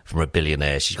divorced from a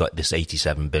billionaire. She's got this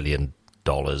 $87 billion.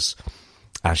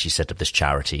 And she set up this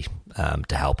charity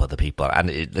to help other people. And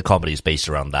the comedy is based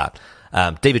around that.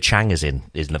 David Chang is in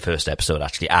the first episode,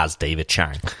 actually, as David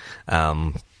Chang.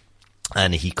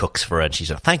 And he cooks for her, and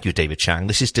she's like, "Thank you, David Chang.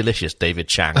 This is delicious, David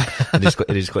Chang." And it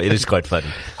is quite funny.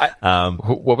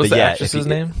 What was the actress's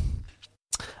name?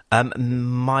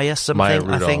 Maya something. Maya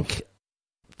Rudolph. I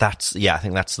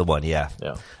think that's the one. Yeah.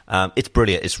 It's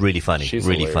brilliant. It's really funny. She's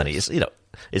really hilarious. funny.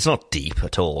 It's not deep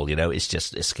at all. It's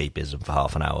just escapism for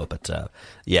half an hour. But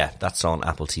that's on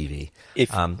Apple TV.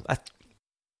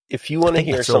 If you want to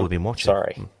hear all we've been watching.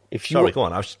 Sorry. Go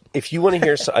on. If you want to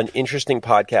hear an interesting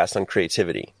podcast on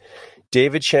creativity,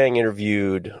 David Chang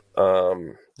interviewed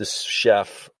this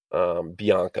chef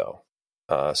Bianco,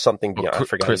 something Bianco. I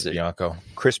forgot Chris Bianco.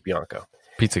 Chris Bianco,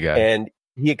 pizza guy, and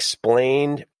he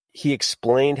explained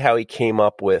how he came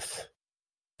up with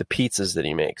the pizzas that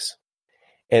he makes,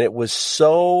 and it was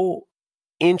so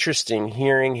interesting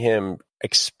hearing him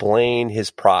explain his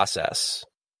process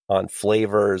on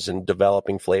flavors and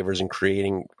developing flavors and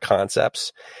creating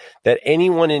concepts, that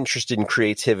anyone interested in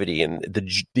creativity and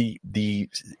the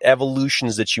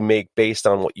evolutions that you make based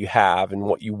on what you have and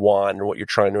what you want and what you're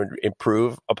trying to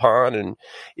improve upon. And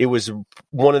it was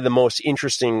one of the most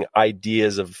interesting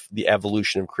ideas of the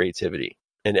evolution of creativity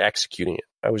and executing it.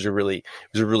 It was a really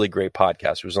great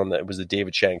podcast. It was the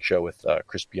David Chang show with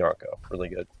Chris Bianco. Really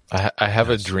good. I have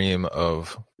a dream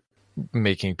of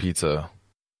making pizza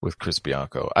with Chris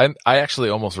Bianco. I actually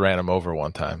almost ran him over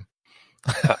one time.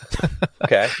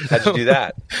 Okay. How'd you do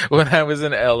that? When I was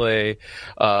in LA,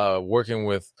 working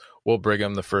with Will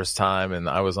Brigham the first time, and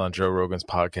I was on Joe Rogan's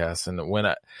podcast. And when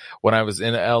I was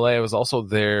in LA, I was also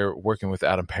there working with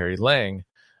Adam Perry Lang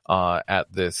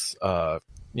at this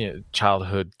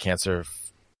childhood cancer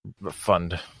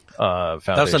fund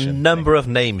foundation. That was a number of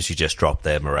names you just dropped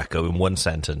there, Mareko, in one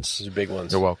sentence. Those are big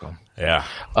ones. You're welcome. Yeah.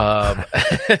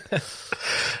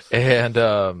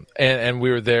 And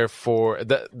we were there for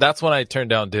that's when I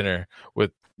turned down dinner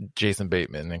with Jason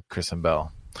Bateman and Kristen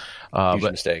Bell. Huge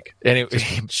mistake. Anyway,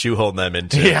 shoehorn them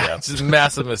into it's just a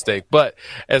massive mistake. But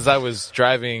as I was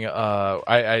driving,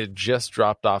 I just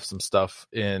dropped off some stuff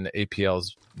in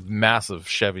APL's massive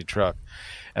Chevy truck,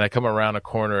 and I come around a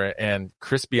corner, and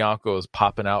Chris Bianco is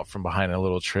popping out from behind a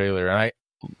little trailer, and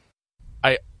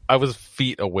I was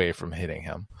feet away from hitting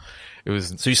him. It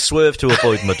was so you swerved to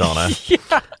avoid Madonna,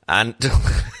 and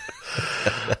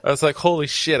I was like, "Holy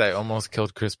shit! I almost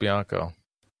killed Chris Bianco.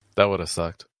 That would have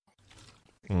sucked."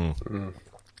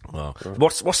 Well,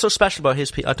 what's so special about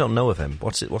his pizza? I don't know of him.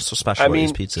 What's so special about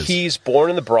his pizzas? He's born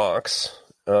in the Bronx,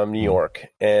 New York,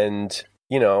 and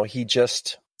he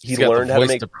learned how to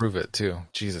make to prove it too.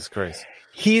 Jesus Christ.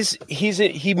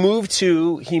 He moved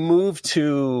to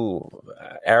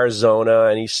Arizona,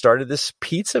 and he started this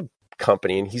pizza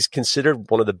company, and he's considered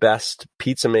one of the best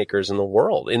pizza makers in the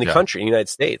world, in the country, in the United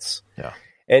States. Yeah.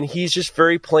 And he's just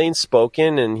very plain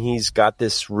spoken, and he's got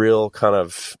this real kind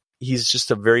of, he's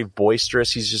just a very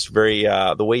boisterous. He's just very,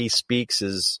 the way he speaks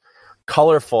is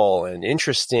colorful and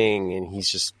interesting, and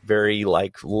he's just very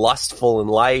lustful in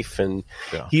life, and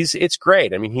it's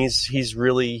great. I mean, he's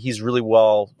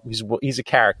a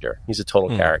character. He's a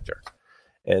total character.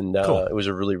 And cool. It was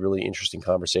a really, really interesting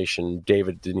conversation.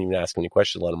 David didn't even ask him any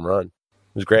questions, let him run.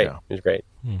 It was great. Yeah. It was great.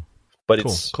 But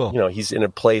cool. He's in a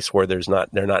place where they're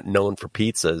not known for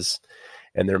pizzas,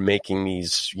 and they're making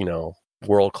these,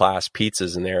 world-class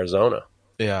pizzas in Arizona.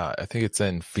 Yeah, I think it's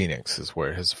in Phoenix is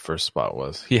where his first spot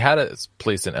was. He had a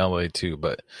place in LA too,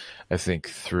 but I think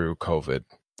through COVID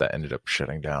that ended up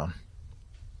shutting down.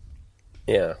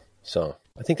 Yeah, so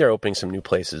I think they're opening some new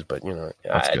places, but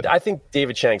I think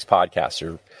David Chang's podcasts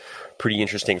are pretty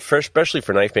interesting, especially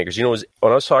for knife makers.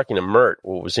 When I was talking to Mert,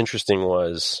 what was interesting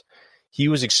was he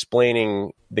was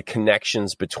explaining the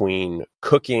connections between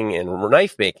cooking and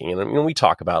knife making. And we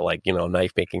talk about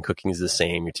knife making, cooking is the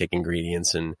same. You take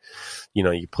ingredients and,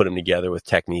 you put them together with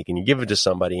technique and you give it to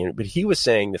somebody. But he was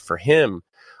saying that for him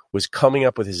was coming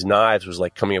up with his knives was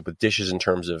like coming up with dishes in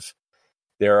terms of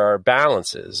there are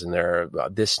balances and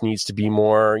this needs to be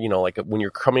more, like when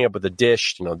you're coming up with a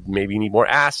dish, maybe you need more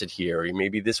acid here, or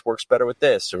maybe this works better with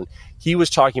this. Or he was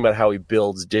talking about how he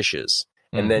builds dishes.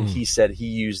 And then he said he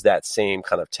used that same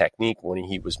kind of technique when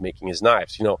he was making his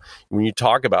knives. When you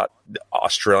talk about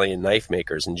Australian knife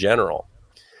makers in general,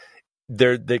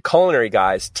 the culinary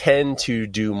guys tend to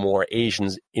do more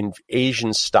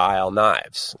Asian style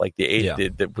knives, like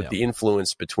with the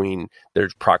influence between their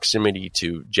proximity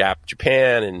to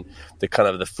Japan and the kind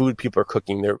of the food people are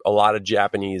cooking. There are a lot of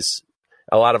Japanese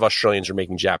A lot of Australians are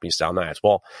making Japanese style knives.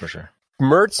 Well, For sure.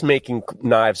 Mert's making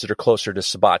knives that are closer to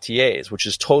Sabatiers, which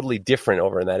is totally different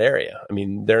over in that area. I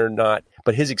mean, they're not,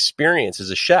 but his experience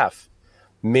as a chef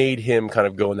made him kind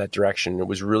of go in that direction. It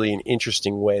was really an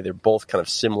interesting way. They're both kind of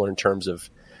similar in terms of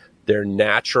their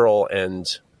natural and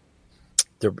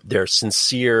their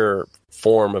sincere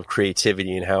form of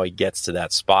creativity and how he gets to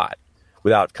that spot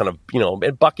without kind of,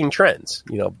 and bucking trends.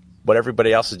 What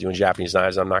everybody else is doing Japanese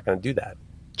knives, I'm not going to do that.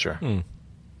 Sure.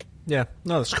 Yeah,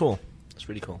 no, that's cool. That's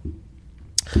really cool.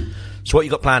 So what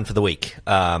you got planned for the week?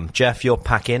 Jeff, you're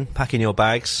packing your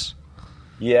bags.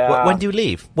 Yeah. When do you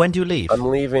leave? I'm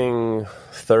leaving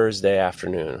Thursday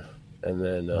afternoon. And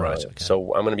then,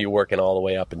 so I'm going to be working all the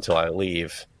way up until I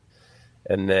leave.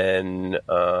 And then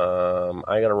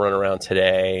I got to run around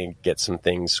today, get some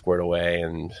things squared away,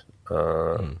 and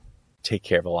take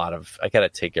care of I got to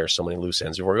take care of so many loose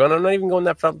ends. I'm not even going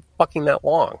that fucking that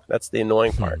long. That's the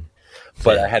annoying part.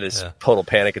 But I had this total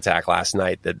panic attack last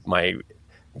night that my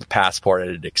passport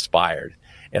had expired.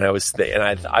 And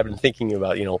I've been thinking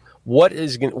about, what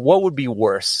would be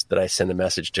worse that I send a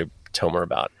message to Tomer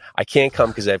about? I can't come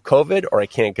because I have COVID, or I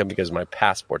can't come because my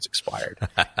passport's expired.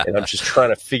 And I'm just trying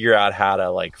to figure out how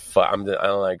to I'm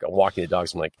walking the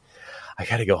dogs. I'm like, I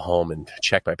got to go home and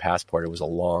check my passport. It was a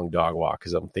long dog walk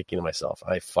because I'm thinking to myself,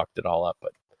 I fucked it all up.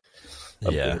 But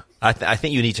I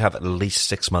think you need to have at least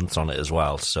 6 months on it as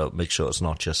well. So make sure it's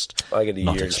not just I get a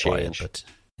not year expired, change. but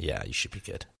yeah, you should be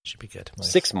good. Nice.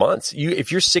 6 months?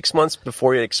 If you're 6 months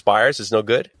before it expires, it's no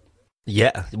good?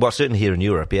 Yeah, well, certainly here in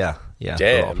Europe, yeah.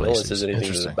 Damn, no one says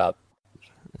anything about.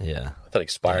 Yeah, I thought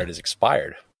expired is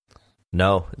expired.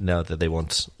 No, that they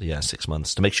want 6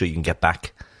 months to make sure you can get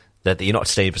back. That you're not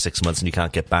staying for 6 months and you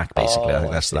can't get back. Basically, I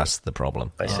think that's the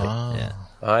problem. I see. Yeah,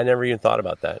 I never even thought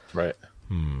about that. Right.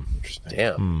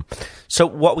 Damn. So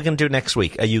what are we going to do next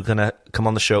week? Are you going to come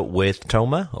on the show with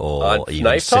Tomer, or are you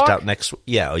going to sit out next?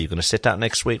 Yeah, are you going to sit out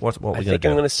next week? What are we going to do? I think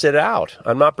I'm going to sit out.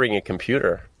 I'm not bringing a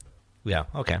computer. Yeah.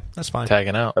 Okay, that's fine.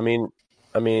 Tagging out. I mean,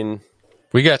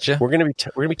 we got you. We're gonna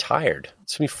be tired.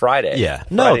 It's gonna be Friday. Yeah.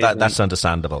 No, that's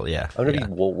understandable. Yeah. I'm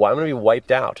gonna be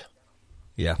wiped out.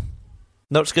 Yeah.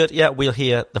 No, it's good. Yeah, we'll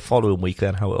hear the following week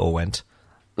then how it all went.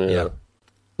 Yeah.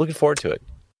 Looking forward to it.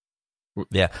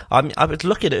 Yeah, I was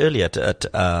looking earlier at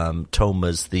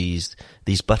Tomer's these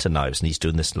butter knives, and he's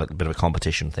doing this like a bit of a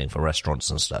competition thing for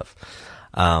restaurants and stuff.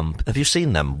 Have you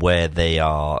seen them where they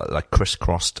are like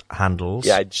crisscrossed handles?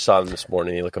 Yeah, I just saw them this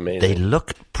morning. They look amazing. They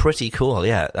look pretty cool.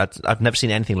 Yeah, I've never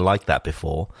seen anything like that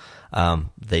before.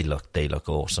 They look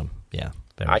awesome. Yeah,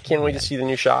 I can't wait to see the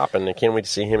new shop, and I can't wait to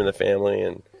see him and the family,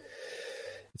 and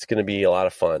it's going to be a lot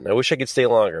of fun. I wish I could stay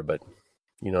longer, but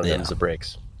them's the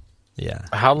breaks. Yeah.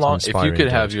 How long, if you could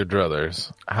have your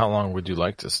druthers, how long would you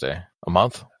like to stay? A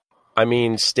month? I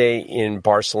mean, stay in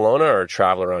Barcelona or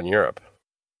travel around Europe?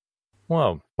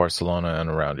 Well, Barcelona and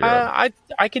around Europe.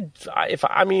 I could,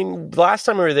 last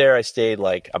time we were there, I stayed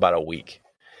like about a week.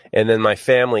 And then my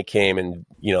family came and,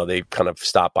 they kind of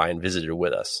stopped by and visited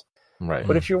with us. Right.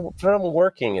 But if I'm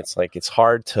working, it's like, it's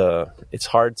hard to,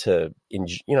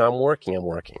 I'm working.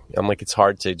 I'm like, it's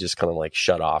hard to just kind of like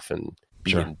shut off and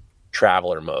be in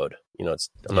traveler mode. I'm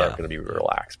not going to be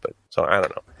relaxed, but so I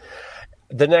don't know.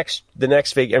 The next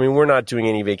we're not doing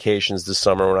any vacations this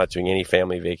summer. We're not doing any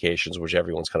family vacations, which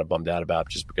everyone's kind of bummed out about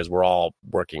just because we're all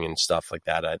working and stuff like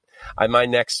that. My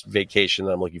next vacation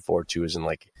that I'm looking forward to is in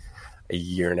like a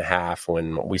year and a half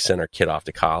when we send our kid off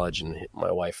to college, and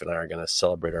my wife and I are going to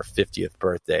celebrate our 50th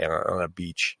birthday on a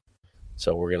beach.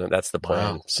 So that's the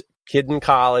plan. Wow. Kid in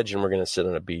college, and we're going to sit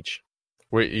on a beach.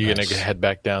 Are you going to head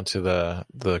back down to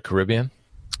the Caribbean?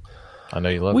 I know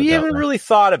you love it. We haven't really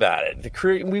thought about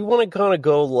it. We want to kind of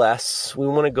go less. We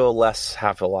want to go less,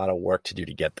 have a lot of work to do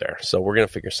to get there. So we're going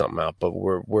to figure something out. But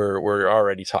we're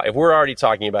already talking. If we're already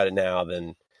talking about it now,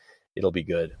 then it'll be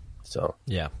good. So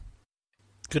yeah,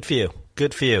 good for you.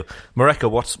 Mareko,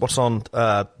 what's on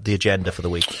the agenda for the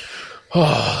week?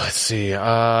 Oh, let's see.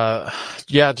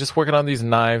 Just working on these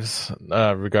knives,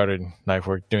 regarding knife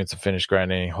work, doing some finish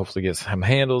grinding, hopefully get some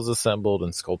handles assembled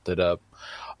and sculpted up.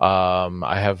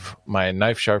 I have my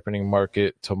knife sharpening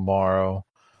market tomorrow.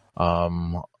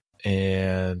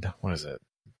 And what is it?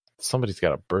 Somebody's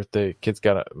got a birthday. Kid's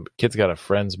got a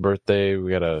friend's birthday.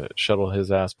 We got to shuttle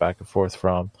his ass back and forth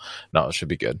from. No, it should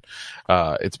be good.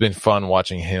 It's been fun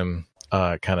watching him,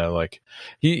 kind of like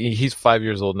he's 5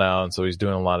 years old now. And so he's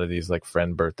doing a lot of these like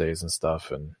friend birthdays and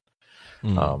stuff. And,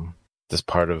 this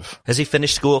part of. Has he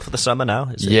finished school for the summer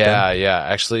now? Yeah.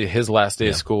 Actually, his last day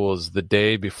of school is the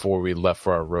day before we left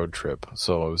for our road trip.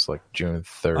 So it was like June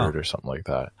 3rd or something like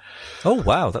that. Oh,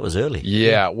 wow. That was early.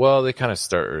 Yeah. Well, they kind of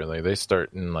start early. They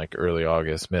start in like early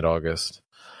August, mid-August.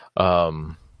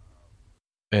 And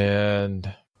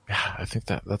I think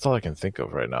that's all I can think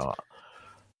of right now.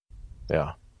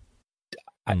 Yeah.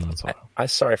 I'm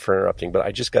sorry for interrupting, but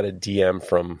I just got a DM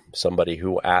from somebody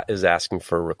who is asking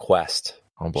for a request.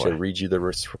 Oh boy. Should I read you the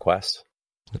request?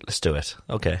 Let's do it.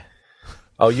 Okay.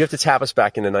 Oh, you have to tap us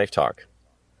back into Knife Talk.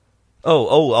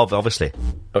 Oh, obviously.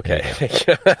 Okay.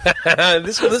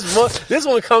 this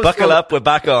one comes. Buckle up, we're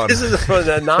back on. This is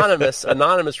an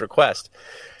anonymous request.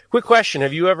 Quick question: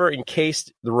 have you ever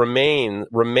encased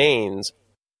the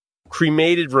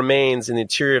cremated remains in the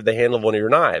interior of the handle of one of your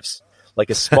knives, like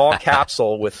a small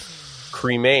capsule with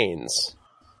cremains?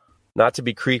 Not to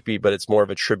be creepy, but it's more of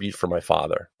a tribute for my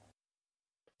father.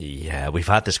 Yeah, we've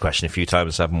had this question a few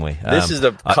times, haven't we? This is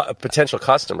a potential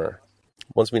customer.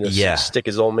 Wants me to stick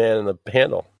his old man in the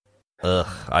handle.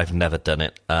 I've never done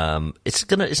it.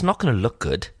 It's not gonna look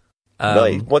good. No,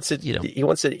 he wants it. He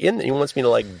wants it in. He wants me to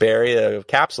like bury a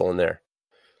capsule in there.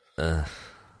 No.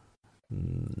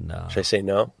 Should I say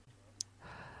no?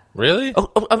 Really?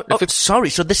 Sorry.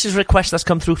 So this is a request that's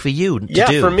come through for you to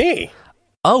do. For me.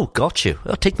 Oh, got you.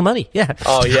 Oh, take the money. Yeah.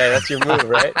 Oh, yeah, that's your move,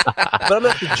 right? But I'm gonna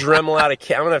have to Dremel out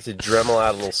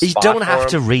a little spot. You don't have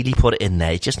to really put it in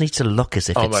there. It just needs to look as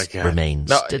if it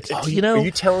remains. No, are you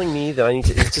telling me that I need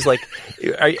to? It's just like,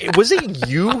 was it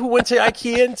you who went to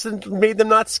IKEA and made them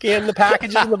not scan the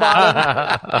packages in the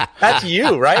bottom? That's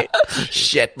you, right?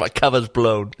 Shit, my cover's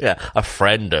blown. Yeah, a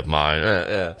friend of mine.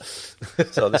 Yeah.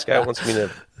 So this guy wants me to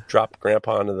drop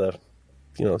Grandpa into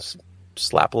the,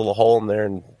 slap a little hole in there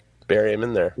and bury him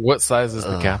in there. What size is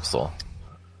the capsule?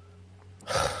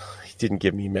 He didn't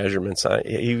give me measurements.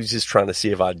 He was just trying to see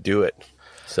if I'd do it.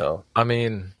 So I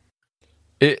mean,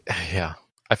 I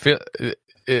feel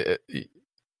if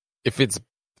it's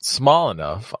small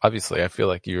enough, obviously, I feel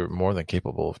like you're more than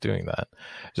capable of doing that.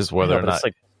 Just whether or not it's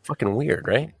like fucking weird,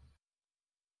 right?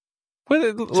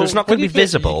 So it's not going to be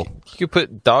visible. You could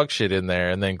put dog shit in there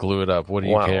and then glue it up. What do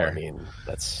you care? I mean,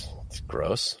 it's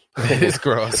gross. It is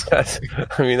gross. That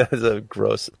is a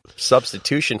gross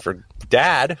substitution for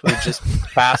Dad, who just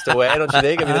passed away. Don't you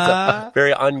think? I mean, it's a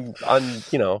very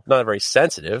not very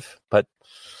sensitive, but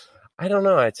I don't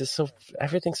know. It's just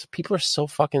people are so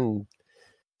fucking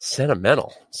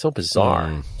sentimental, so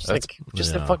bizarre.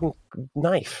 It's a fucking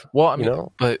knife. Well, I mean,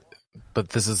 but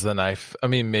this is the knife. I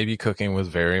mean, maybe cooking was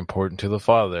very important to the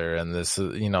father, and this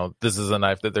is a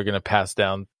knife that they're going to pass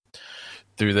down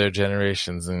through their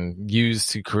generations and use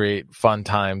to create fun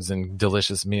times and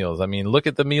delicious meals. I mean, look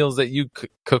at the meals that you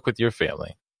cook with your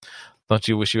family. Don't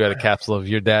you wish you had a capsule of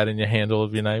your dad in your handle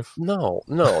of your knife? No.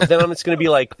 Then it's going to be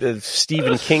like the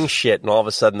Stephen King shit, and all of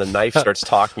a sudden the knife starts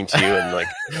talking to you and like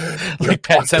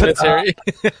Pet Sematary.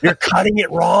 You're cutting it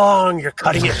wrong. You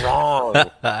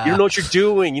don't know what you're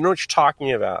doing. You know what you're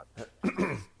talking about.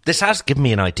 This has given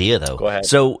me an idea, though. Go ahead.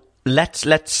 So let's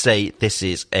say this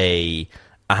is a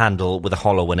handle with a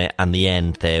hollow in it, and the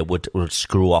end there would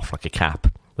screw off like a cap,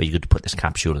 where you could put this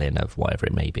capsule in of whatever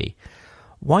it may be.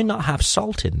 Why not have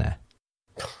salt in there?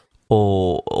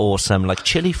 Or some like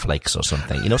chili flakes or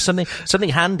something, something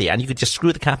handy, and you could just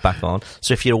screw the cap back on.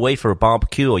 So if you're away for a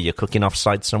barbecue or you're cooking off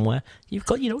site somewhere, you've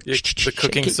got the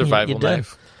cooking survival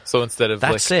knife. So instead of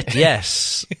it,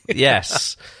 yes.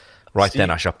 Right.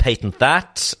 Then I shall patent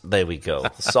that. There we go.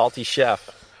 The salty chef.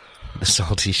 The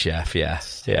salty chef. Yeah.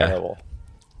 It's terrible.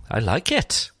 I like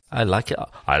it. I like it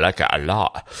a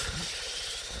lot.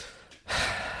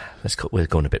 We're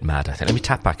going a bit mad, I think. Let me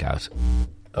tap back out.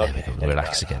 Okay.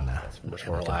 Relax again now. Much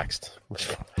more relaxed.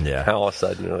 Yeah. All of a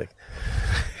sudden you're like...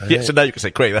 Yeah, so now you can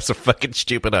say, Craig, that's a fucking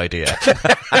stupid idea.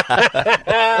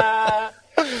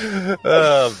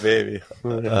 Oh, baby.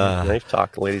 Knife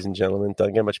talk, ladies and gentlemen.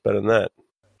 Doesn't get much better than that.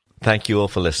 Thank you all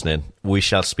for listening. We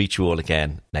shall speak to you all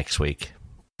again next week.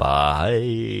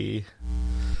 Bye.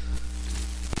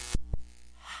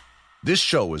 This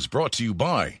show is brought to you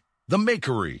by The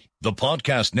Makery, the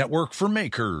podcast network for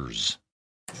makers.